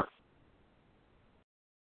 Never.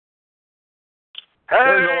 Hey,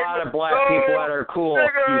 there's a lot of black people that are cool, you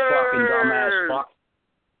fucking dumbass fuck.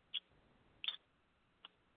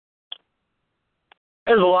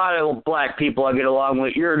 There's a lot of black people I get along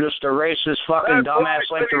with. You're just a racist fucking dumbass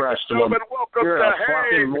like the rest of them. You're a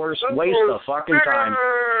fucking waste of fucking time.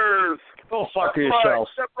 Go fuck yourself.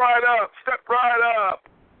 Step right up. Step right up.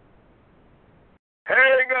 Hang a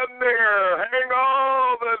nigger. Hang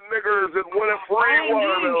all the niggers and win a free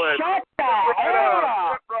watermelon. Shut the hell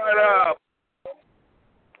up. Step right up.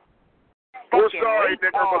 We're sorry,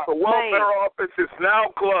 nigger, but the welfare office is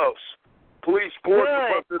now closed. Please support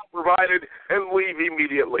the buses provided and leave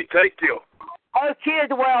immediately. Thank you. Oh,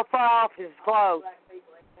 the welfare office is closed.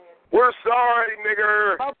 We're sorry,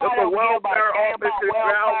 nigger, but the welfare office is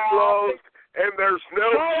now closed and there's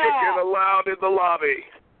no chicken allowed in the lobby.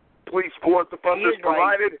 Please support the buses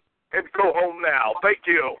provided and go home now. Thank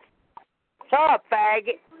you. Shut up,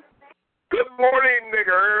 faggot. Good morning,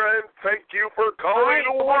 nigger, and thank you for calling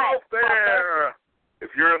welfare.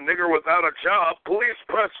 If you're a nigger without a job, please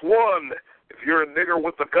press 1. If you're a nigger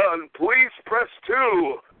with a gun, please press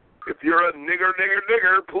 2. If you're a nigger,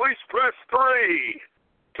 please press 3.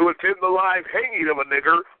 To attend the live hanging of a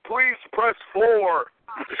nigger, please press 4.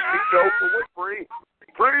 To speak to Oprah Winfrey,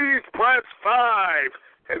 please press 5.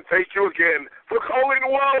 And thank you again for calling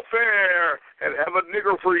welfare, and have a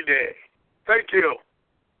nigger-free day. Thank you.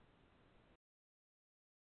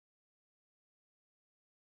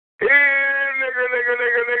 Here,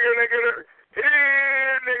 nigger.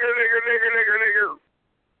 Here, nigger.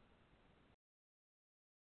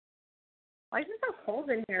 Why isn't there holes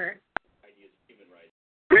in here?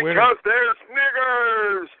 Because there's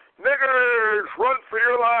niggers. Niggers, run for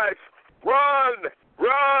your life. Run.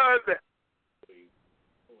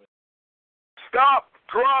 Stop,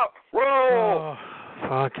 drop, roll. Oh,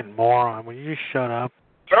 fucking moron. Will you shut up?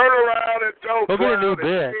 Turn around and don't look at a new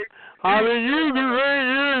bit. I mean, you can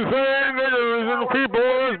say niggers and people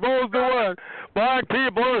are supposed to what? Black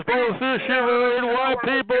people are supposed to shiver and white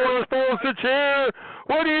people are supposed to cheer.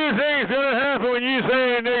 What do you think is going to happen when you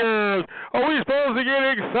say niggers? Are we supposed to get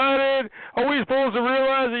excited? Are we supposed to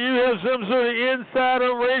realize that you have some sort of insight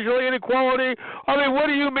on racial inequality? I mean, what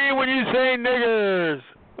do you mean when you say niggers?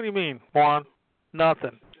 What do you mean, moron?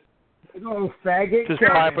 Nothing. Oh, faggot. Just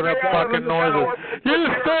piping up fucking noises.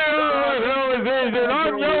 You stay on the television.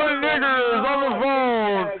 I'm yelling niggers on the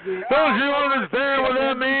phone. Don't you understand what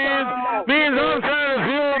that means? Means I'm trying to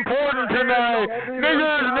feel important tonight.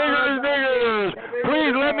 Niggers.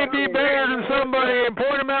 Please let me be better than somebody and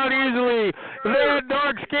point them out easily. If they had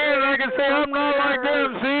dark skin, I can say I'm not like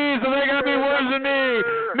them, see? So they got to be worse than me.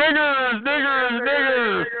 Niggers.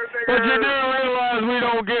 But you do realize we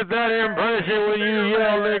don't get that impression when you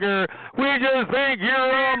yell nigger. We just think you're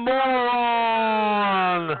a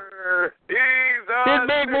moron. It'd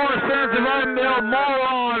make more sense if I yelled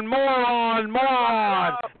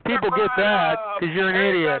moron. People get that because you're an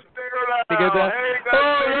idiot. You get that?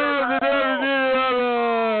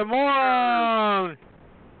 Moron.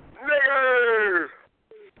 Nigger.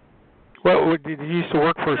 What, did you used to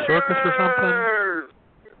work for a circus or something?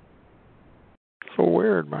 So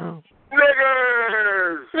weird, man.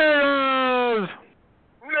 Niggers.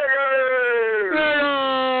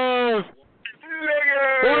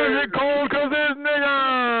 What is it called? Because there's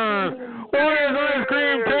niggers. Why does ice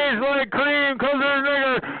cream taste like cream? Because there's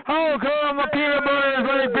niggers. How come the peanut butter is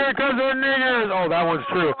like beer? Because they're niggers. Oh, that one's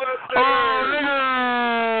true. Oh, niggers.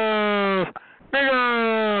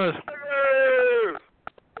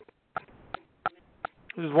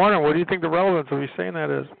 I was wondering, what do you think the relevance of you saying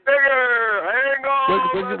that is? Nigger, hang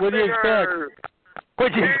on. What do you expect?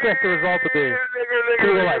 What do you expect the result to be?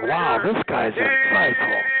 People are like, wow, this guy's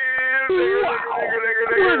insightful. Wow.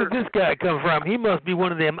 Where did this guy come from? He must be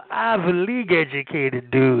one of them Ivy League educated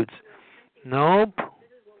dudes. Nope.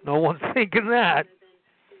 No one's thinking that.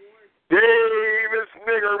 Dave is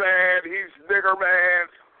nigger man. He's nigger man.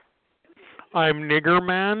 I'm nigger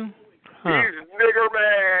man? Huh. He's nigger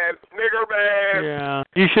man. Yeah.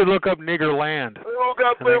 You should look up nigger land.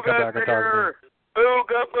 Ooga nigger.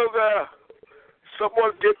 Ooga.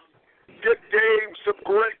 Someone get Dave some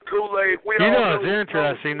great Kool-Aid. It's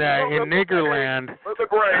interesting that in Niggerland,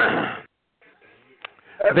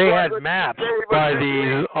 they had maps by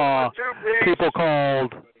these people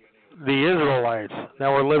called the Israelites that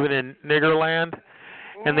were living in Niggerland,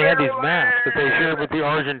 and they had these maps that they shared with the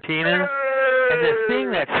Argentinians. And the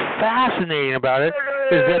thing that's fascinating about it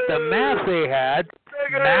is that the maps they had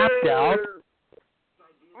mapped out,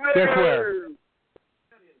 guess where?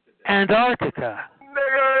 Antarctica.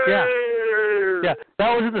 Yeah. Yeah, that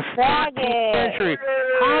was in the 16th century.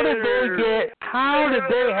 How did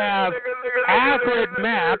they have accurate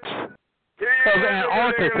maps of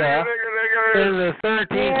Antarctica in the 13th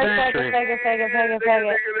century?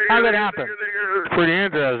 How did that happen? It's pretty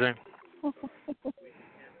interesting.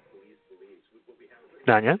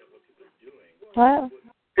 Not yet? What?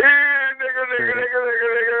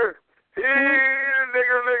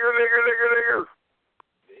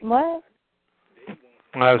 What?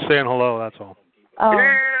 I was saying hello, that's all. Oh.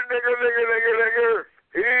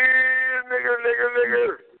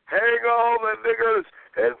 Hang all the niggers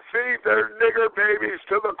and feed their nigger babies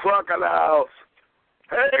to the crocodiles.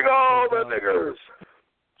 Hang all the niggers.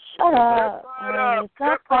 Shut up. It's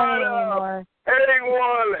not funny anymore. Hang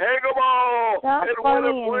one, hang them all. Not and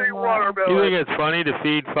funny win a free anymore. watermelon. You think it's funny to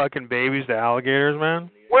feed fucking babies to alligators,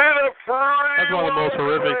 man? Win a free That's one of the most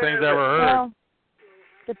horrific things I ever heard. Well,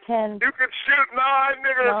 depends. You can shoot 9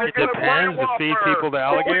 niggers No. and It get a free depends to feed Whopper. people to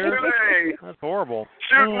alligators? Today. That's horrible.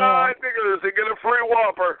 Shoot 9 niggers and get a free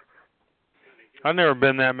Whopper. I've never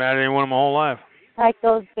been that mad at anyone in my whole life. Like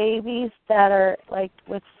those babies that are like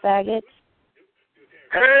with faggots.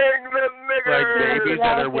 Hang the niggers. Like babies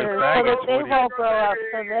that are with faggots. So they won't grow up.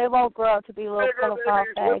 So they won't grow up to be little pedophile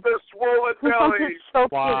fags. With the swollen bellies.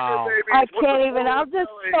 Wow. I can't even. I'm just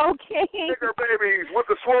joking. Nigger babies with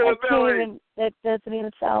the swollen bellies. That doesn't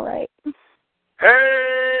even sound right.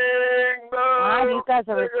 Hang the Wow, you guys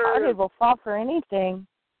are niggers. retarded. We'll fall for anything.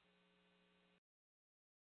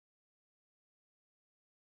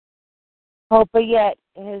 Oh, but yet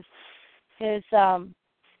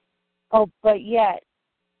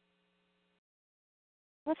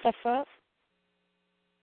what the fuck?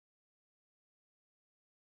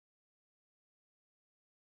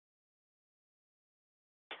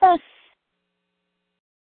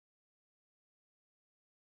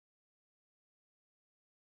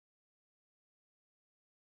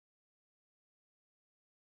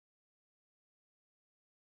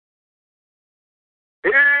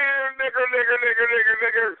 Here, nigger, nigger, nigger, nigger,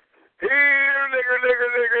 nigger. Here, nigger, nigger,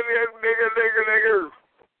 nigger, nigger, nigger, nigger, nigger.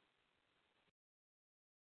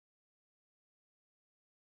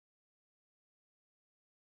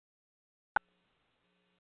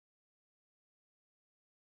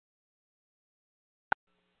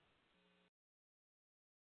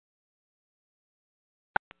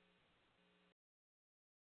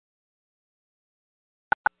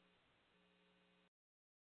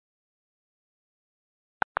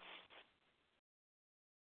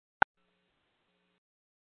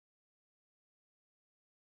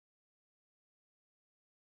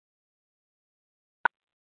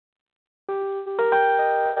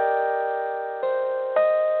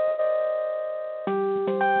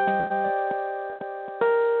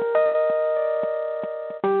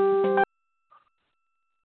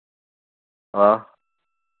 Hello?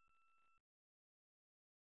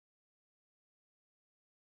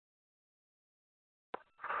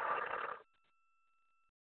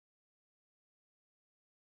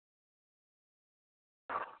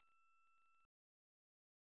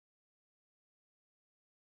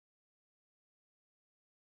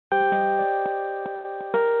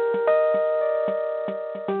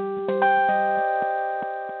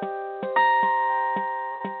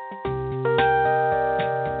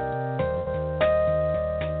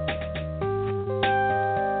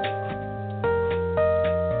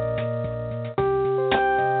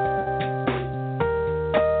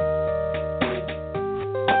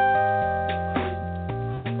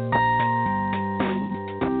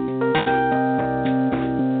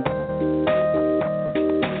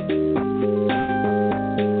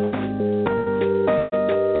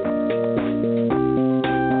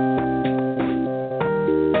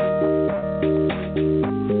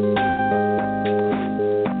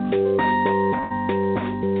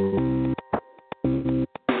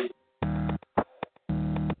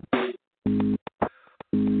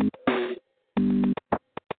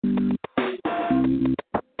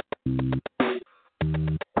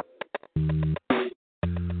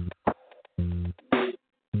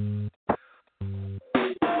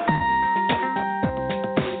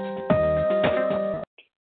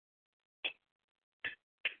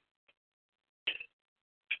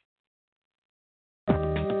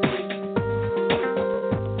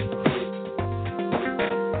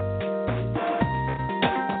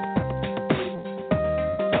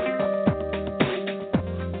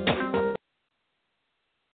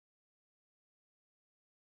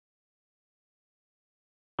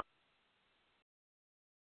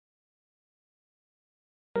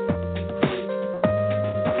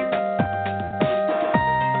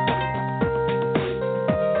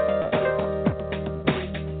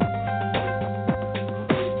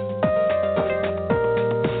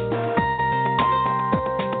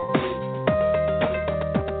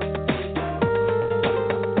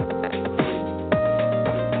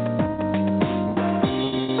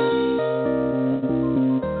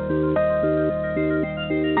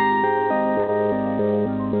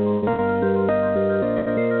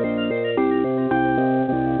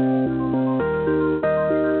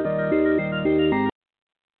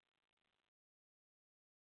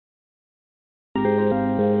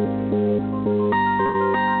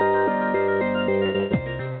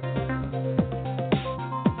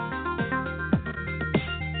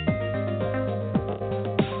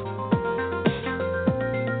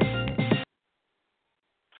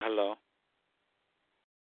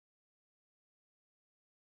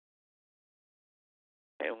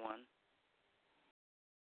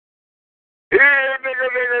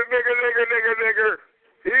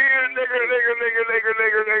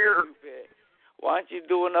 you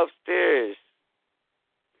doing upstairs?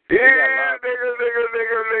 Yeah,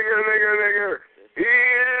 nigger. Yeah,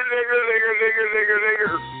 nigger.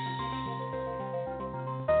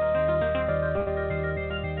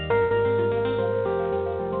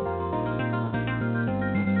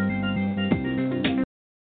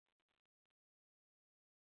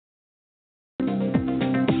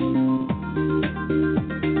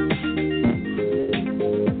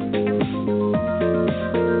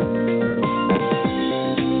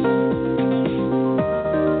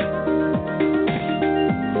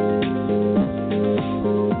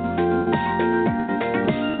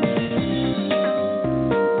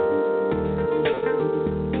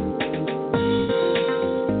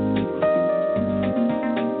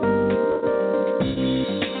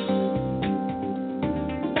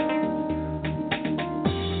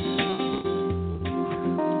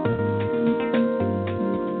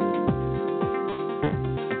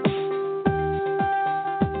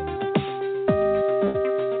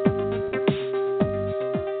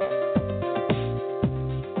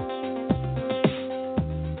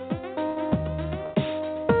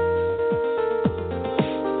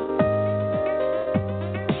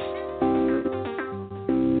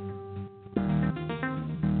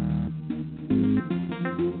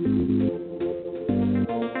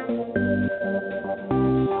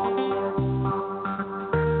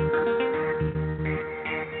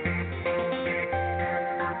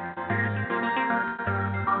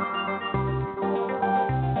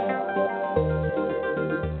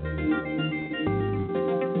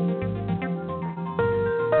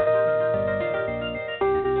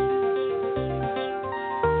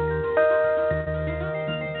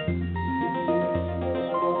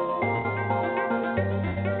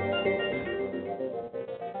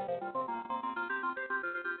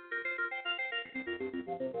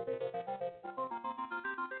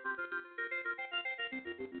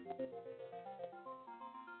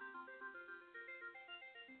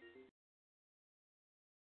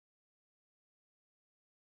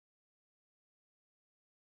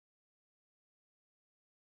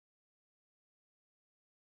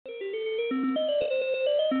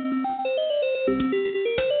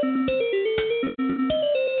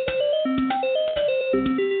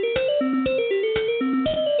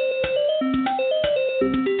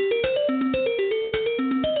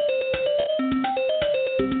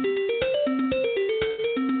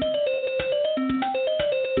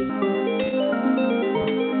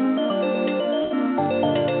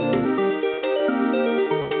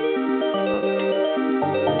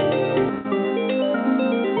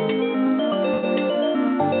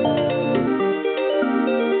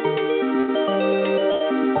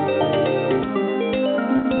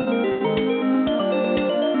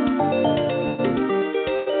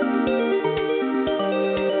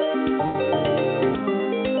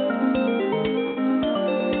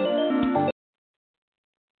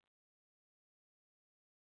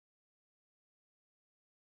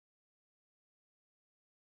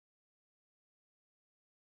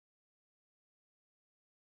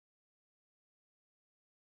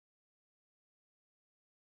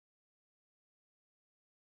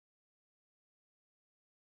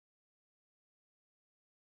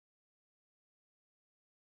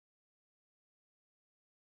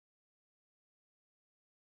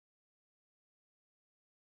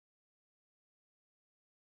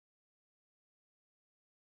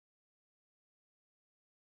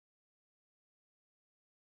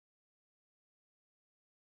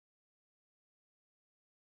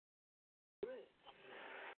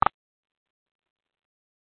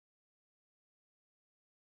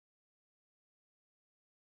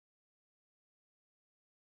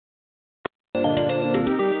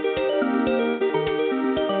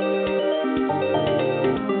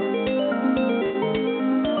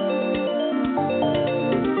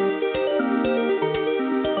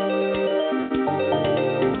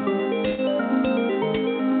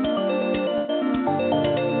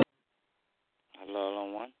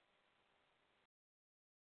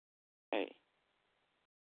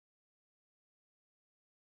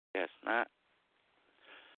 Guess not.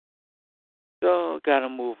 So, gotta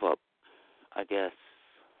move up, I guess.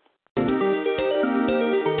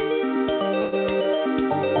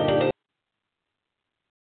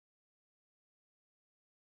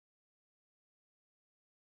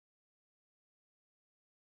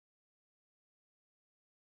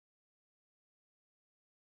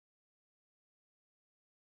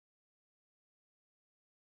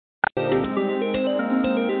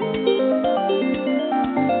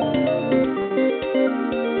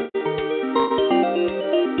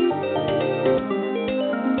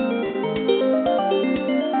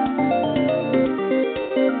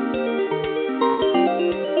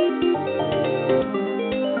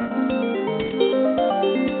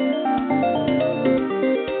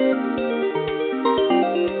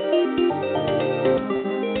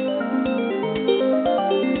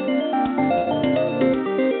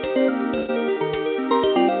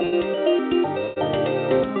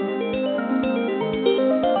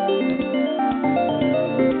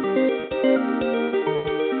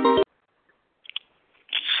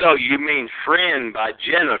 So you mean friend by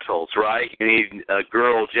genitals, right? You need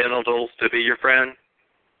girl genitals to be your friend?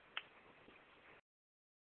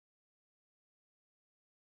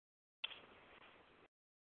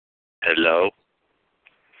 Hello?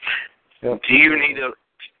 Yep. Do you need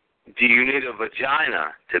a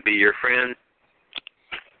vagina to be your friend?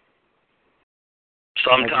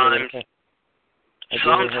 Sometimes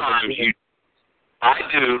you. I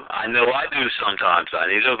do. I know I do sometimes. I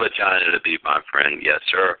need a vagina to be my friend. Yes,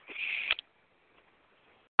 sir.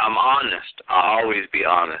 I'm honest. I'll always be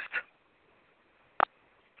honest.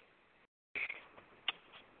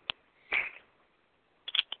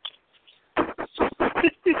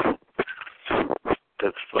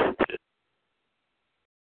 That's fun.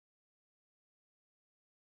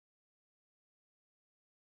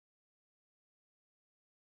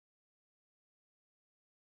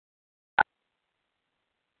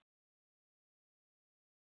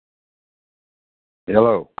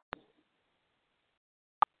 Hello.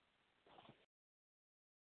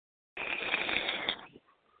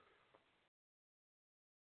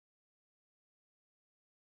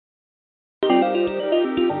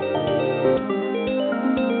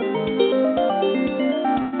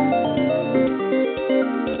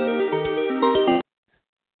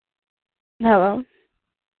 Hello.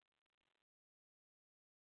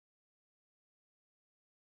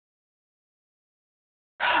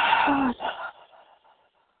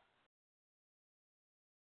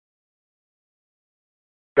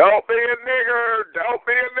 Don't be a nigger. Don't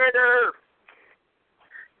be a nigger.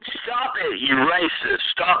 Stop it, you racist.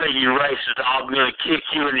 Stop it, you racist. I'm going to kick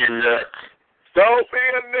you in your nuts. Don't be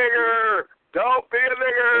a nigger. Don't be a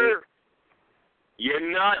nigger. Your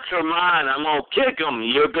nuts are mine. I'm going to kick them.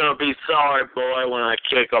 You're going to be sorry, boy, when I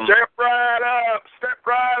kick them. Step right up. Step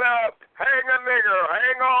right up. Hang a nigger.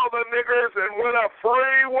 Hang all the niggers and win a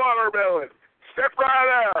free watermelon. Step right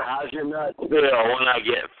up. How's your nuts feel when I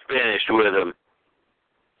get finished with them?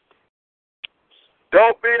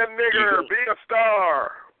 Don't be a nigger. Be a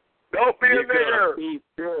star. Don't be a nigger.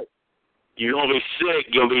 You're going to be sick.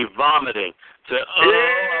 You'll be vomiting. So,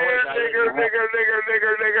 Here, nigger, nigger, nigger,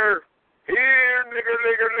 nigger, nigger. Here, nigger,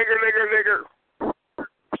 nigger, nigger, nigger, nigger.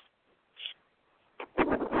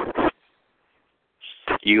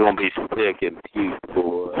 You're going to be sick and puke,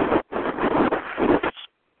 boy.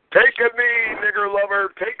 Take a knee, nigger lover.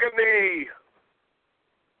 Take a knee.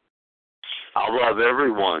 I love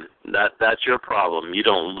everyone. That's your problem. You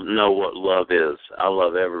don't know what love is. I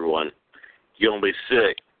love everyone. You're going to be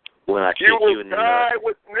sick when I kick you in the nuts. You will die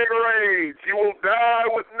with nigger AIDS. You will die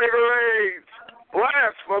with nigger AIDS.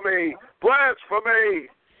 Blasphemy. Blasphemy.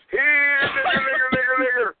 Here, nigger, nigger, nigger,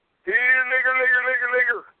 nigger. Here, nigger, nigger, nigger,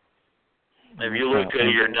 nigger. Have you looked at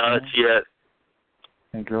your nuts yet?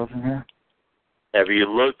 Any girls in here? Have you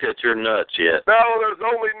looked at your nuts yet? No, there's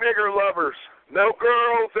only nigger lovers. No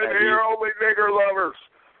girls in here, only nigger lovers.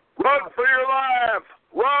 Run for your life.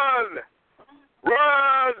 Run.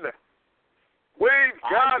 Run. We've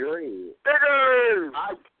got niggers.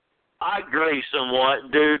 I agree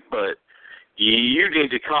somewhat, dude, but you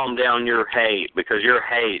need to calm down your hate because your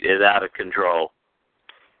hate is out of control.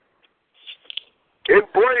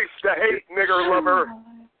 Embrace the hate, nigger lover.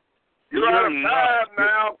 You're out of time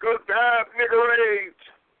now. Good time, nigger AIDS.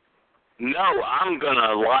 No, I'm going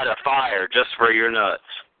to light a fire just for your nuts.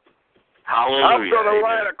 Hallelujah. I'm going to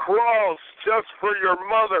light a cross just for your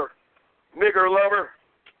mother, nigger lover.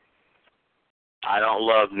 I don't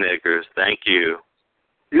love niggers. Thank you.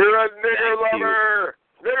 You're a nigger lover.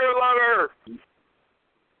 Nigger lover.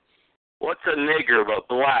 What's a nigger but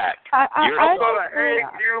black? I'm going to hang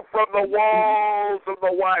you from the walls of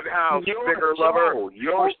the White House, nigger lover.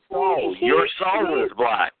 Your soul is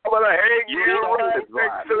black. I'm going to hang you right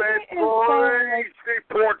next to that crazy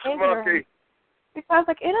porch monkey. Because,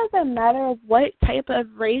 it doesn't matter what type of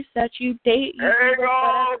race that you date. Hang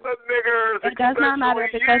all the niggers. It does not matter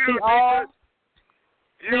because we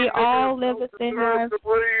all live the same life.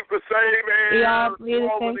 We all breathe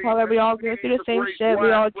the same color. We all go through the same shit.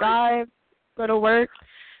 We all drive, go to work,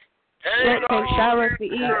 take showers, we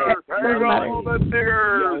eat. It doesn't matter.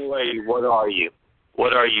 Young lady, what are you?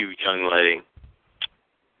 What are you, young lady?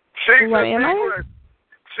 What am I?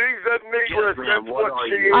 She's a negress. That's what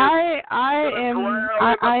she is. I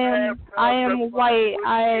am white.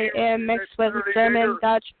 I am mixed with German,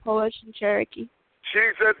 Dutch, Polish, and Cherokee.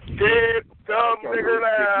 She's a dead, dumb nigger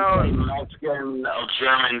now.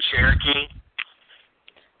 German, Cherokee?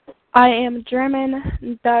 I am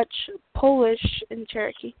German, Dutch, Polish, and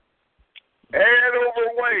Cherokee. And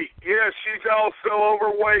overweight. Yes, she's also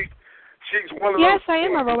overweight. she's one of Yes, those. I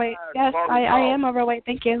am overweight. Yes, I am overweight.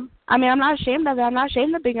 Thank you. I mean, I'm not ashamed of it. I'm not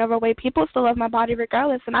ashamed of being overweight. People still love my body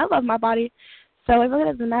regardless, and I love my body. So it really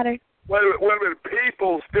doesn't matter. Wait a minute.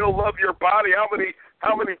 People still love your body. How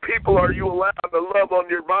many people are you allowed to love on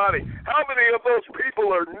your body? How many of those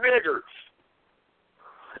people are niggers?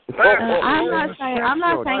 I'm not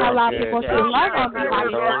saying a lot of people still love on my body.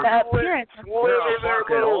 It's the appearance. You're a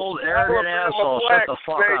fucking old arrogant asshole. Shut the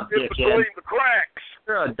fuck up, dickhead.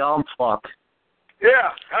 You're a dumb fuck.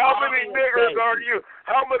 Yeah, how many niggers are you?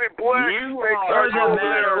 How many black snakes are you? Doesn't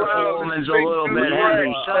matter if a woman's a little bit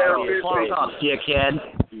heavy. Shut the fuck up, dickhead.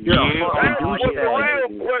 You're a fucking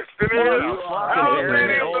douchebag. You're a fucking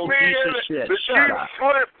arrogant old piece of shit. Shut up.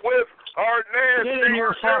 Get in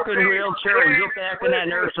your fucking wheelchair and get back in that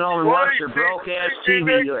nursing home and watch your broke ass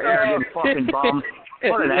TV, you arrogant fucking bum.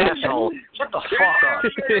 What an asshole. Shut the fuck up.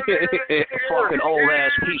 Fucking old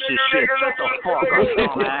ass piece of shit. Shut the fuck up,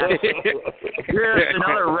 dumbass. You're just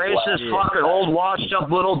another racist fucking old washed up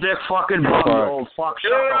little dick fucking bum, you old fuck.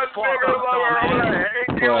 Shut the fuck up, dumbass.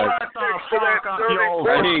 Shut the fuck up, you old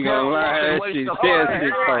fuck. You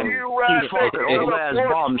fucking old ass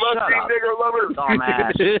bum. Shut up,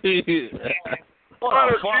 dumbass. What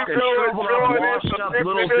a fucking shriveled up, washed up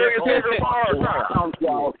little dick hole.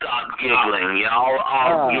 Y'all stop giggling, y'all.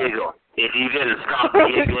 I'll giggle. If you didn't stop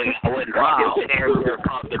giggling, I wouldn't fucking tear your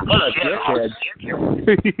fucking shit off.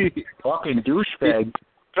 Fucking douchebag.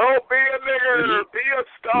 Don't be a nigger, be a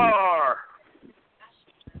star.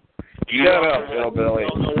 Shut up, hillbilly.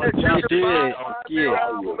 It's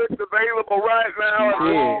available right now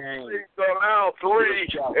at Aisle 3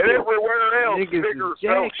 and everywhere else. Nigger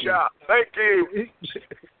Smoke Shop. Thank you.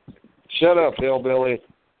 Shut up, hillbilly.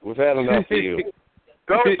 We've had enough of you.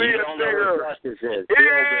 Don't be a nigger. Yeah,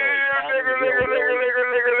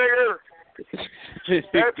 nigger.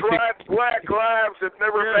 That's right. Black lives have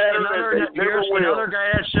never mattered. Here's another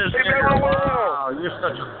guy that says, wow, you're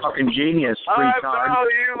such a fucking genius, I retard.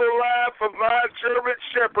 value the life of my German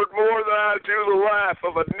Shepherd more than I do the life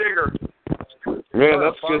of a nigger. Man,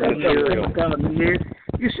 that's good material.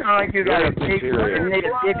 You sound like you got a big fucking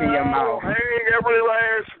nigga dick in your mouth. Hang every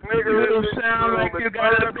last nigger. You sound like you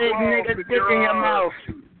got a big nigga dick in your mouth.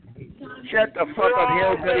 Shut the fuck up,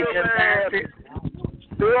 hillbilly bastard.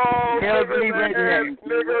 Hillbilly redneck.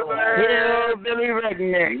 Hillbilly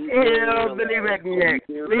redneck.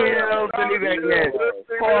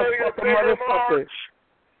 Poor fucking motherfucker.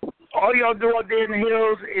 All y'all do out there in the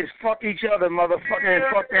hills is fuck each other, motherfucker, and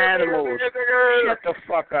fuck the animals. Shut the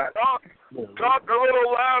fuck up. Talk a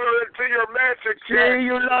little louder into your magic check. See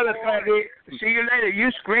you later, faggot. See you later. You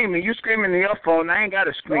screaming. You screaming in your phone. I ain't got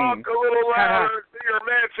to scream. Talk a little louder into your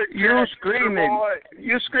magic check. You screaming.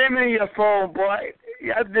 You screaming in your phone, boy.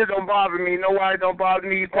 This don't bother me. You know why it don't bother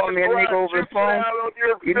me? You call me a nigga over the phone.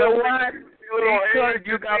 You know what? Because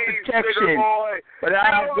you got protection. But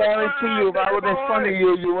I guarantee you, if I was in front of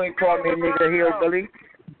you, you ain't call me a nigga hillbilly.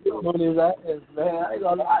 What is that? Get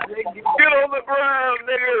on the ground,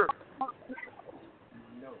 nigger.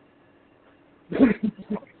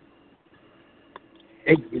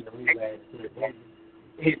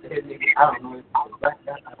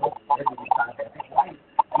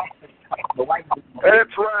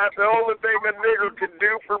 That's right. The only thing a nigger can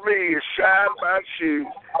do for me is shine my shoes.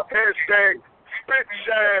 Hashtag spit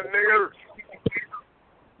shine, nigger.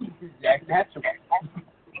 That's right.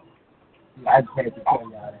 I just had to tell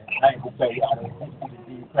y'all that. I had to tell y'all that.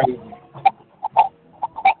 It's crazy.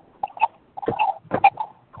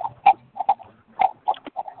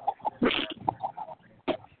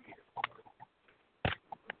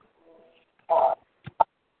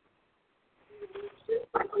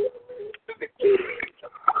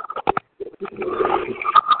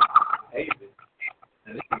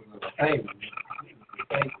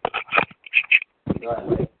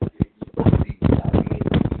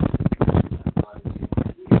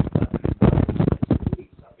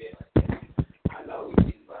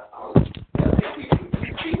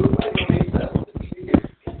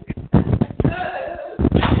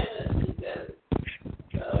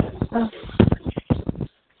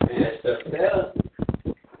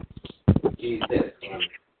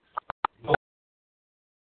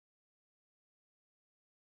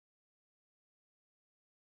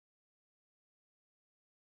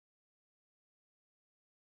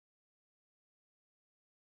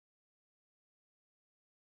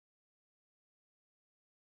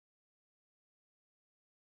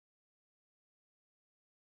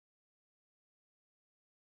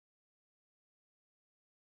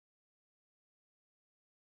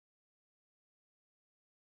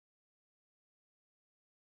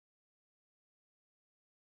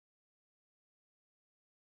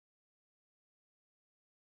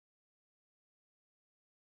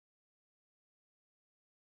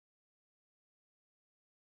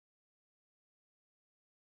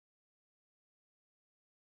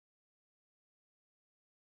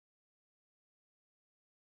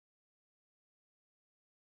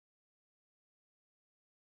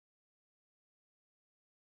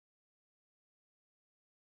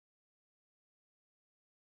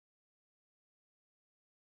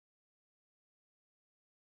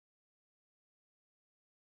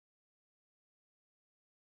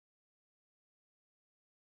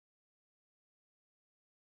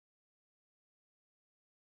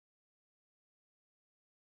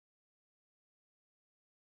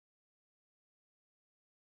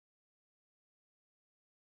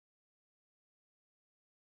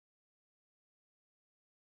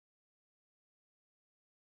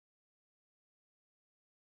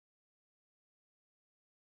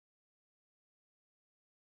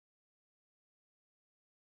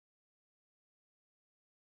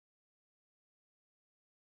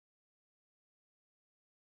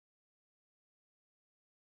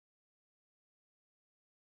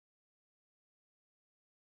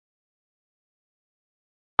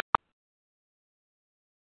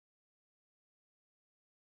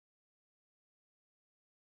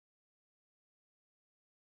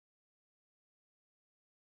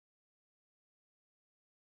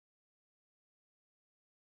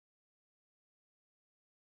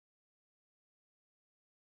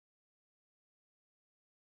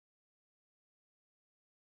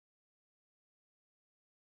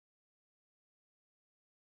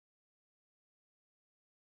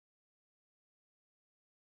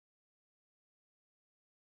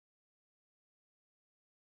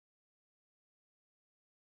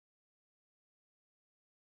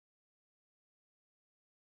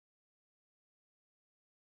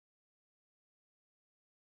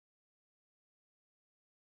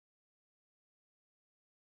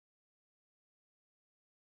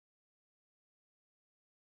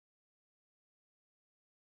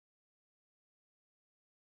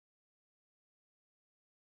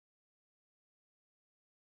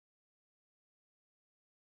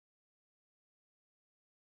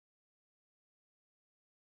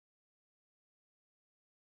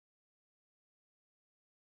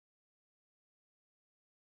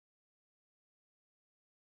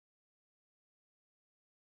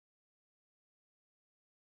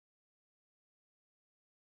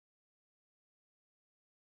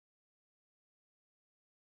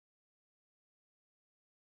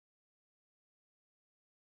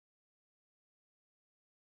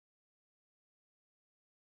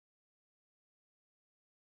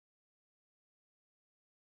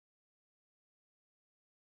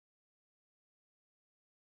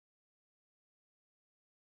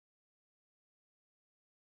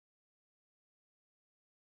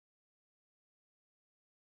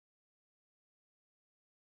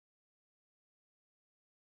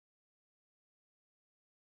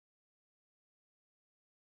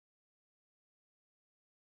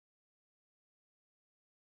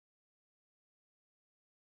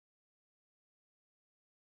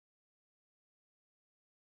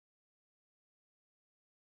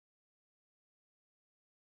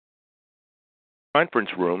 conference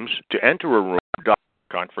rooms. To enter a room,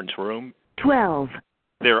 conference room. 12.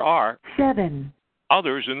 There are 7.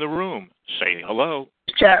 others in the room. Say hello.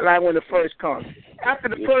 Chat line when the first comes. After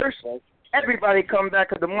the first, everybody come back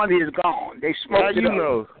because the money is gone. They smoke it up.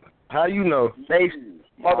 Know? How you know? They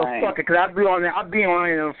motherfucker, because I be on there. I be on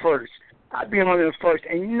there first. I be on there first,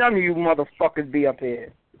 and none of you motherfuckers be up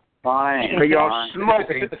here. Fine. But y'all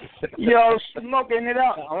smoking. Y'all smoking it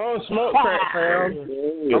up. I don't smoke crack, fam.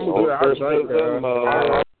 I'm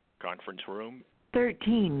good. Conference room.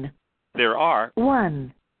 13. There are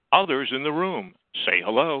 1. others in the room. Say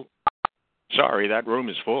hello. Sorry, that room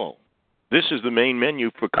is full. This is the main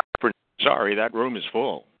menu for conference. Sorry, that room is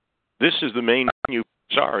full. This is the main menu.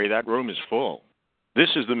 Sorry, that room is full. This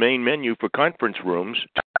is the main menu for conference rooms.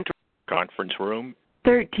 Conference room.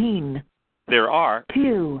 13. There are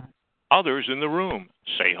 2. others in the room.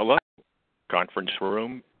 Say hello. Conference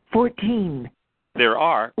room. 14. There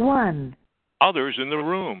are 1. others in the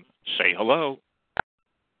room. Say hello.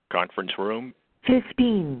 Conference room.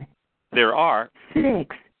 15. There are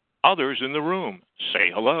 6. others in the room.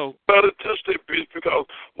 Say hello. Better touch that bitch because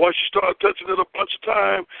once you start touching it a bunch of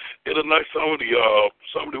time, it'll knock some of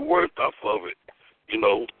the worth off of it. You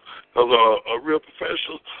know, because a real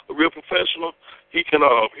professional, he can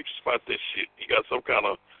spot that shit. He got some kind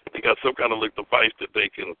of like device that they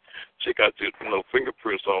can check out your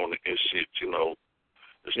fingerprints on it and shit. You know,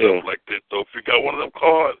 and stuff like that. So if you got one of them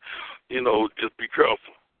cards, just be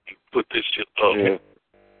careful. Put this shit up. Yeah.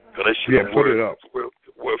 That shit put it up.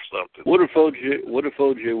 Worth something. What if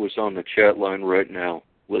OJ was on the chat line right now,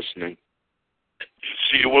 listening?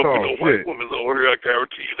 See, what with no white women over here, I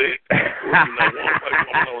guarantee you that.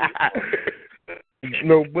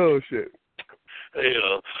 No bullshit.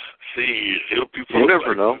 Yeah. See, it'll be You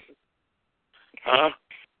never know. Huh?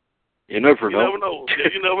 You never know. You never know. Yeah,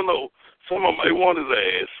 you never know. Some of them might want his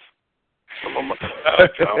ass. Some of them,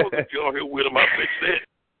 I was be on here with him. I bet that.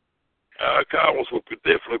 Cowboys would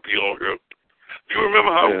definitely be on here. You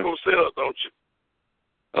remember Howard Cosell, don't you?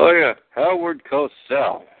 Oh, yeah. Howard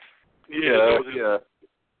Cosell. Yeah. Yeah.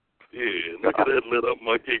 Look at that lit up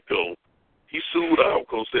monkey go. He sued Howard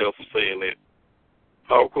Cosell for saying that.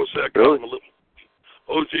 Howard Cosell got him a little.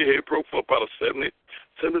 OJ had broke for about a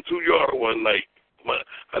 72-yarder one night.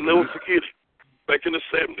 I never forget it. Back in the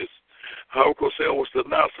 70s, Howard Cosell was the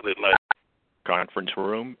announcer that night. Conference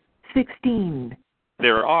room. 16.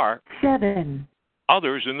 There are 7.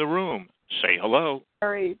 others in the room. Say hello.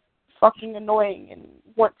 Very fucking annoying and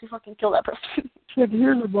want to fucking kill that person. Kid,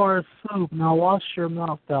 here's a bar of soap. Now wash your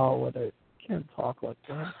mouth out with it. You can't talk like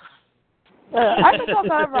that. I can talk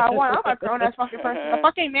however I want. I'm a grown-ass fucking person. A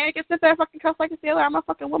fucking man can sit there and fucking cuss like a sailor. I'm a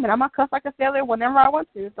fucking woman. I'm going to cuss like a sailor whenever I want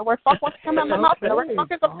to. If the word fuck wants to come out of my mouth, the word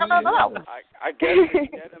fuck is going to come out of my mouth. I guess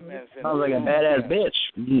sounds like a badass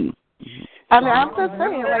bitch. I mean, I'm just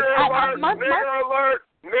saying, like,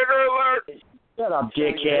 Nigger alert! Shut up,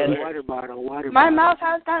 dickhead. My mouth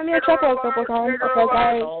has gotten me a chuckle a couple times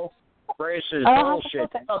because racist bullshit.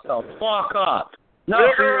 Shut the fuck up. No,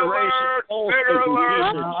 for your racist bullshit, you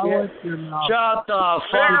piece of shit. Shut the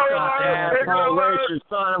fuck up, asshole, racist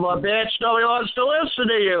son of a bitch. Nobody wants to listen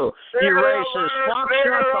to you. You racist fuck.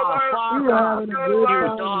 Shut the fuck up.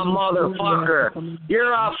 You dumb motherfucker.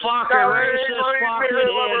 You're a fucking racist fucking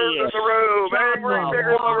idiot. Shut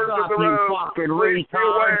the fuck up, you fucking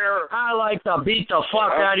retard. I like to beat the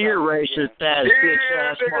fuck out of your racist ass bitch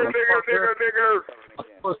ass motherfucker.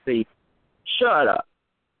 Pussy. Shut up,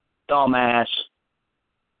 dumbass.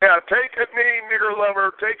 Yeah, take a knee, nigger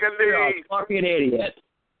lover. Take a knee. You're a fucking idiot.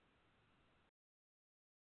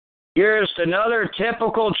 You're just another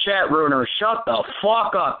typical chat ruiner. Shut the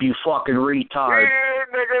fuck up, you fucking retard. Here,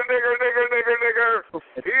 nigger.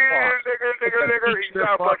 Here, nigger. He's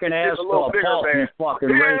your fucking ass to a pulp, you fucking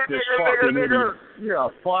racist fucking idiot. You're a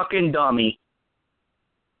fucking dummy.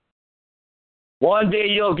 One day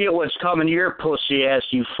you'll get what's coming to your pussy ass,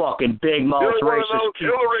 you fucking big mouth racist.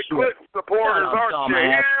 Hillary Clinton supporters, aren't you?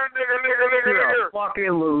 Here, nigger. You're a fucking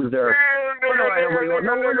loser.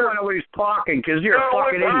 No wonder nobody's talking, because you're a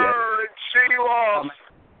fucking idiot. She lost.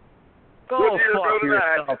 Go fuck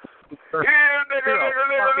yourself. Here,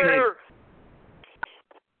 nigger.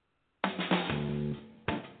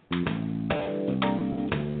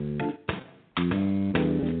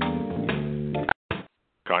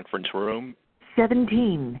 Conference room.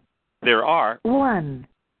 17. There are 1.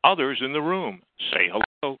 others in the room. Say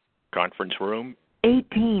hello. Conference room.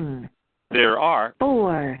 18. There are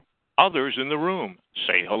 4. others in the room.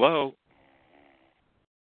 Say hello.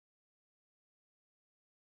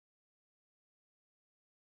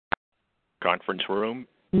 Conference room.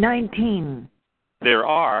 19. There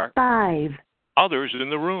are 5. others in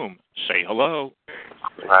the room. Say hello.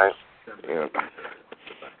 Right. Yeah.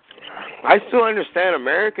 I still understand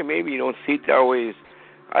America. Maybe you don't see it that way.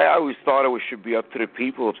 I always thought it should be up to the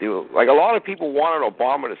people. If they were, like a lot of people wanted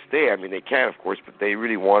Obama to stay. I mean, they can, of course, but they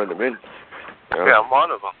really wanted him in. Yeah, I'm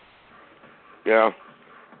one of them. Yeah.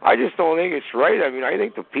 I just don't think it's right. I mean, I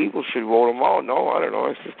think the people should vote him out. No, I don't know.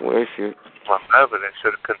 It's just the way I see it. Well, they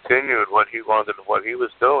should have continued what he wanted, what he was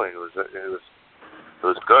doing. It was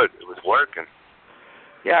good. It was working.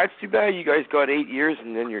 Yeah, it's too bad you guys got 8 years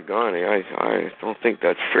and then you're gone. I don't think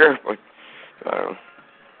that's fair, but I don't know.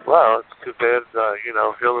 Well, it's too bad.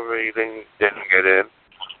 Hillary didn't get in.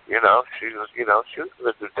 She was going to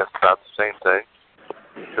do just about the same thing.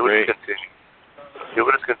 She would have continued. She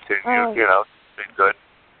would have continued. Be good.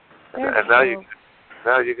 And now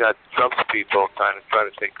you got Trump's people trying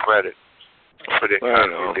to take credit for the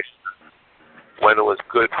economy when it was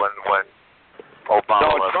good when Obama.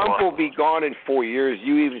 No, Trump will be gone in 4 years.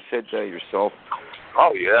 You even said that yourself.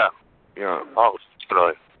 Oh yeah. Yeah. Oh,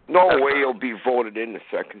 really? No way he'll be voted in the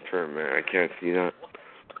second term, man. I can't see that.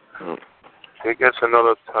 Oh. He gets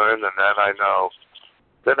another term, and that I know.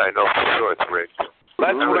 Then I know for sure it's rigged.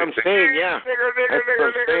 That's what I'm saying, yeah. That's what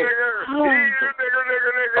I'm saying.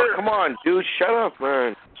 Oh, come on, dude. Shut up,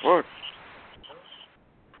 man. What?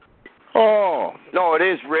 Oh, no, it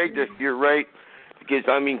is rigged if you're right. Because,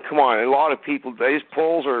 I mean, come on. A lot of people, these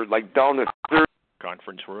polls are, like, down to 30.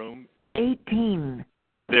 Conference room. 18.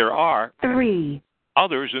 There are 3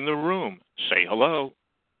 others in the room. Say hello.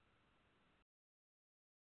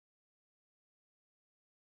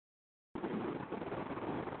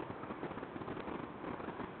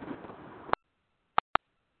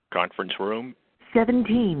 Conference room.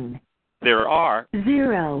 17. There are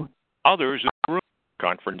 0 others in the room.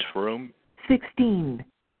 Conference room. 16.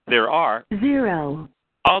 There are 0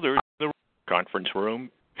 others in the conference room.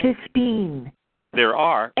 15. There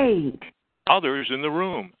are 8 others in the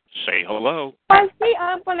room. Say hello. I see.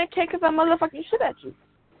 I'm gonna kick the motherfucking shit at you.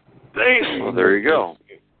 Damn. Well, there you go.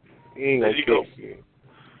 There you go.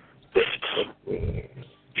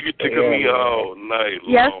 You took me all night long.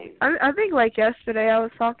 Yes, I think like yesterday I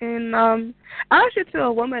was talking. I actually to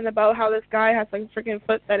a woman about how this guy has like freaking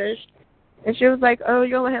foot fetish, and she was like, "Oh,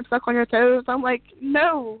 you'll let him suck on your toes?" I'm like,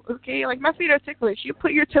 "No, okay. Like my feet are ticklish. You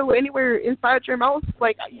put your toe anywhere inside your mouth,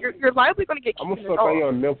 like you're liable gonna get. I'm gonna suck on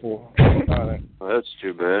your nipple. Well, that's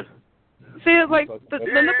too bad. See, like the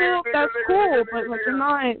nipple, that's cool, but like you're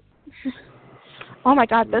not. Oh my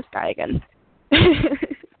God, this guy again.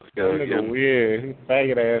 Nigga weird,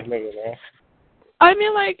 faggot ass nigga, man. I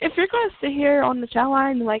mean, like, if you're gonna sit here on the chat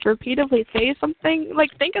line and like repeatedly say something,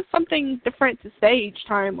 like, think of something different to say each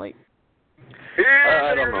time, like.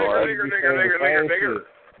 I don't know.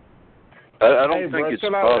 I don't think it's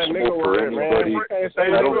possible for anybody.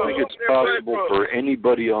 I don't think it's possible for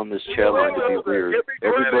anybody on this chat line to be weird.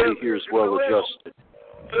 Everybody here is well adjusted.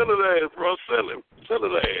 Sell it ass, bro. Sell it. Sell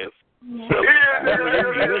it ass.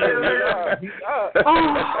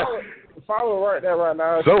 Follow right there right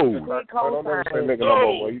now. So, don't never say nigga no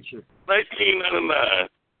more, boy. You true. 1999.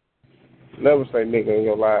 Never say nigga in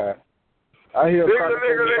your life. I hear a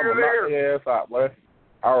conversation knock your ass out, boy.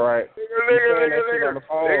 All right.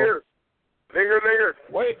 Nigger.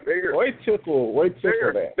 Wait tickle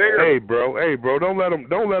that. Hey, bro, don't let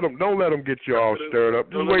him get you all stirred up.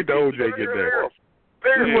 Just wait till OJ get there.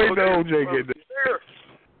 Just wait till OJ get there.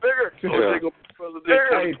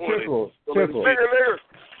 Hey, tickle.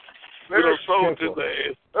 Nigger sold his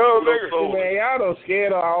ass. Man, y'all don't scare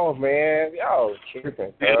her off, man. Y'all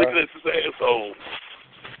tripping. Yeah, look at this asshole.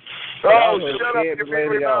 Oh, shut up, you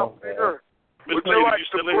lady off, man. Would you like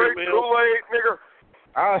to drink Kool-Aid, nigger?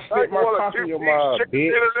 I'll stick my cock in your mouth,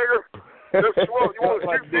 bitch. You want to suck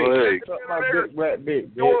my big black dick, bitch.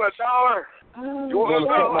 You want $1? You want to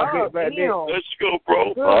suck my big black dick? There you go, bro.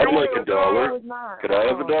 I'd like $1. Could I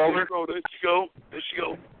have $1? There you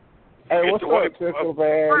go. Hey, what's up, Tickle,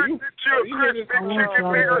 man?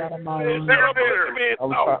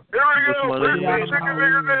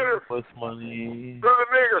 What's money?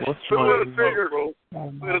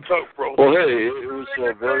 Well, hey, it was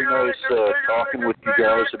very nice talking with you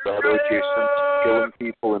guys about O.J. Simpson killing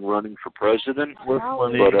people and running for president. But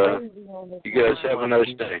you guys have a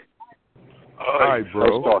nice day. All right,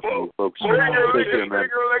 bro. Nice talking to you, folks. Take care, man.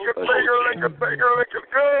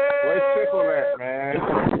 Where's Tickle at, man?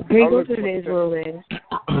 Here goes today's rolling.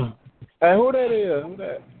 Hey, who that is?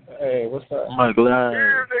 Hey, what's up? My glad.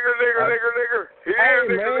 Here, nigger. Here,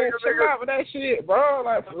 hey, nigger, man, chill out with that shit, bro.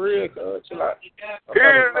 Like, for real, cuz. Chill out.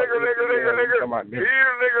 Here, nigger.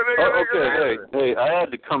 Here, nigger. Hey, I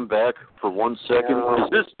had to come back for 1 second. Is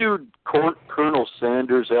this dude Colonel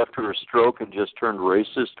Sanders after a stroke and just turned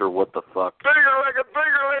racist, or what the fuck? Finger like a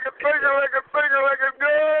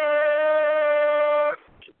gun.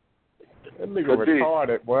 That nigga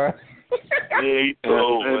retarded, boy. Yeah, he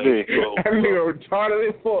trolled, man. That nigga retarded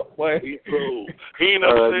as fuck, boy. He trolled. He ain't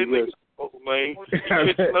never said nigga, man. He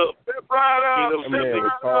catching up. Step right up. Hang a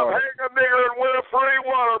nigga and win a free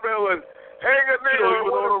watermelon. Hang a nigga and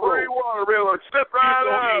win a free watermelon. Step right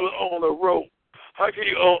up. On a rope. How can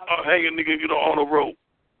you hang a nigga on a rope?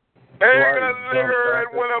 Hang a nigga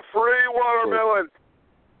and win a free watermelon.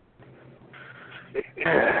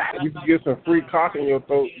 You can get some free cock in your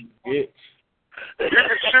throat, bitch. You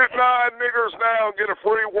can shoot 9 niggers now and get a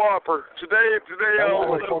free Whopper. Today,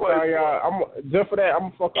 just for that, I'm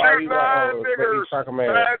gonna fuck all these niggers 5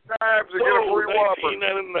 times and get a free Whopper.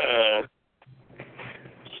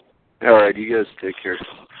 All right, you guys take care.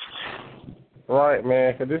 Right,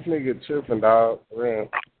 man, cause this nigga tripping, dog. Real.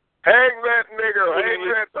 Hang that nigger. Hang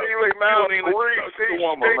that Sealy Mountain greasy,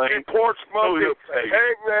 stinky porch monkey.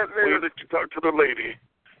 Hang that nigger. Let you talk to the lady.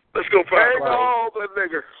 Let's go find them. Hang all the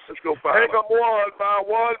niggers. Let's go find them. Hang them one by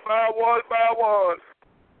one.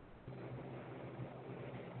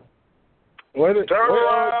 Turn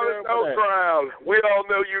around and no drown. We all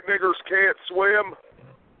know you niggers can't swim.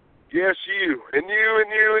 Yes, you. And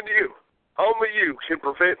you. Only you can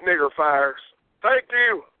prevent nigger fires. Thank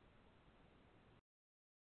you.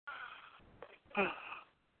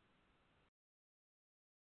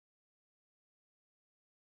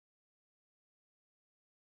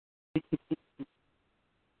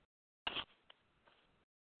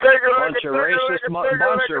 Bunch of racist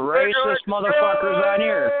motherfuckers out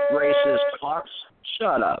here. Racist fucks.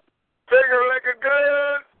 Shut up. Figure like a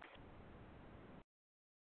gun.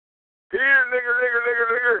 Here, nigger. Here,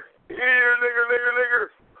 nigger. Here, nigger.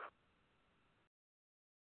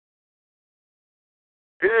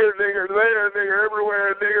 There, nigger. Everywhere,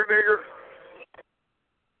 nigger.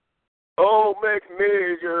 Oh, make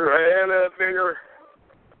nigger. Hannah, nigger.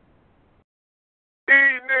 E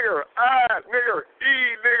nigger, I nigger, E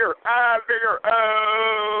nigger, I nigger,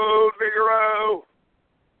 oh nigger,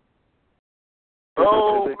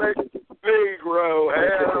 oh make negro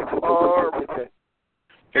have arm.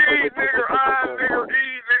 E nigger, I nigger, E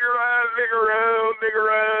nigger, I nigger, oh nigger,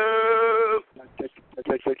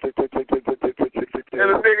 and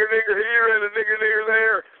a nigger here and a nigger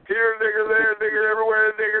there, here a nigger there, nigger everywhere,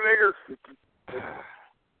 nigger.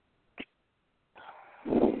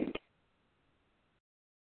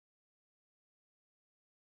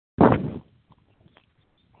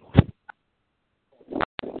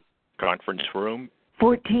 Conference room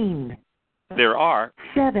 14. There are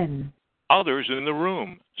 7 others in the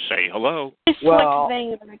room. Say hello. It's like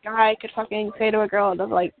thing that a guy could fucking say to a girl to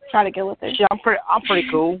like try to get with her. Yeah, I'm pretty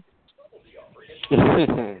cool. He's a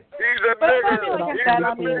nigger. He's a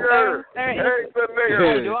nigger.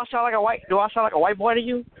 Hey, do I sound like a white boy to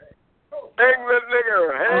you? Hang the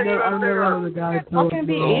nigger. Hang the nigger. I can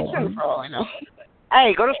be Asian for all I know.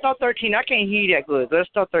 Hey, go to Star 13. I can't hear you that good. Go to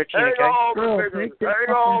Star 13, okay?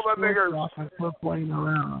 Hang all the niggers. Pointing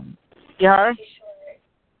around. Yeah.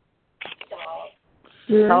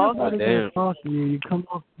 Yeah, damn. Talk to you. You come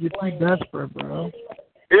off. You're too desperate, bro.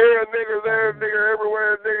 Yeah, nigger there, nigger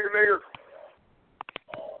everywhere, nigger.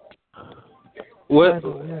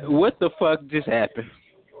 What the fuck just happened?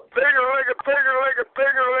 Finger like a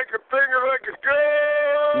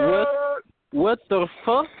gun. What the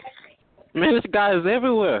fuck? Man, this guy is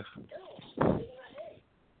everywhere.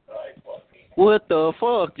 What the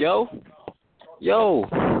fuck, yo? Yo,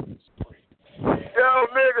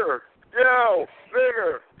 nigger. Yo,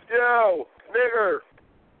 nigger.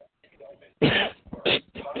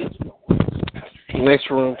 Next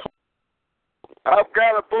room. I've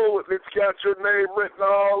got a bullet that's got your name written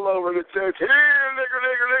all over it. It says, here, nigger.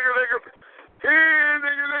 Here,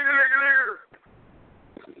 nigger.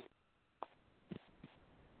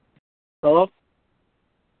 Hello?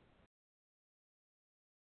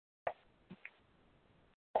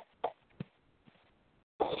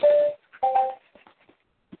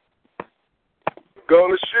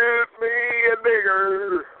 Gonna shoot me a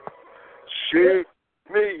nigger. Shoot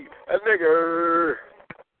me a nigger.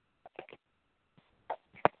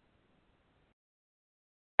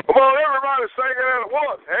 Come on, everybody sing it at a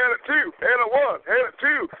 1, and a 2, and a 1, and a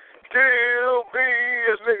 2. Kill me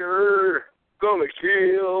a nigger. Gonna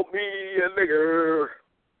kill me a nigger.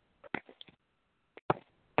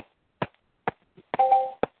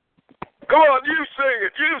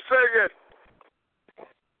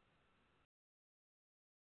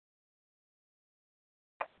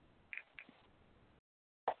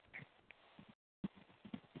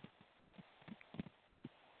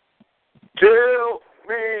 Tell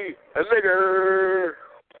me a nigger.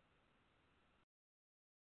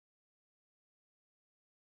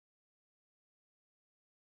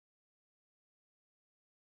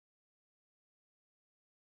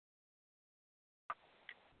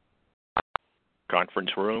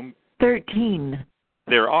 Conference room 13.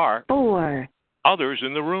 There are 4. others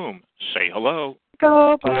in the room. Say hello.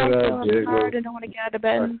 Go, but I'm feeling tired and don't want to get out of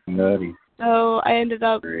bed. Nutty. So I ended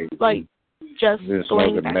up like just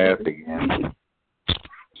going back. Meth again.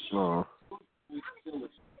 Oh.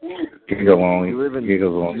 Giggle only. You live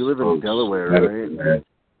in Delaware, right?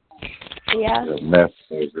 Yeah. Meth.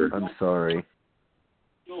 I'm sorry.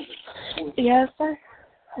 Yes, sir.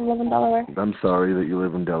 I live in Delaware. I'm sorry that you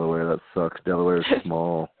live in Delaware. That sucks. Delaware is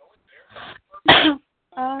small. Hang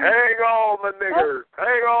on, the nigger.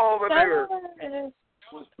 Hang on, the nigger.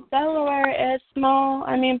 Delaware is small.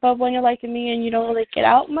 I mean, but when you're like me and you don't really get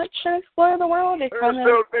out much and explore the world, it kind of.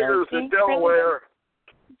 There's no niggers in Delaware.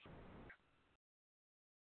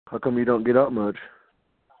 How come you don't get out much?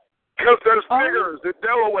 Because there's niggers in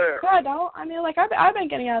Delaware. No, I don't. I mean, like, I've been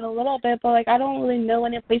getting out a little bit, but, like, I don't really know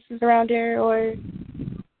any places around here or.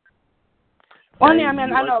 Well, I mean, I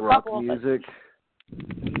know a couple. Music?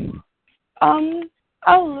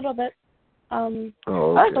 A little bit. Okay. I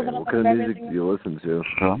like a little what kind of music do you listen to?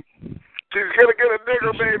 Huh? She's gonna get a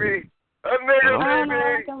nigger baby. A nigger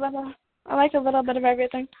baby. I like a little bit of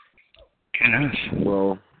everything.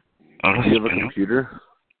 Well, do you have a computer?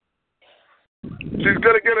 She's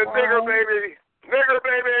gonna get a nigger baby. Nigger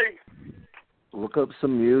baby. Look up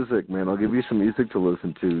some music, man. I'll give you some music to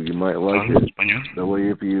listen to. You might like it. That way,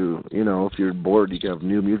 if you're bored, you can have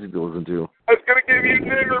new music to listen to. I was gonna give you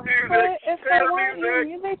nigger music. But if I want new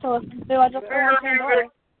music to listen to, I just want Pandora.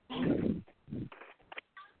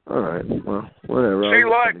 All right. Well, whatever. She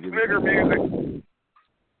likes nigger music.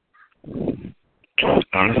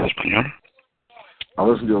 I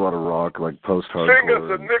listen to a lot of rock, like post-hardcore. Sing us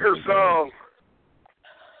a nigger song.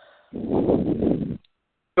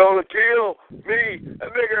 Gonna kill me a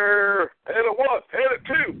nigger, and a 1, and a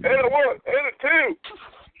 2, and a 1, and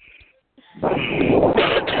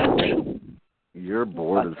a 2. You're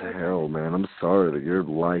bored as hell, man. I'm sorry that your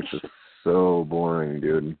life is so boring,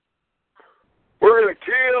 dude. We're gonna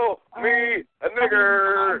kill me a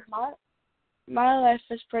nigger. My life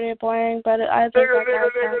is pretty boring, but I think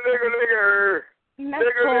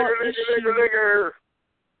nigger.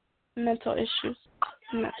 Mental issues.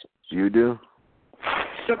 You do?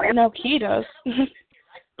 No, he does. She's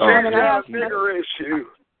got a nigger issue.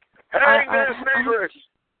 Hang that nigger.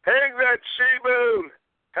 Hang that she-moon.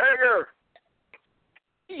 Hang her.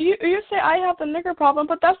 You say I have the nigger problem,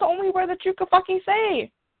 but that's the only word that you could fucking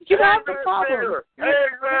say. You have the problem.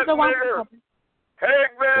 Hang that nigger.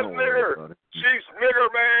 Hang that nigger. She's nigger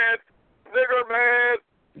mad. Nigger mad.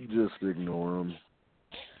 Just ignore him.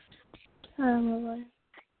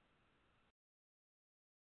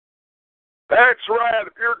 That's right.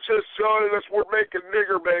 If you're just joining us, we're making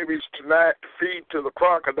nigger babies tonight to feed to the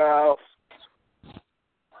crocodiles.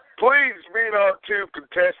 Please meet our 2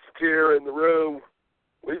 contestants here in the room.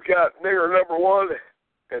 We've got nigger number 1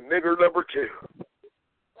 and nigger number 2.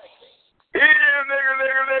 Yeah,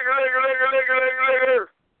 nigger.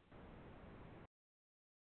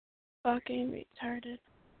 Fucking retarded.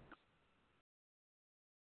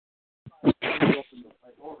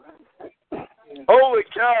 Holy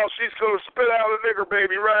cow, she's going to spit out a nigger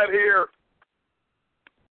baby right here.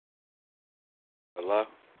 Hello?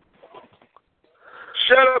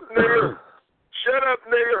 Shut up, nigger. Shut up,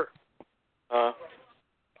 nigger. Huh?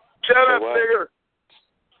 Shut up, what? nigger.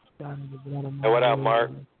 Hey, what up,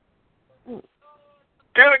 Mark?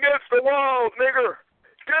 Get against the wall, nigger.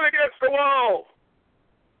 Get against the wall.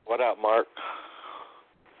 What up, Mark?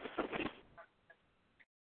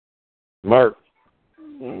 Mark.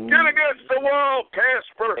 Get against the wall,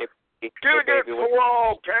 Casper. Hey, Get against the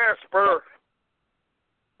wall, Casper.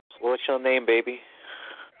 What's your name, baby?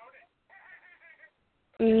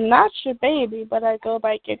 Not your baby, but I go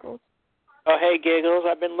by Giggles. Oh, hey, Giggles.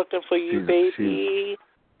 I've been looking for you, baby.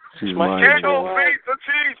 She's my Giggles eats a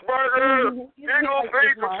cheeseburger. Giggles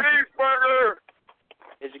eats a cheeseburger.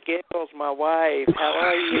 It's Giggles, my wife. How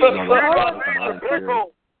are you? Giggles eats a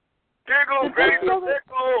pickle. Giggles eats a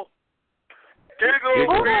pickle.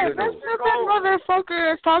 Giggles. This motherfucker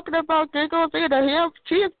is talking about Giggles eating a ham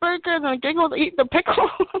cheeseburger and Giggles eating the pickle.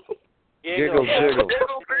 Giggles eats a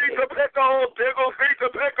pickle. Giggles eats a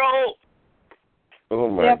pickle. Oh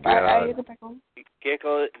my God. I eat a pickle.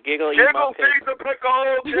 Giggle eats a pickle.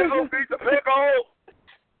 Giggles eats a pickle.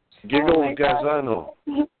 Giggles Gazzano.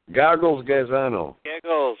 Goggles Gazzano.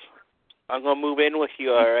 Giggles, I'm gonna move in with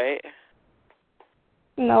you, all right?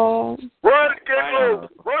 No. Run, Giggle!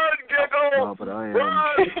 Run, Giggle! No, but I am.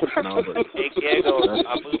 No, but Hey, Giggles,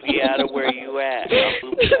 I'll move you out of where you at. Run,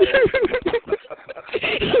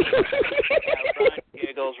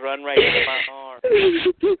 Giggles, run right into my arm.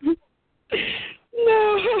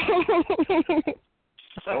 No.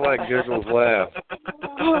 I like Giggles' laugh.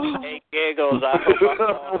 Hey, Giggles, I hope I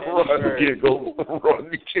fall head first. Giggle.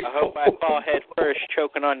 Run, Giggle. I hope I fall head first,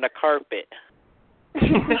 choking on the carpet.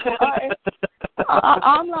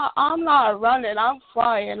 I'm not running. I'm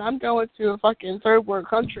flying. I'm going to a fucking third world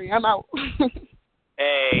country. I'm out.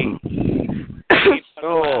 Hey.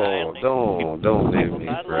 Don't leave me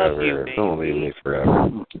forever. Don't leave me forever.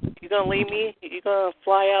 You gonna leave me? You gonna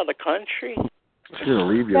fly out of the country? She's gonna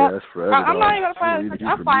leave your ass forever. I'm not even gonna fly out of the country.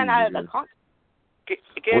 I'm flying out of the country.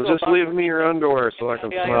 Well, just leave me your underwear so I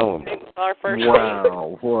can smell them. Our first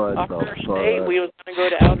wow, what our the first fuck? date, we was gonna go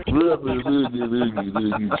to outer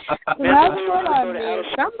That's what I mean.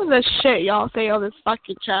 Some of the shit y'all say on this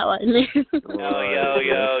fucking chat right now.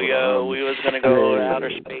 Yo, we was gonna go to outer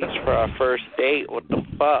space for our first date. What the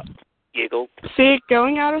fuck? Giggle. See,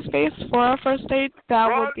 going outer space for our first date, that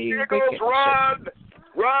would be Giggles, wicked. run!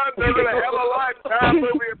 Run! There's a hell of a Lifetime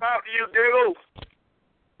movie about you, Giggles.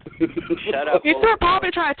 Shut up. He's gonna probably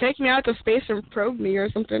try to take me out to space and probe me or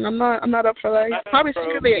something. I'm not up for that. He's probably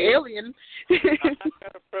secretly an alien.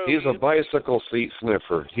 He's a bicycle seat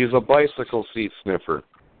sniffer. He's a bicycle seat sniffer.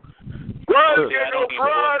 Run, Giggles,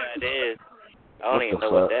 run! I don't even know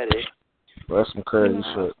what that is. That's some crazy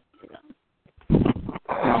shit.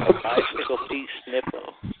 Bicycle seat sniffer.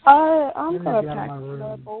 I'm gonna pack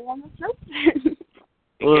the bowl on the snow.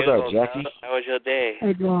 What was that, Jackie? How was your day?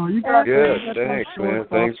 Hey, you got good, thanks, man.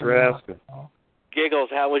 Thanks for asking.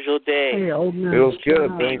 Giggles, how was your day? Hey, old man. It was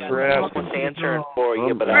good. Thanks for I asking. was answering for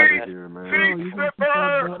you, but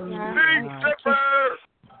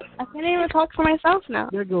I can't even talk for myself now.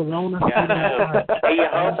 There goes on. Hey, you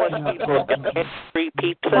homeless people, free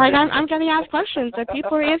pizza. Like I'm getting asked questions, and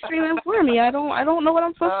people are answering them for me. I don't know what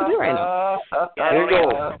I'm supposed to do right now.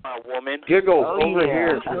 Giggles. Giggles, over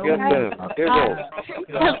here. Forget them. Giggles.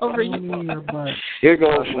 Over you.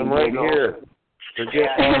 Giggles, I'm right here. Forget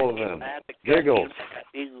all of them. Giggles.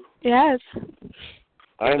 Yes.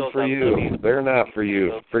 I'm for you. They're not for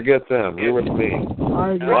you. Forget them. You're with me.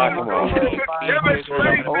 Lock them off.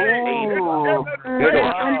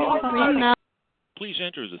 Please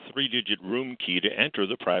enter the 3-digit room key to enter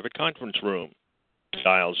the private conference room.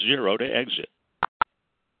 Dial 0 to exit.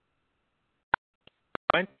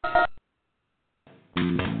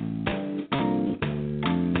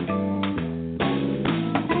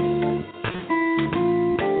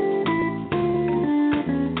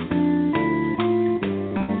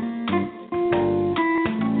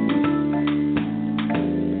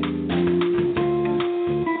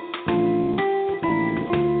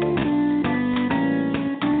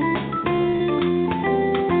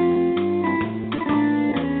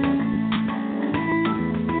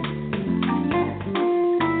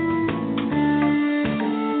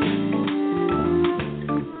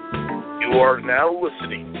 You are now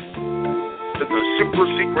listening to the Super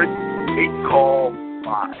Secret 8-Call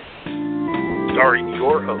 5, starring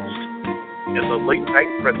your host and the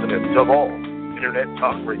late-night president of all Internet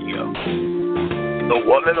Talk Radio, the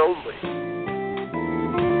one and only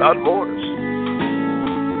Todd Morris.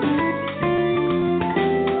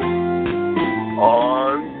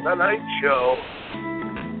 On the night show,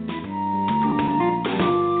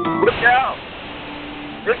 look out!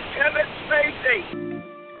 It's Kevin Spacey!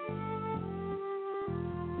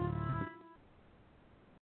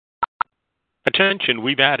 Attention,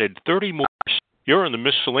 we've added 30 more. You're in the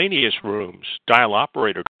miscellaneous rooms. Dial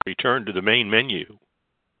operator to return to the main menu.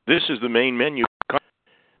 This is the main menu.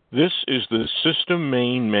 This is the system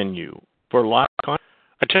main menu. For live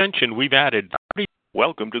attention, we've added 30.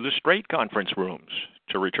 Welcome to the straight conference rooms.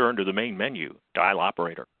 To return to the main menu, dial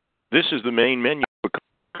operator. This is the main menu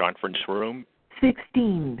conference room.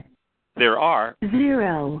 16. There are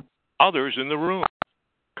 0. Others in the room.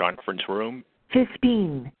 Conference room.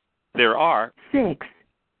 15. There are 6.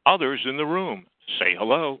 Others in the room. Say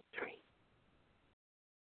hello. 3.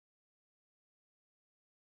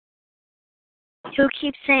 Who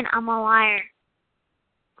keeps saying I'm a liar?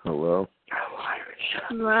 Hello?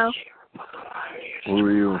 Hello? Who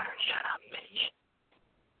are you?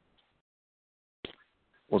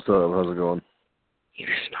 What's up? How's it going? He's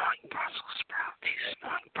smelling Brussels sprouts. He's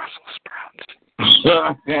smelling Brussels sprouts.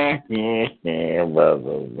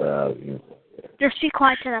 Just be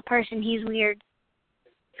quiet to that person. He's weird.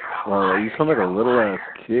 Oh, you sound like a little ass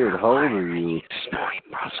kid. How old are you?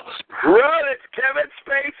 Run! It's Kevin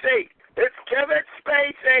Spacey! It's Kevin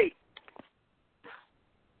Spacey!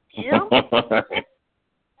 She's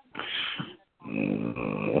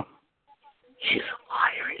a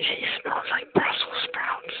liar and she smells like Brussels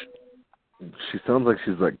sprouts. She sounds like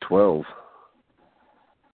she's like 12.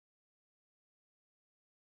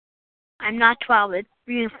 I'm not 12. It's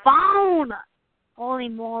your phone. Holy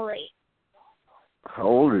moly. How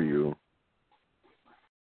old are you?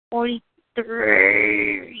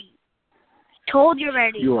 43. Told you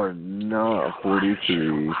already. You are not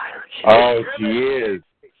 43. Oh, she is.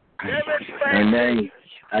 And then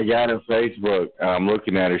I got her Facebook. I'm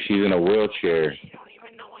looking at her. She's in a wheelchair.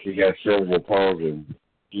 She got cerebral palsy.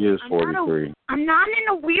 She is 43. I'm not in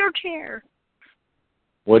a wheelchair.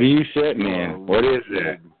 What are you sitting in? What is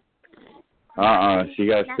it? She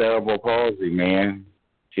got cerebral palsy, man.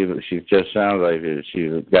 She just sounds like it.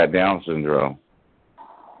 She's got Down syndrome.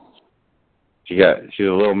 She's a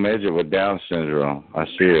little midget with Down syndrome. I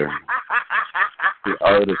see her. She's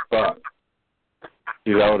old as fuck.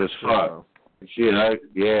 She does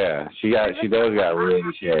got really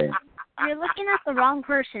shame. You're looking at the wrong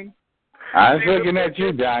person. I was looking at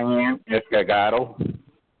you, Diane Escagado.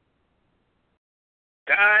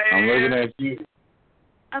 I'm looking at you.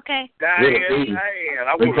 Okay. Little D.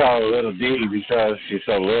 We call her Little D because she's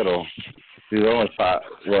so little. She's only 4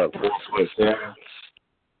 foot 7.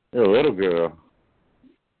 You're a little girl.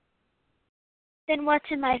 Then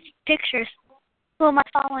what's in my pictures? Who am I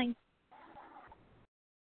following?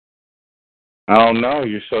 I don't know.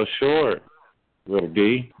 You're so short, Little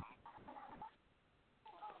D.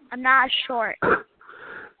 I'm not short.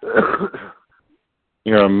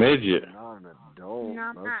 You're a midget. Not an adult,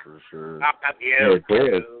 No, that's for sure. You're a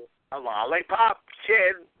kid. A lollipop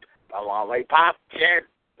chin. A lollipop chin.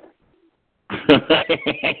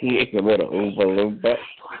 You're a little Oompa Loompa.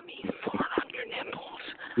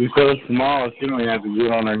 You're so small, she don't even have to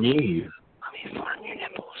get on her knees.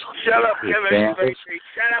 Shut up, Kevin Spacey.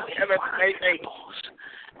 Shut up, Kevin Spacey.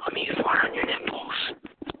 Let me fart on your nipples.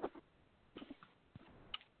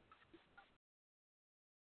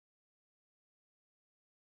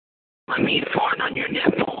 Let me fart on your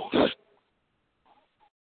nipples.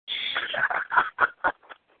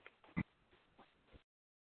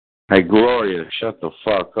 Hey, Gloria, shut the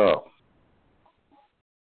fuck up.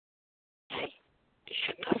 Hey,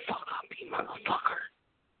 shut the fuck up, you motherfucker.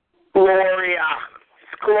 Gloria.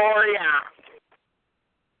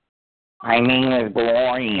 My name is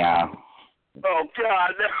Gloria. Oh,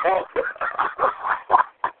 God, no.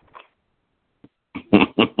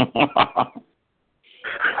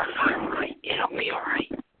 It'll be all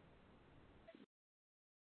right.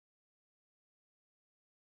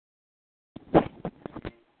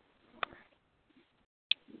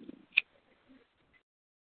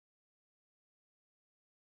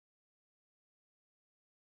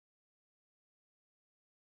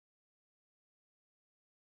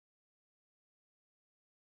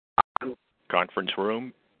 Conference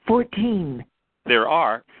room. 14. There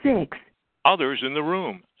are 6. others in the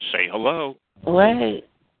room. Say hello. Wait.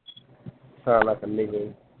 Sound like a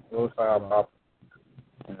nigga. Don't sound proper.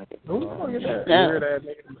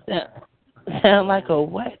 Sound like a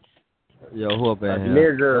what? Yo, who up in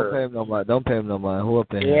here? Nigger. Don't pay him no mind. Who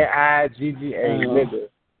up in here? N-I-G-G-A, nigga.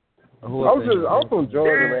 I'm from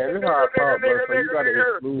Georgia, man. This is how I talk, bro. So you gotta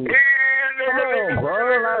exclude. Come on,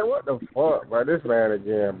 bro. Like, what the fuck, bro? This man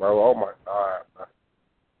again, bro. Oh my God, bro.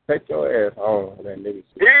 Take your ass on, that nigga.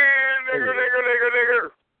 Nigger.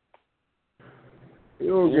 You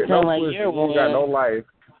don't get no pussy. You don't got no life.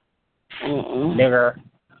 Nigger.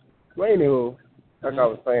 Well, anywho, like I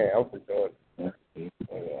was saying, I'm from Georgia.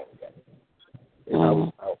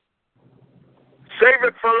 Save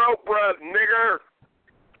it for Oprah, nigger.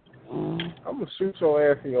 I'm gonna shoot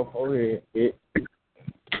your ass in your forehead, bitch.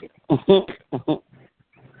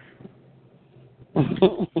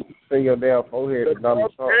 Send your damn forehead to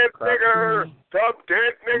Donald Trump. Nigger. Stop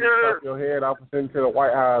dead, nigger. Chop your head off and send it to the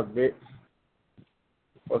White House, bitch.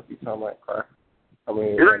 Fuck you talking about, crap? I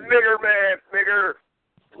mean, you're a nigger, man, nigger.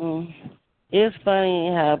 It's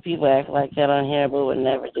funny how people act like that on here, but would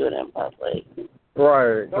never do it in public.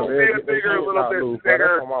 Right. Don't be a nigger, little bit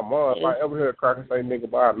nigger. That's on my mom. If I ever hear a cracker say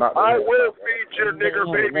nigger, I will feed your nigger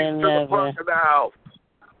babies to the punk in the house.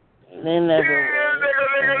 They never.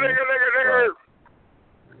 Nigger.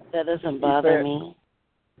 That doesn't bother me.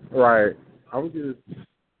 Right. I'm just.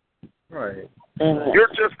 Right. You're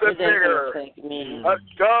just a nigger. A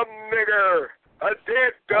dumb nigger. A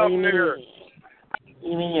dead dumb nigger.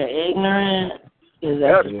 You mean you're ignorant?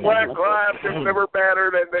 That's black lives have never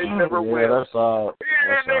mattered and they never will. That's all.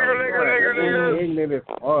 Nigger. Ignorant as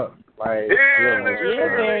fuck. Like,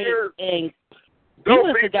 you're very ignorant. You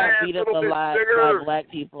must have got beat up a lot by black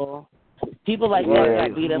people. People like that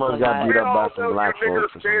got beat up a lot. Got beat up by some black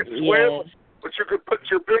folks. Yes. But you could put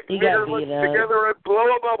your big nigger lips together and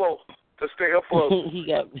blow a bubble to stay afloat. He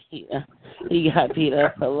got beat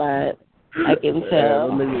up a lot. I can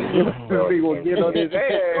tell. He will get on his ass.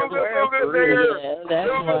 Yeah, that's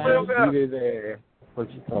why. Beat his ass. What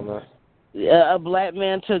you talking about? A black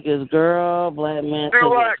man took his girl. Black man took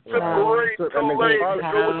his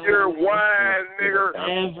house, your wine, nigger.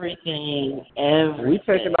 Everything. We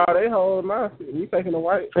taking all they hoes now. We taking the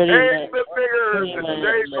white. Hang the niggers and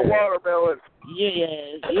shave the watermelon.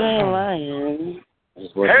 Yes, you ain't lying.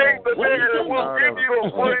 Hang the nigger and we'll give you a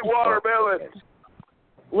free watermelon.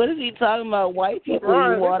 What is he talking about? White people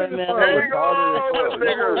eat watermelon. Hang all the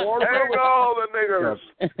niggers. Hang all the niggers.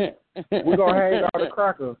 We're going to hang all the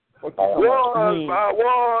crackers. One by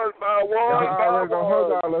one. Y'all gonna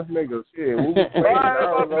hug all us niggas. Yeah, we'll be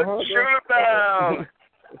shoot them down.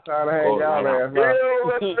 It's time to hang y'all ass now. Kill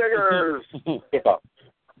the niggers.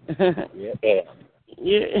 Yeah.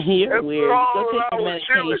 You're weird. Go take some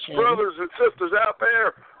medication. Jewish brothers and sisters out there,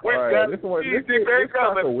 we've got easy day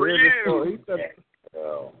coming for you.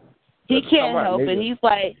 He can't help it. He's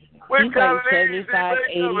like 75,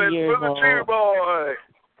 80 years old.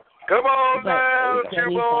 Come on now,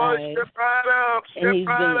 Jew boy, step right up, and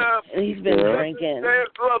he's been drinking.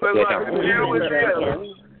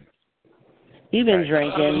 He's been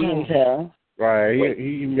drinking, you can tell. Right,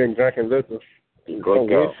 he been drinking liquor.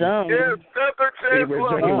 With some. Yes, Pepper Chip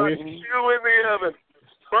Club, like you in the oven.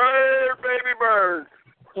 Burn, baby, burn.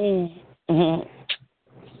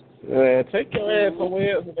 Man, take your ass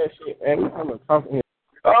somewhere else with that shit, man. I'm talking here.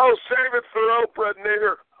 Oh, save it for Oprah,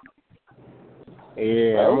 nigger.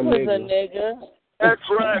 Yeah, I'm a nigga. That's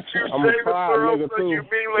right. You I'm save it for Oprah, too. you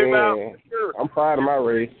mealy mouth. I'm proud of my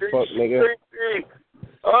race. Fuck, nigga.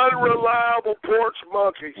 Unreliable porch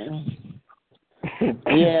monkey.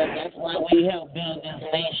 Yeah, that's why we help build this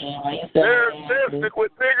nation. They're cystic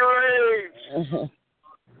with nigger AIDS.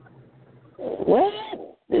 What?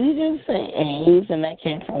 Did he just say AIDS and that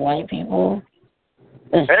came from white people?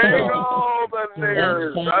 Hang all the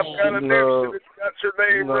niggers. I've got a nipple that's got your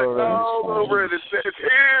name written all over it. It says,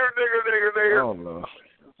 here, nigger. Oh, no.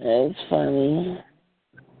 That's funny.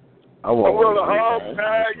 I'm going to hog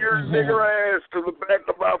tie your nigger ass to the back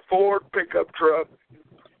of my Ford pickup truck.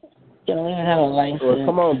 You don't even have a license. Well,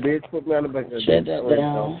 come on, bitch. Put me on the back of the Shut that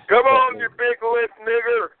down. Come on, you big lip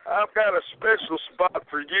nigger. I've got a special spot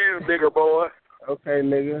for you, nigger boy. Okay,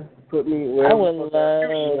 nigga. Put me where I would love to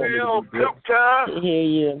hear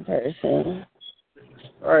you in person.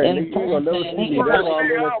 All right, nigga, you gonna never see me. That's why I'm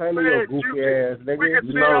entertaining your goofy ass, nigga.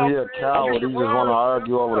 You know he a coward. He just want to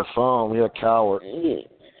argue over the phone. He a coward.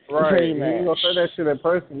 Right. You ain't gonna say that shit in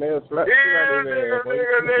person. They'll slap you out of his ass.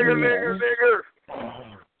 Nigger.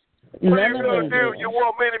 What are you gonna do? You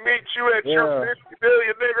want me to meet you at your 50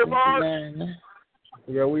 million nigger march?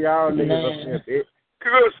 Yeah, we all niggas up here, bitch. You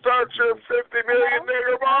gonna start your 50 million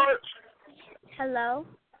nigger march? Hello.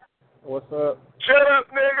 What's up? Shut up,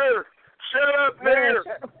 nigger. Shut up, nigger.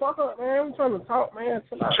 Shut the fuck up, man. I'm trying to talk, man.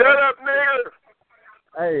 Shut up, nigger.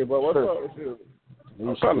 Hey, but what's up with you?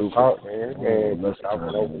 I'm trying to talk, man.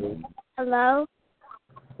 Hello.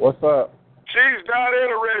 What's up? She's not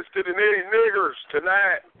interested in any niggers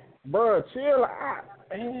tonight. Bro, chill out,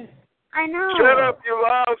 man. I know. Shut up, you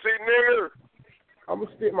lousy nigger. I'm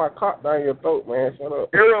gonna stick my cock down your throat, man. Shut up.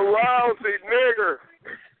 You're a lousy nigger.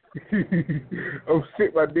 I'm gonna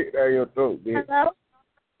stick my dick down your throat, bitch. Hello?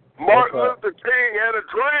 Martin Luther King had a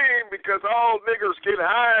dream because all niggers get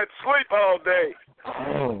high and sleep all day.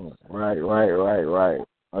 Oh, right.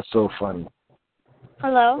 That's so funny.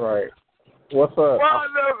 Hello? Right. What's up? Why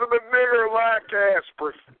doesn't a nigger like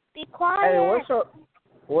aspirin? Be quiet. Hey,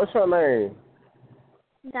 what's your name?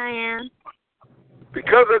 Diane.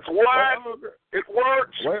 Because it's white, it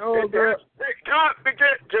works. It got to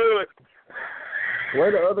get to it.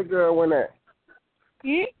 Where the other girl went at?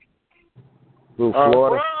 Who,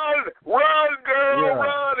 Florida? Run, girl,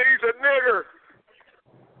 run. He's a nigger.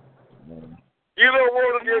 You don't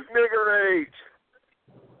want to get nigger AIDS.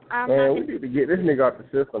 Man, we need to get this nigga out the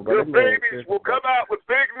system. Your babies will come out with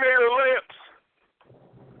big nigger lips.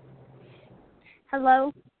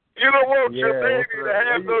 Hello? You don't want your baby to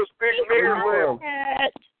have those big nigger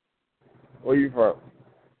lips. Where you from?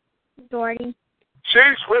 Jordan.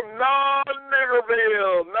 She's from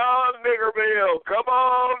non-Niggerville. Come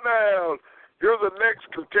on down. You're the next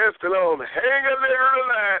contestant on Hang a Nigger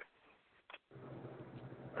Tonight.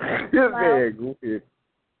 This man goofy.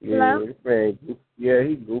 Hello? This man goofy. Yeah,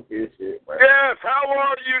 he goofy as shit, man. Yes, how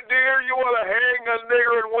are you, dear? You want to hang a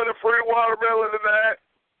nigger and win a free watermelon tonight?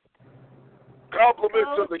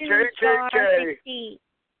 Compliments of the KKK.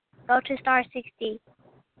 Go to star 60.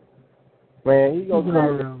 Man, he goes to my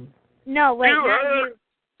room. No, wait, not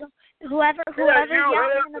you. Whoever you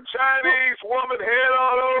heard the Chinese woman head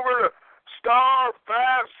on over to star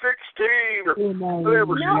 516 or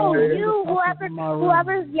whatever. No, you,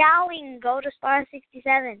 whoever's yowling, go to star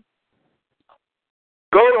 67.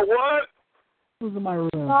 Go to what? Who's in my room?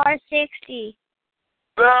 Star 60.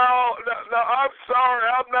 No, I'm sorry.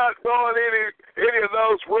 I'm not going any of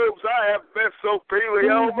those rooms. I have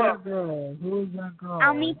mesothelioma. Who's that girl?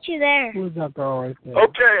 I'll meet you there. Who's that girl right there?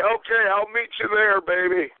 Okay. I'll meet you there,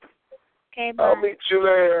 baby. Okay, bye. I'll meet you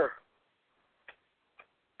there.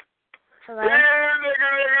 Hello? Yeah,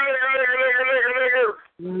 nigger.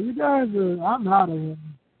 Yeah, you guys are... I'm out of here.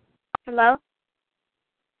 Hello?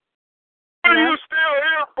 Are you still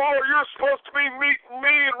here, boy? You're supposed to be meeting me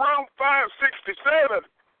in room 567.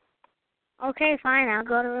 Okay, fine. I'll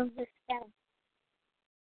go to room 67.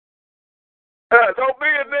 Don't be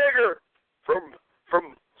a nigger from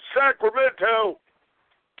Sacramento.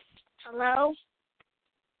 Hello?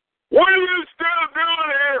 What are you still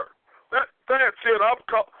doing here? That's it.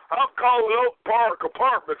 I'm calling Oak Park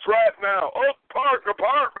Apartments right now. Oak Park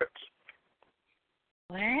Apartments.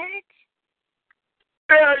 What?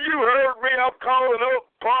 Yeah, you heard me. I'm calling Oak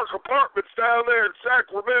Park Apartments down there in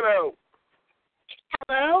Sacramento.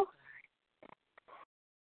 Hello?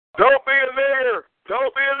 Don't be a nigger.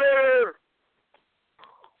 Don't be a nigger.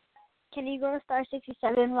 Can you go to star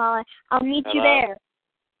 67 while I'll meet you there,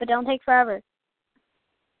 but don't take forever.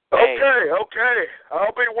 Okay.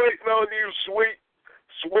 I'll be waiting on you,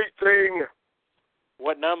 sweet thing.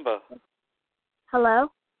 What number?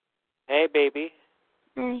 Hello? Hey, baby.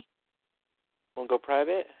 Hey. Want to go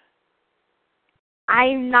private?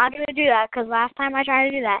 I'm not going to do that because last time I tried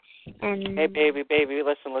to do that. And hey, baby,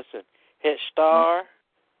 listen. Hit star,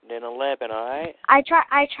 then 11, all right? I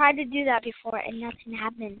tried to do that before and nothing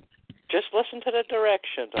happened. Just listen to the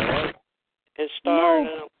directions, all right? Hit star and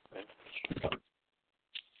then 11.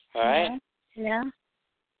 All right?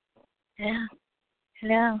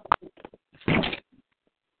 Hello?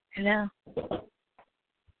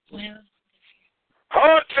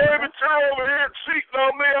 Hot David, you're over here cheating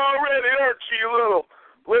on me already, aren't you,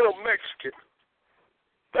 little Mexican?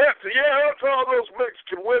 That's all those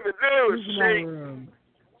Mexican women do is cheat.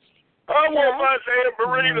 I want my damn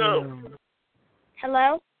burrito. Hello?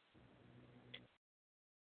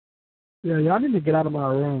 Yeah, y'all need to get out of my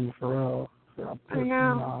room for real. I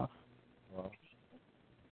know.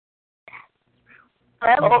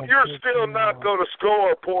 Oh, you're still not going to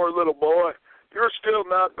score, poor little boy. You're still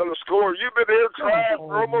not going to score. You've been here trying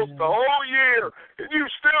for almost the whole year, and you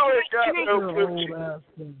still ain't got no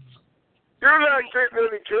coochie. You're not getting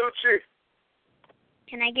any coochie.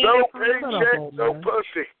 Can I get no your phone? paycheck, no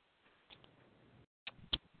pussy.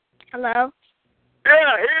 Hello?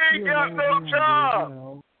 Yeah, he ain't got no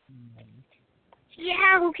job.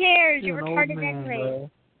 Yeah, who cares? You're retarded anyway.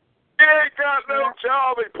 He ain't got no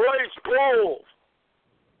job. He plays pool.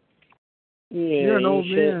 Yeah, you're an old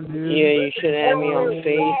man, dude. Yeah, you should add me on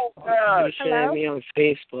Facebook. You should add me on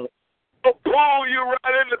Facebook. I'll pull you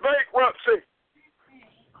right into bankruptcy.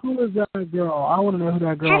 Who is that girl? I want to know who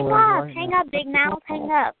that girl is. Hang up, big mouth.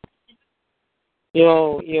 Hang up.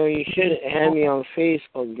 Yo, you should add me on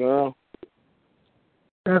Facebook, girl.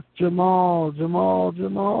 That's Jamal. Jamal's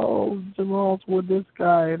with this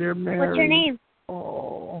guy. They're married. What's your name?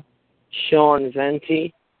 Oh. Sean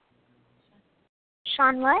Venti.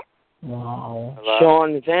 Sean what? Wow. Hello?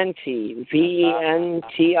 Sean Venti.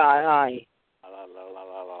 VENTII.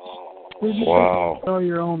 Wow. Spell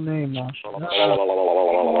your own name now. Sean what?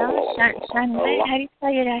 How do you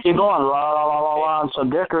spell your last name? You going la la la la la on some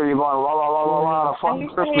dick, or you going la la la la la on a fucking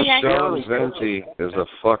Christmas Sean Venti is a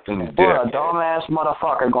fucking dick. What a dumbass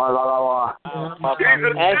motherfucker going la la la.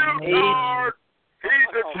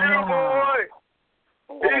 He's a Jew boy.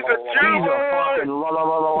 He's a fucking la la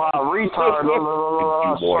la la la retard. La la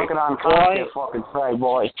la la sucking on cock, you fucking fag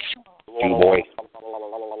boy. Boy.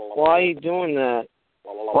 Why are you doing that?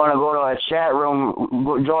 Want to go to a chat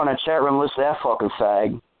room, join a chat room, listen to that fucking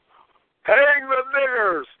fag. Hang the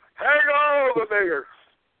niggers. Hang all the niggers.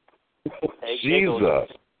 Jesus.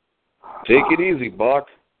 Take it easy, Buck.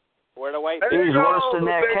 Where the white He's worse than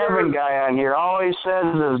that Kevin guy on here. All he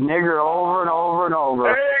says is nigger over and over and over.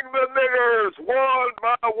 Hang the niggers. One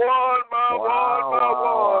by one.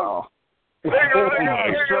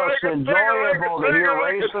 It's just enjoyable to hear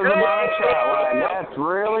racism on chat line. That's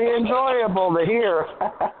really enjoyable to hear.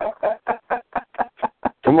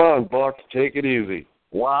 Come on, Buck. Take it easy.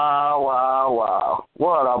 Wow.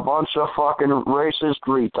 What a bunch of fucking racist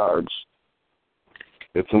retards.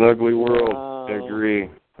 It's an ugly world. I agree.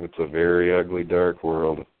 It's a very ugly, dark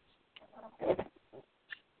world.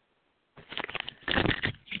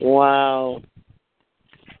 Wow.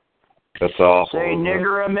 That's awful. Say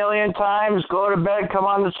nigger a million times, go to bed, come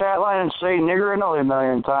on the chat line and say nigger another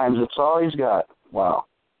million times. That's all he's got. Wow.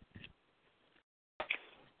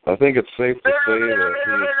 I think it's safe to say that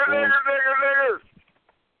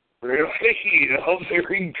Really? Oh, there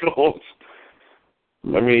he goes.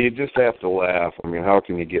 I mean, you just have to laugh. I mean, how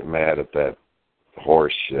can you get mad at that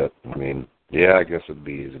horse shit? I mean, yeah, I guess it'd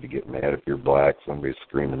be easy to get mad if you're black, somebody's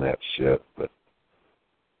screaming that shit, but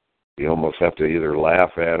you almost have to either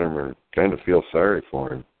laugh at him or kind of feel sorry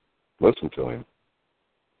for him. Listen to him.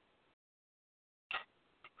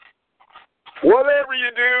 Whatever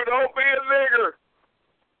you do, don't be a nigger.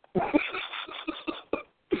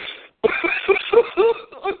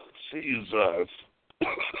 Jesus.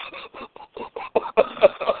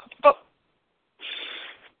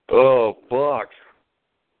 Oh, fuck.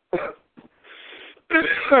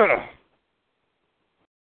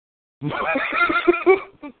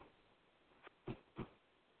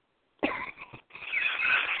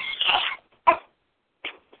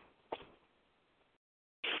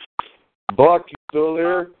 Buck, you still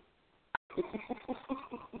there?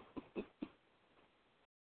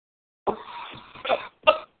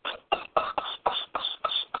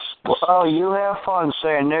 Well, you have fun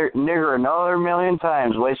saying nigger another million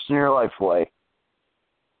times, wasting your life away.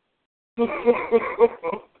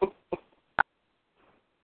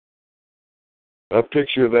 I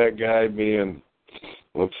picture that guy being,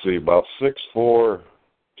 let's see, about 6'4",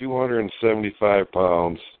 275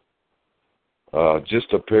 pounds,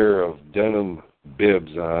 just a pair of denim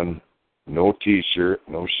bibs on, no T-shirt,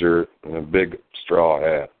 no shirt, and a big straw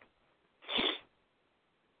hat.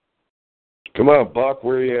 Come on, Buck,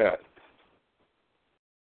 where you at?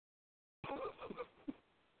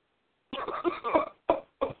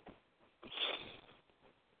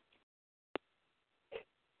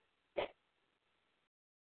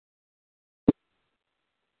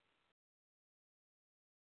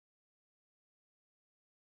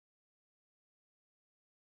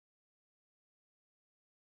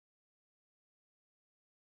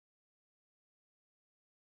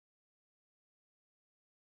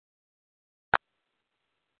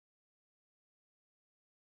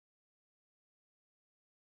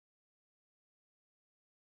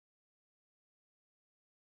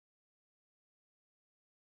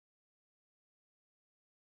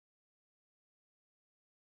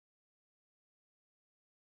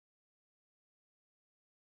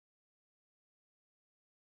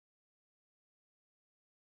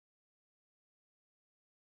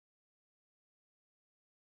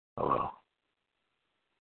 Hello.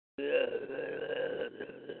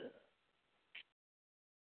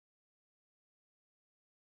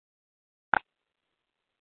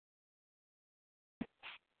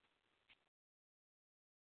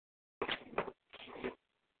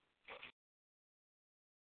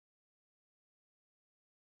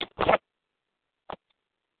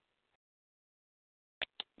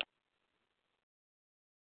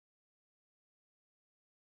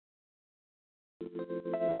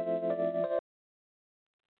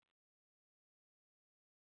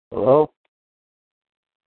 Hello?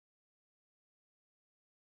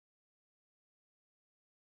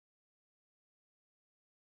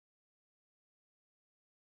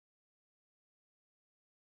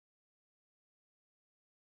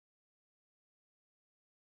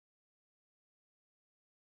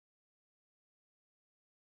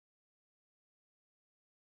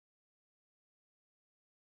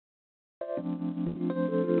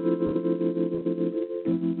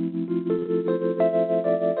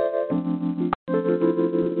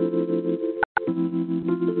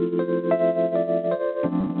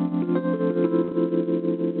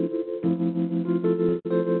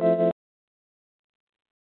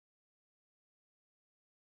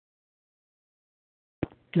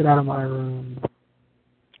 Get out of my room.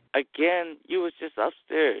 Again, you was just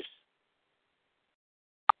upstairs.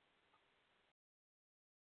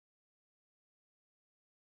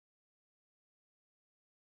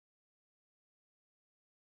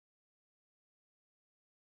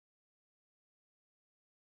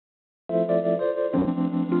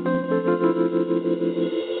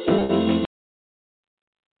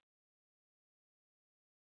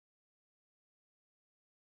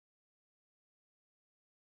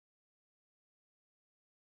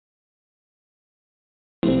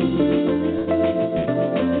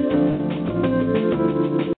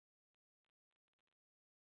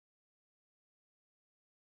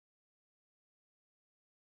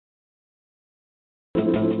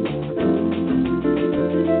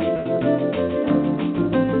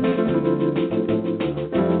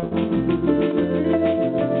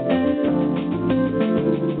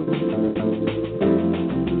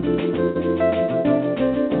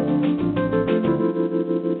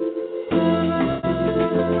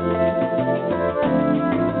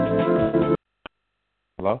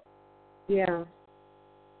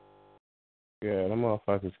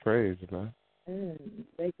 motherfuckers crazy, man.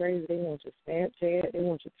 They crazy. They want your Snapchat. They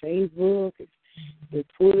want your Facebook, your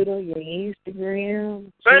Twitter, your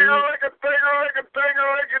Instagram. Finger like a gun.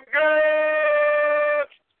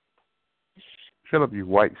 Shut up, you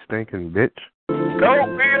white stinking bitch.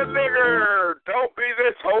 Don't be a nigger. Don't be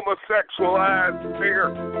this homosexualized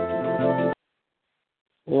nigger.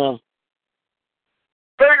 Well.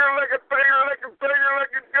 Finger like a gun.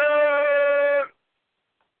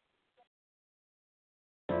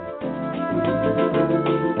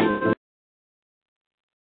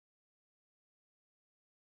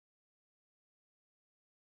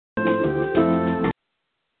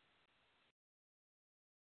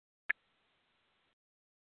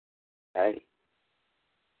 Hey.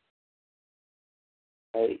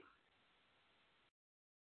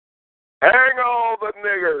 Hang all the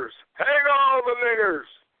niggers.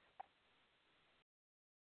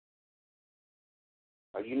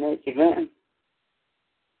 Are you naked, man?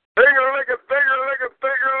 Finger like a gun.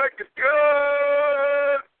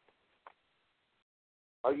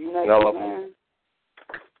 Are you naked, man?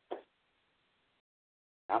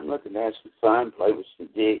 I'm looking at some fun, play with some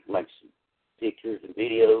dick, make some pictures and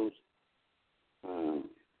videos.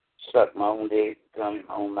 Suck my own dick, come in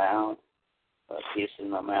my own mouth, kiss in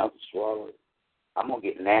my mouth and swallow it. I'm going to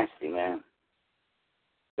get nasty, man.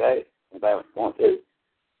 Okay? Anybody want to?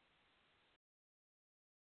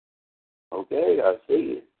 Okay, I see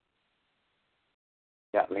you.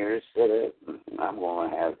 Got mirrors set up. I'm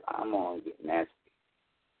going to get nasty.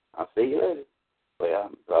 I'll see you later. Well,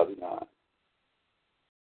 I'm probably not.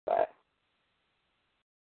 Bye.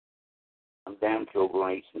 I'm down to go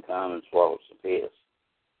and eat some cum and swallow some piss.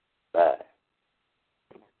 Bye.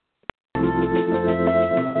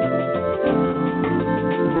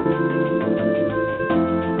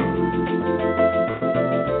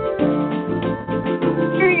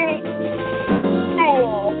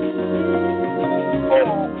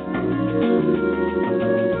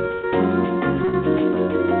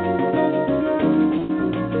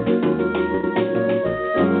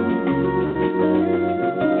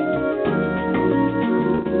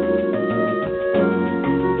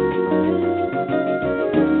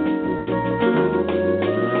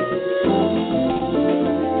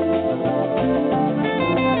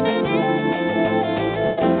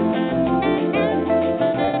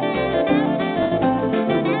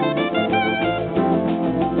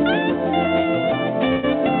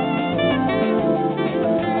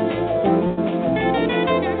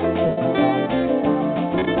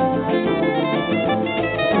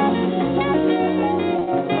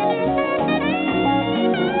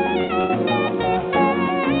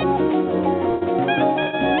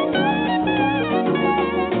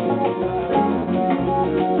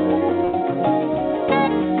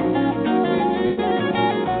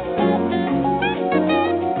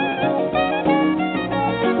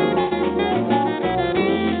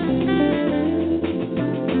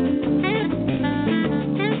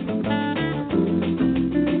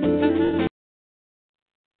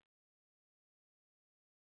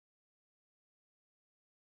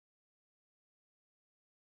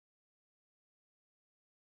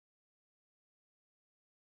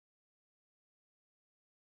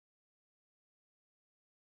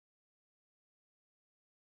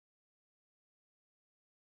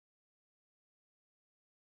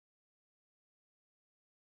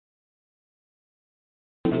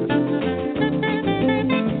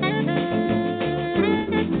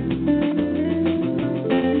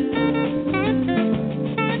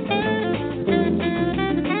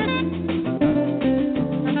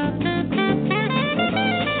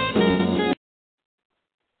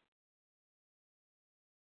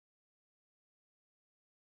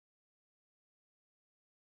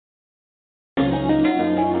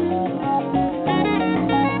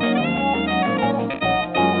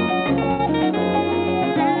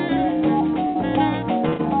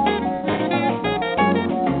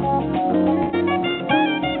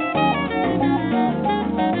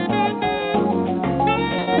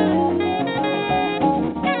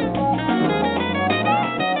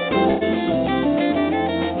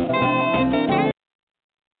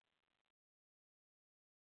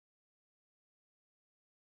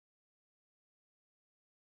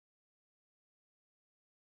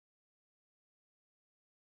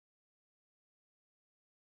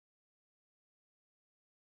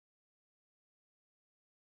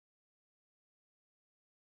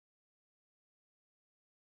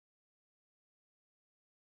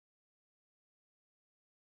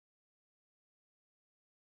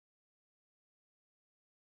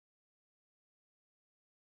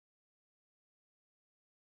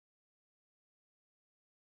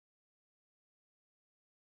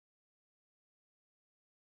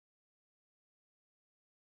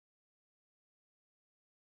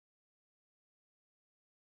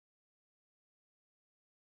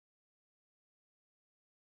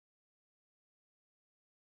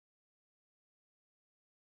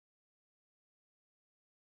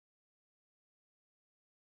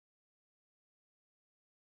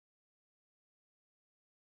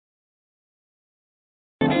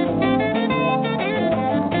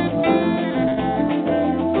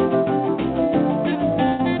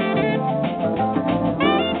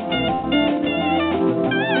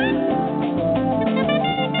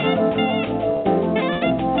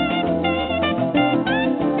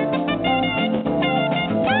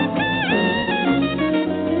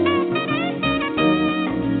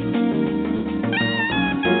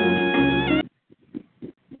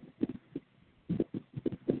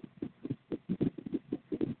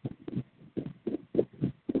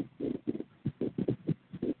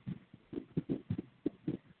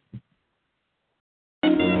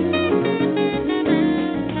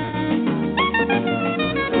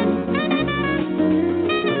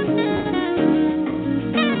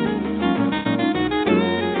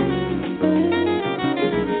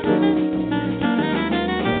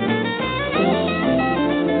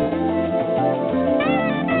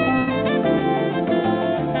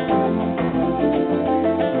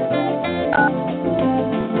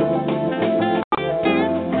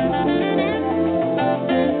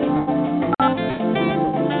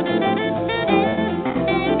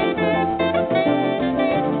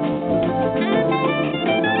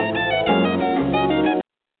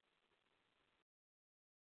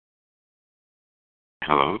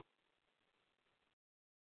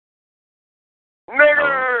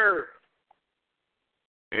 Nigger!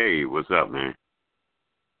 Hey, what's up, man?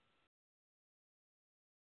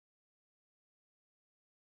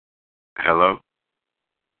 Hello?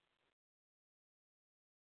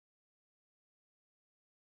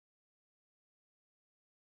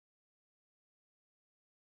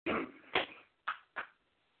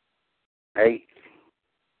 Hey.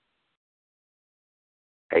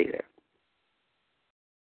 Hey there.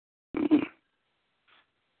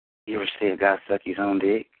 You ever see a guy suck his own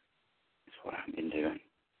dick? That's what I've been doing.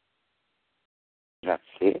 You got to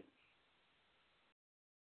see it?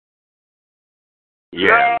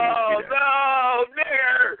 Yeah. No,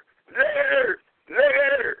 nigger!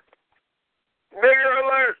 Nigger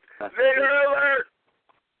alert! Nigger alert!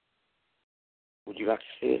 Would you like to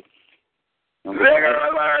see it?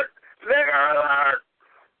 Nigger alert! Nigger alert!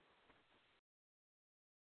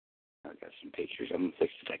 I got some pictures. I'm going to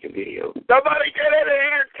fix to take a video. Somebody get in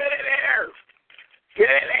here! Get in here! Get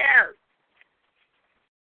in here!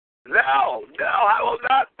 No, I will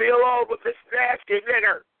not be alone with this nasty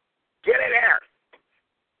nigger. Get in here!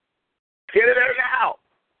 Get in there now!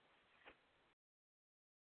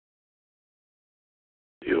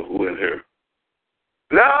 You who in here?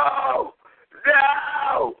 No!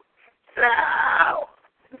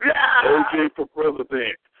 OJ for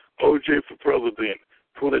president. OJ for president.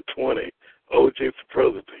 2020. OJ for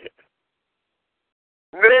president.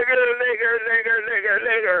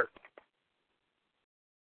 Nigger.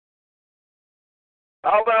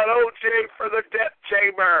 How about OJ for the death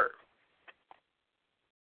chamber?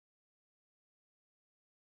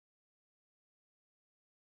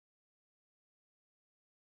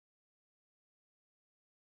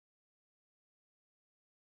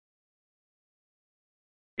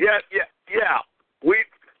 Yeah.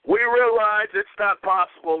 We realize it's not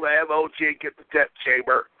possible to have OJ get the death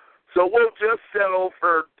chamber, so we'll just settle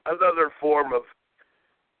for another form of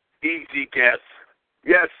easy guess.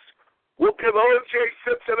 Yes, we'll give OJ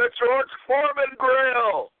Simpson a George Foreman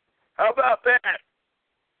grill. How about that?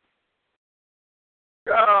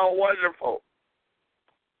 Oh, wonderful.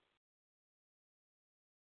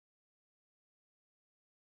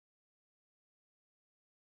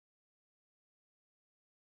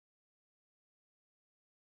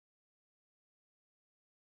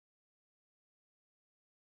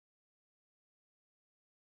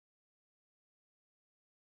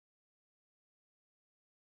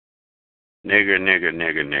 Nigger.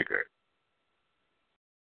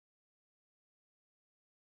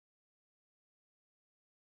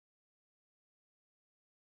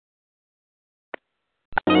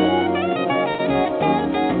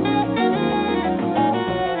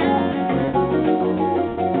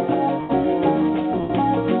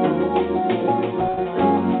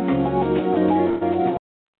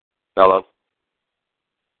 Hello?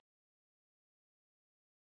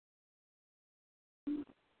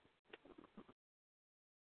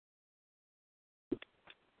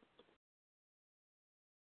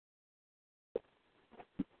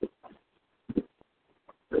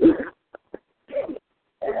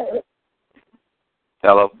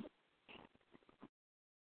 Hello?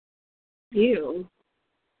 Ew.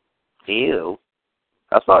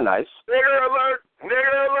 That's not nice. Nigger alert!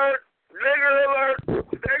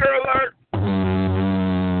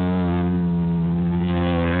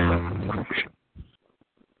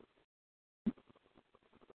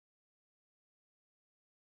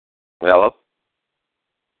 Hello?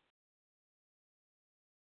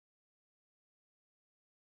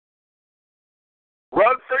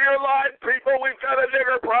 Run for your life, people. We've got a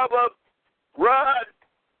nigger problem. Run!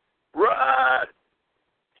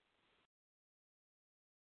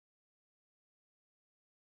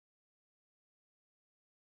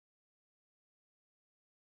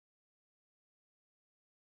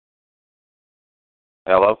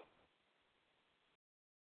 Hello?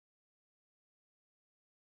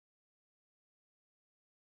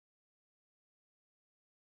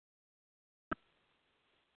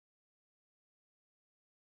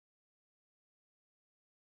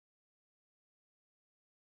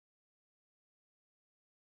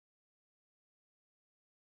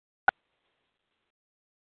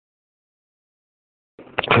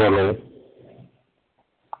 Hello.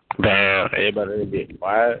 Damn, everybody get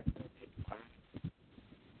quiet.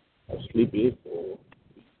 I'm sleepy.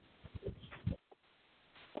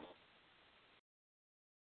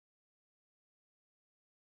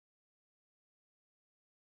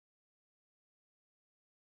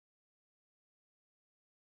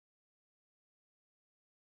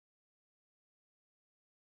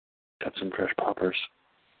 Got some fresh poppers.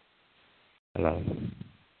 Hello.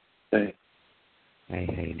 Hey. Hey,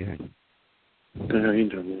 how you doing? Good, how you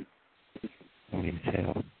doing, man? horny as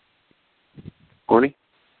hell. Horny?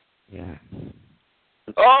 Yeah.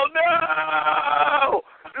 Oh no!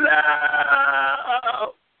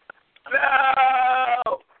 No! No!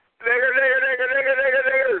 Nigger, nigger, nigger, nigger, nigger,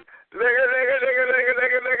 nigger. Nigger, nigger, nigger, nigger,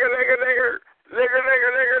 nigger, nigger, nigger, nigger. Nigger,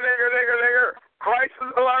 nigger, nigger, nigger, nigger, nigger.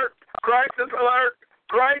 Crisis alert! Crisis alert!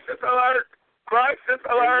 Crisis alert! Crisis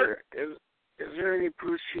alert! Is there any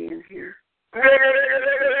pussy in here? Nigger, nigger,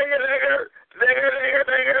 nigger, nigger, nigger. Nigger, nigger,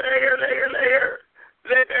 nigger, nigger, nigger, nigger.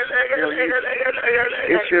 Nigger, nigger, nigger, nigger, nigger,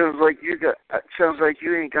 nigger. It sounds like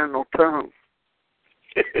you ain't got no tongue.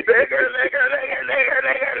 Nigger, nigger, nigger, nigger,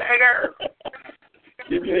 nigger, nigger.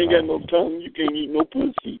 If you ain't got no tongue, you can't eat no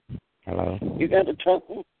pussy. Hello? You got a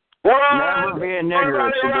tongue? Never be a nigger.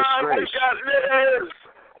 It's a disgrace.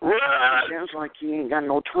 Run! Sounds like you ain't got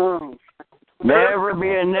no tongue. Never be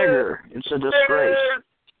a nigger. It's a disgrace.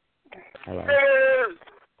 Hello?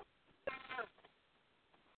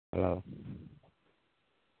 Hello?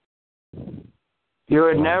 You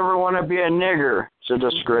would never want to be a nigger. It's a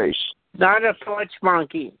disgrace. Not a porch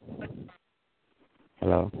monkey.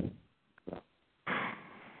 Hello?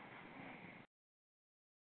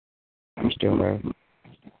 I'm still there.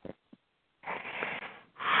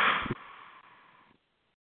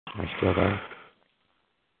 I'm still there.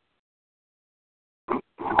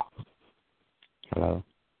 Hello?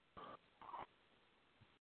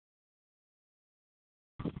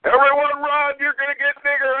 Everyone run! You're gonna get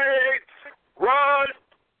nigger AIDS! Run!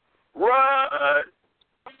 Run!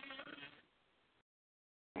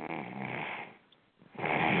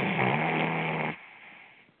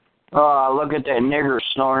 Oh, look at that nigger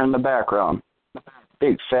snoring in the background.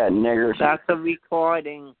 Big fat nigger. That's a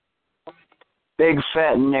recording. Big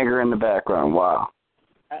fat nigger in the background. Wow.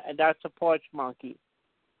 That's a porch monkey.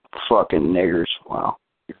 Fucking niggers. Wow.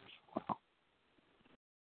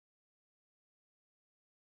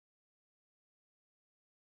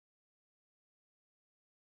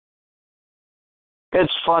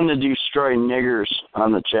 It's fun to destroy niggers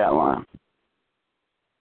on the chat line.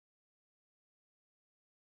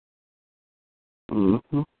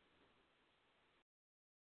 Mm-hmm.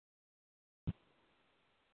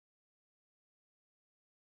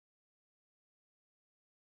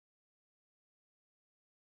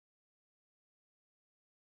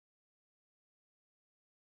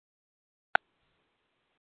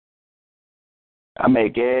 I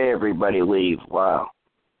make everybody leave. Wow.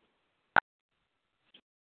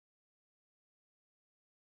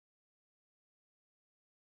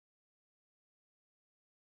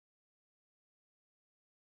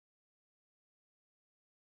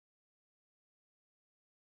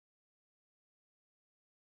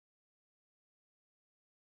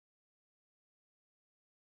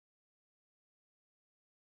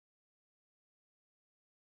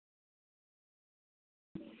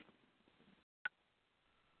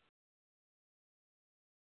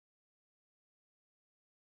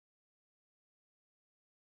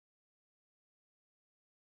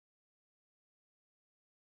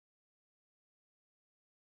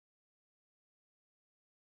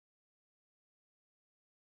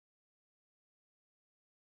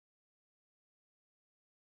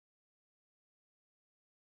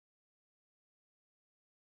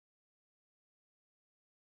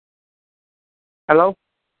 Hello?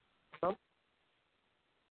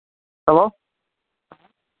 Hello?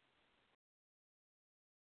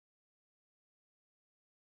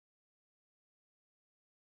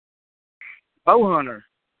 Bow hunter.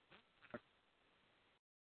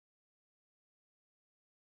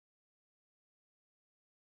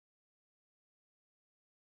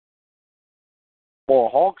 Or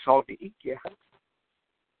hawks ought to eat you.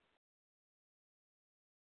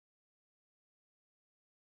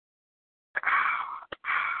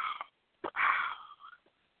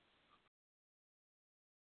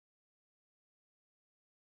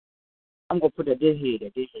 I'm gonna put a dish here,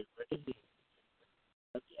 right here.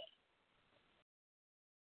 Okay.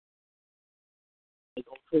 They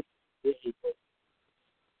gonna put this here.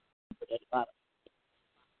 Put that at the bottom.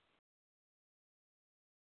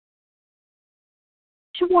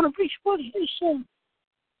 You wanna reach what is this?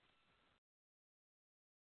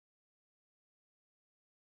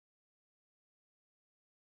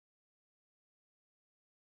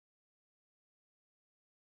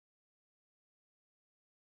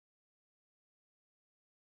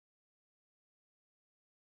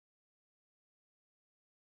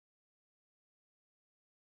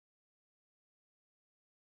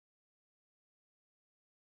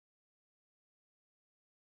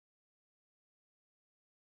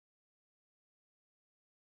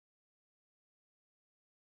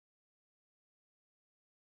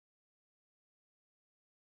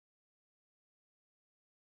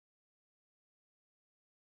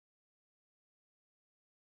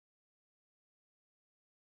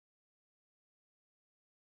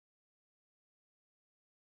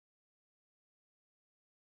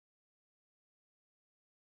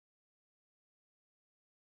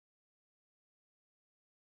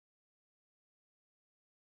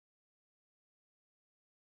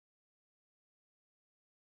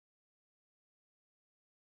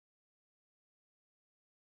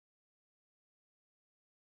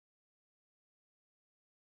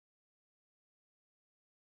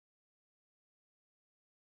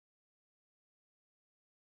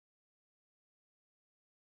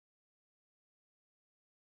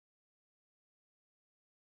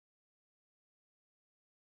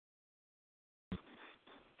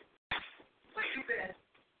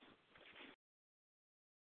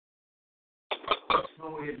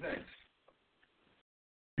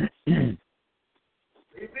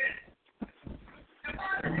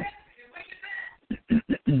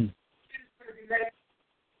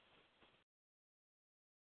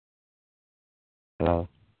 Hello?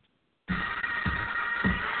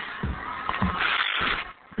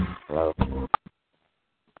 Hello?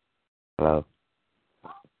 Hello?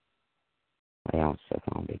 I don't suck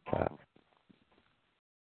on big cock.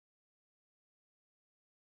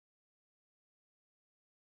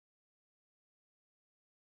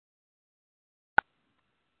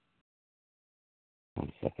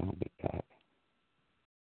 I'm sucking on big cock.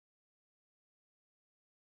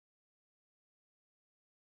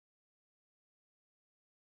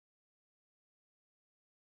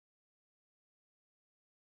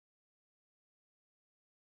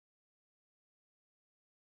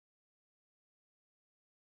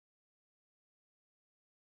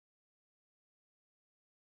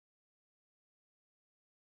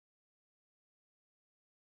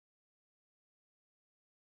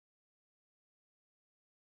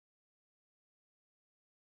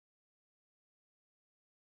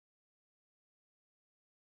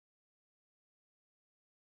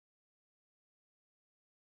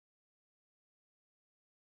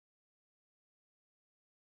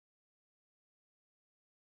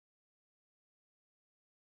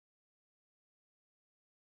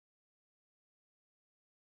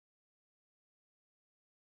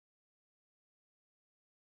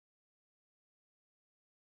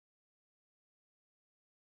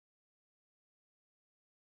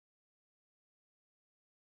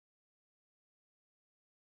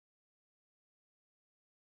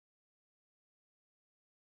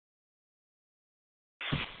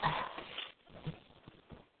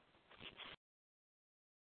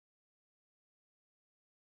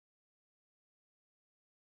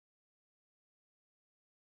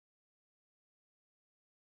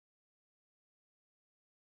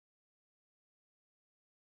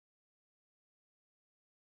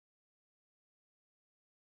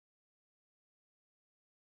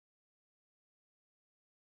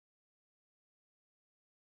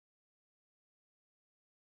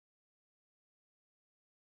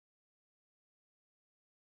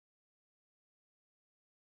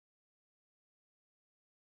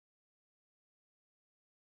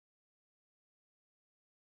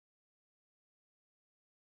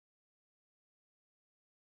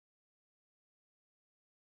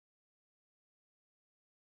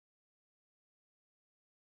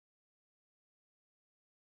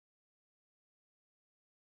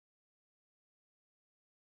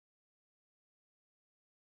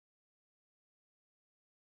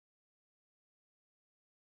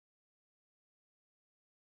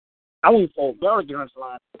 I went for a very gun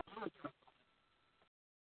slide.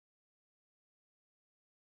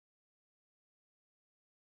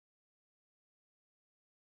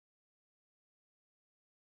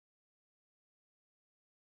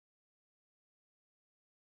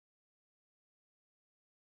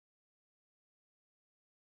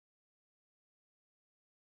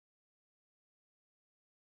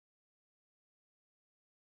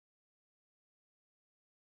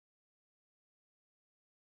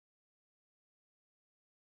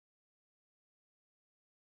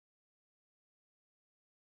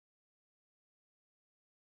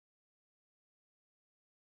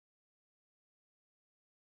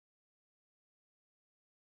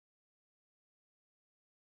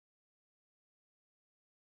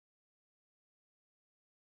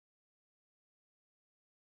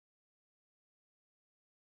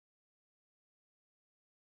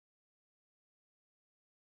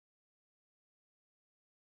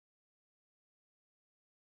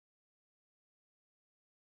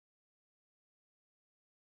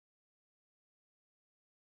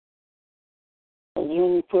 Are you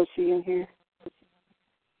any pussy in here?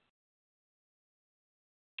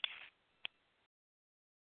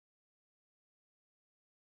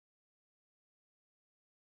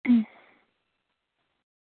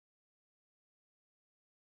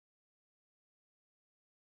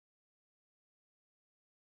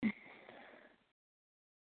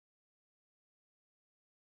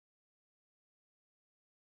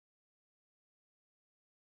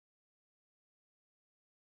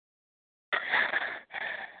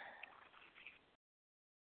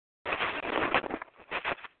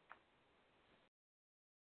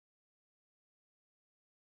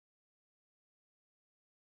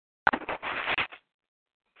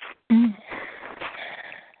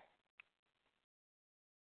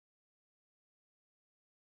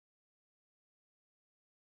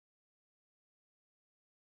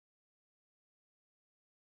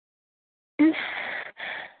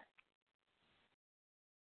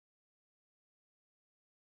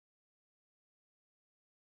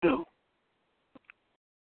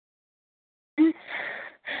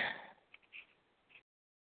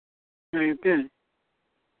 Okay.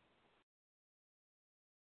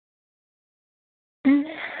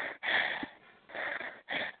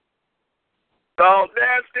 Oh,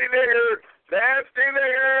 nasty nigger! Nasty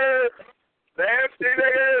nigger! Nasty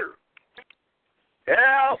nigger!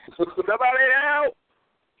 Help! Somebody help!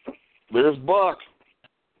 There's Buck.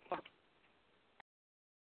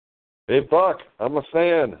 Hey, Buck, I'm a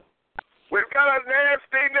fan. We've got a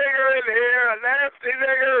nasty nigger in here! A nasty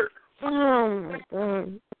nigger! Oh, my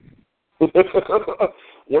God.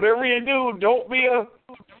 Whatever you do, don't be a...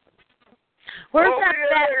 Where's that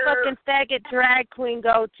fat fucking faggot drag queen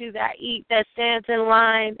go to that stands in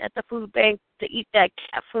line at the food bank to eat that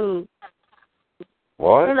cat food?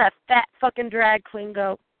 What? Where's that fat fucking drag queen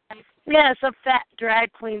go? Yeah, some fat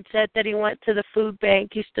drag queen said that he went to the food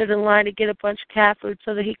bank. He stood in line to get a bunch of cat food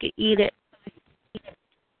so that he could eat it.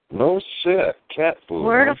 No shit. Cat food.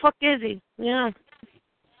 Where the fuck is he? Yeah.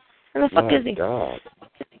 Where the fuck is he? God.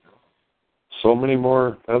 So many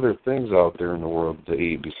more other things out there in the world to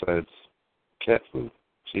eat besides cat food.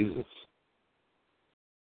 Jesus.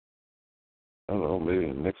 I don't know,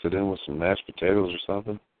 maybe mix it in with some mashed potatoes or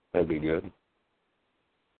something. That'd be good.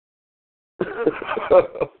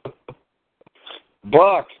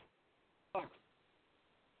 Buck!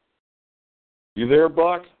 You there,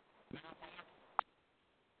 Buck?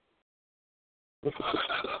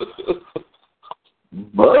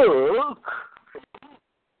 Buck?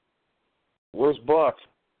 Where's Buck?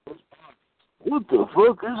 What the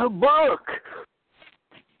fuck is a buck?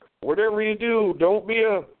 Whatever you do, don't be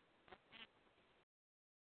a...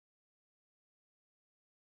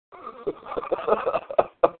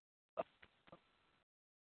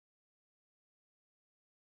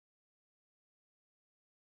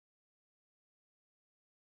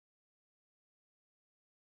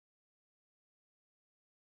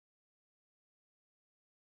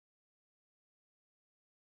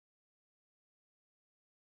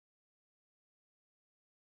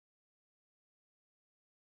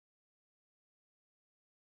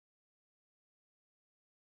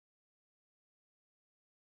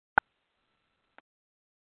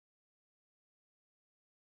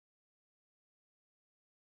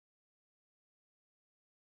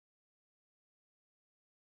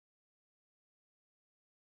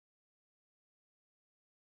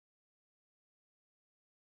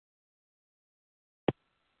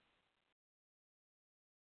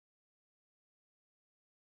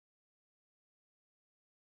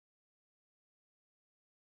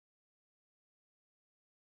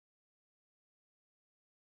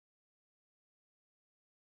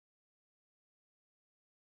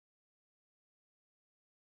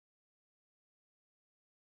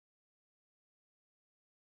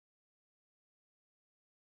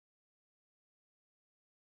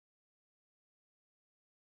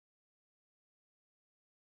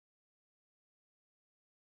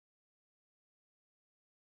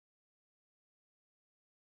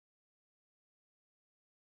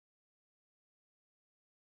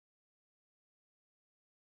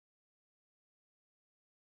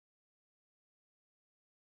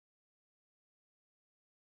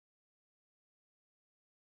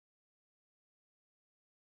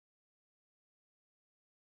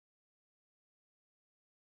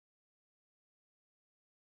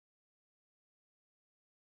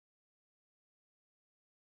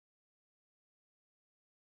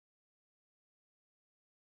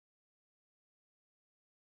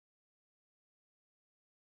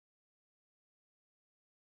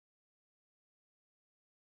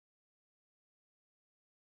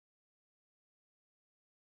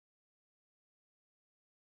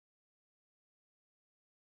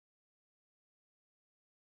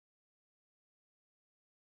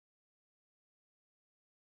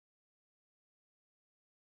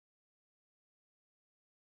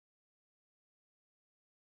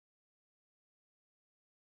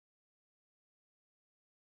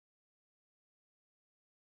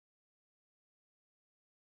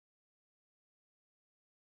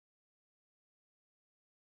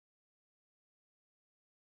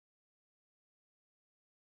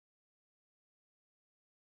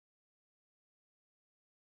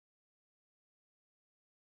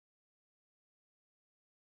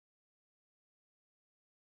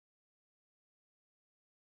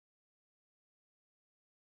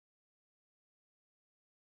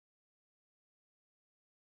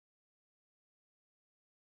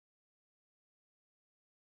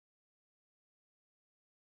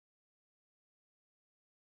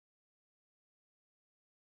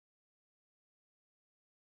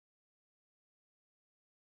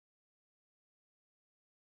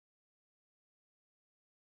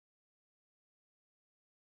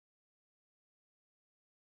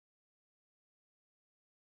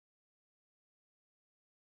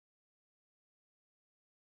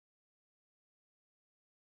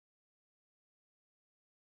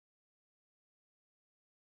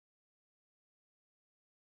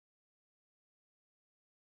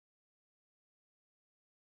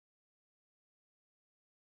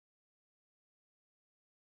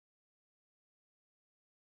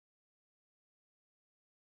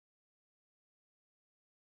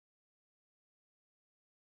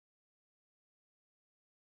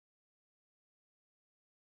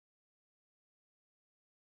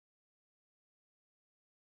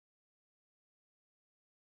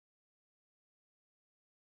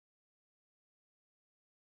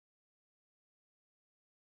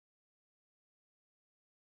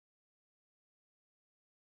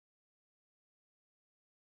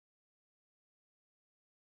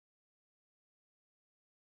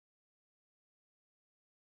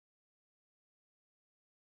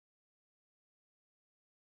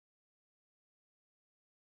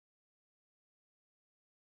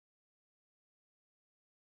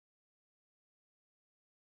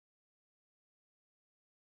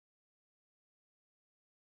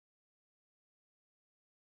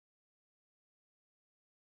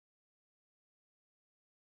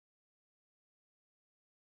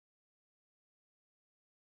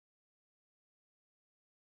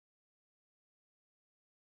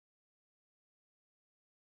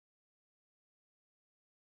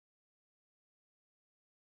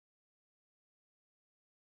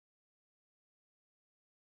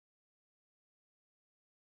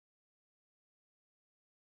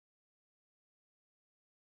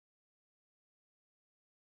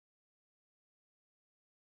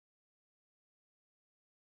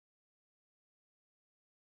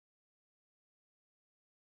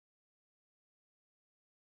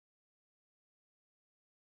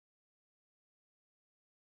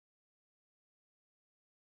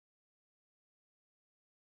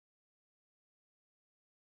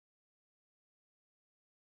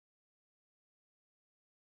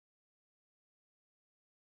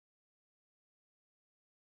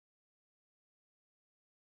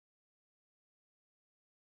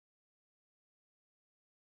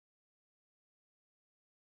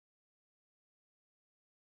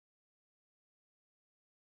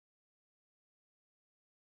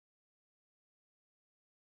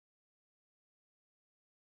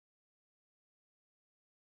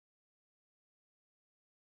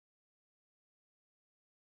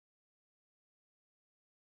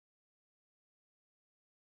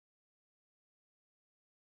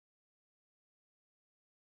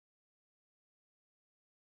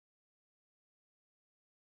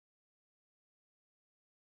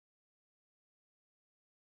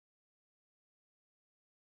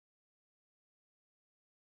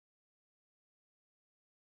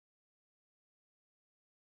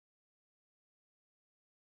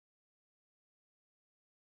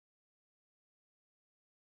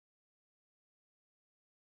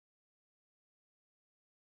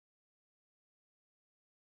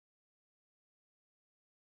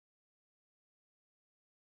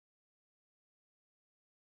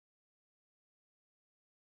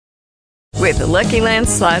 With the Lucky Land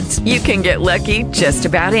Slots, you can get lucky just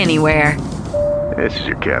about anywhere. This is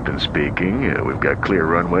your captain speaking. We've got clear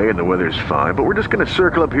runway and the weather's fine, but we're just going to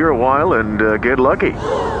circle up here a while and get lucky.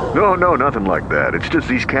 No, nothing like that. It's just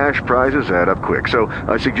these cash prizes add up quick. So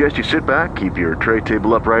I suggest you sit back, keep your tray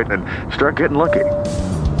table upright, and start getting lucky.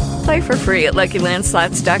 Play for free at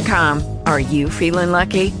LuckyLandSlots.com. Are you feeling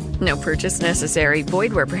lucky? No purchase necessary.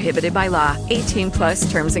 Void where prohibited by law.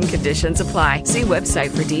 18+ terms and conditions apply. See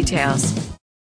website for details.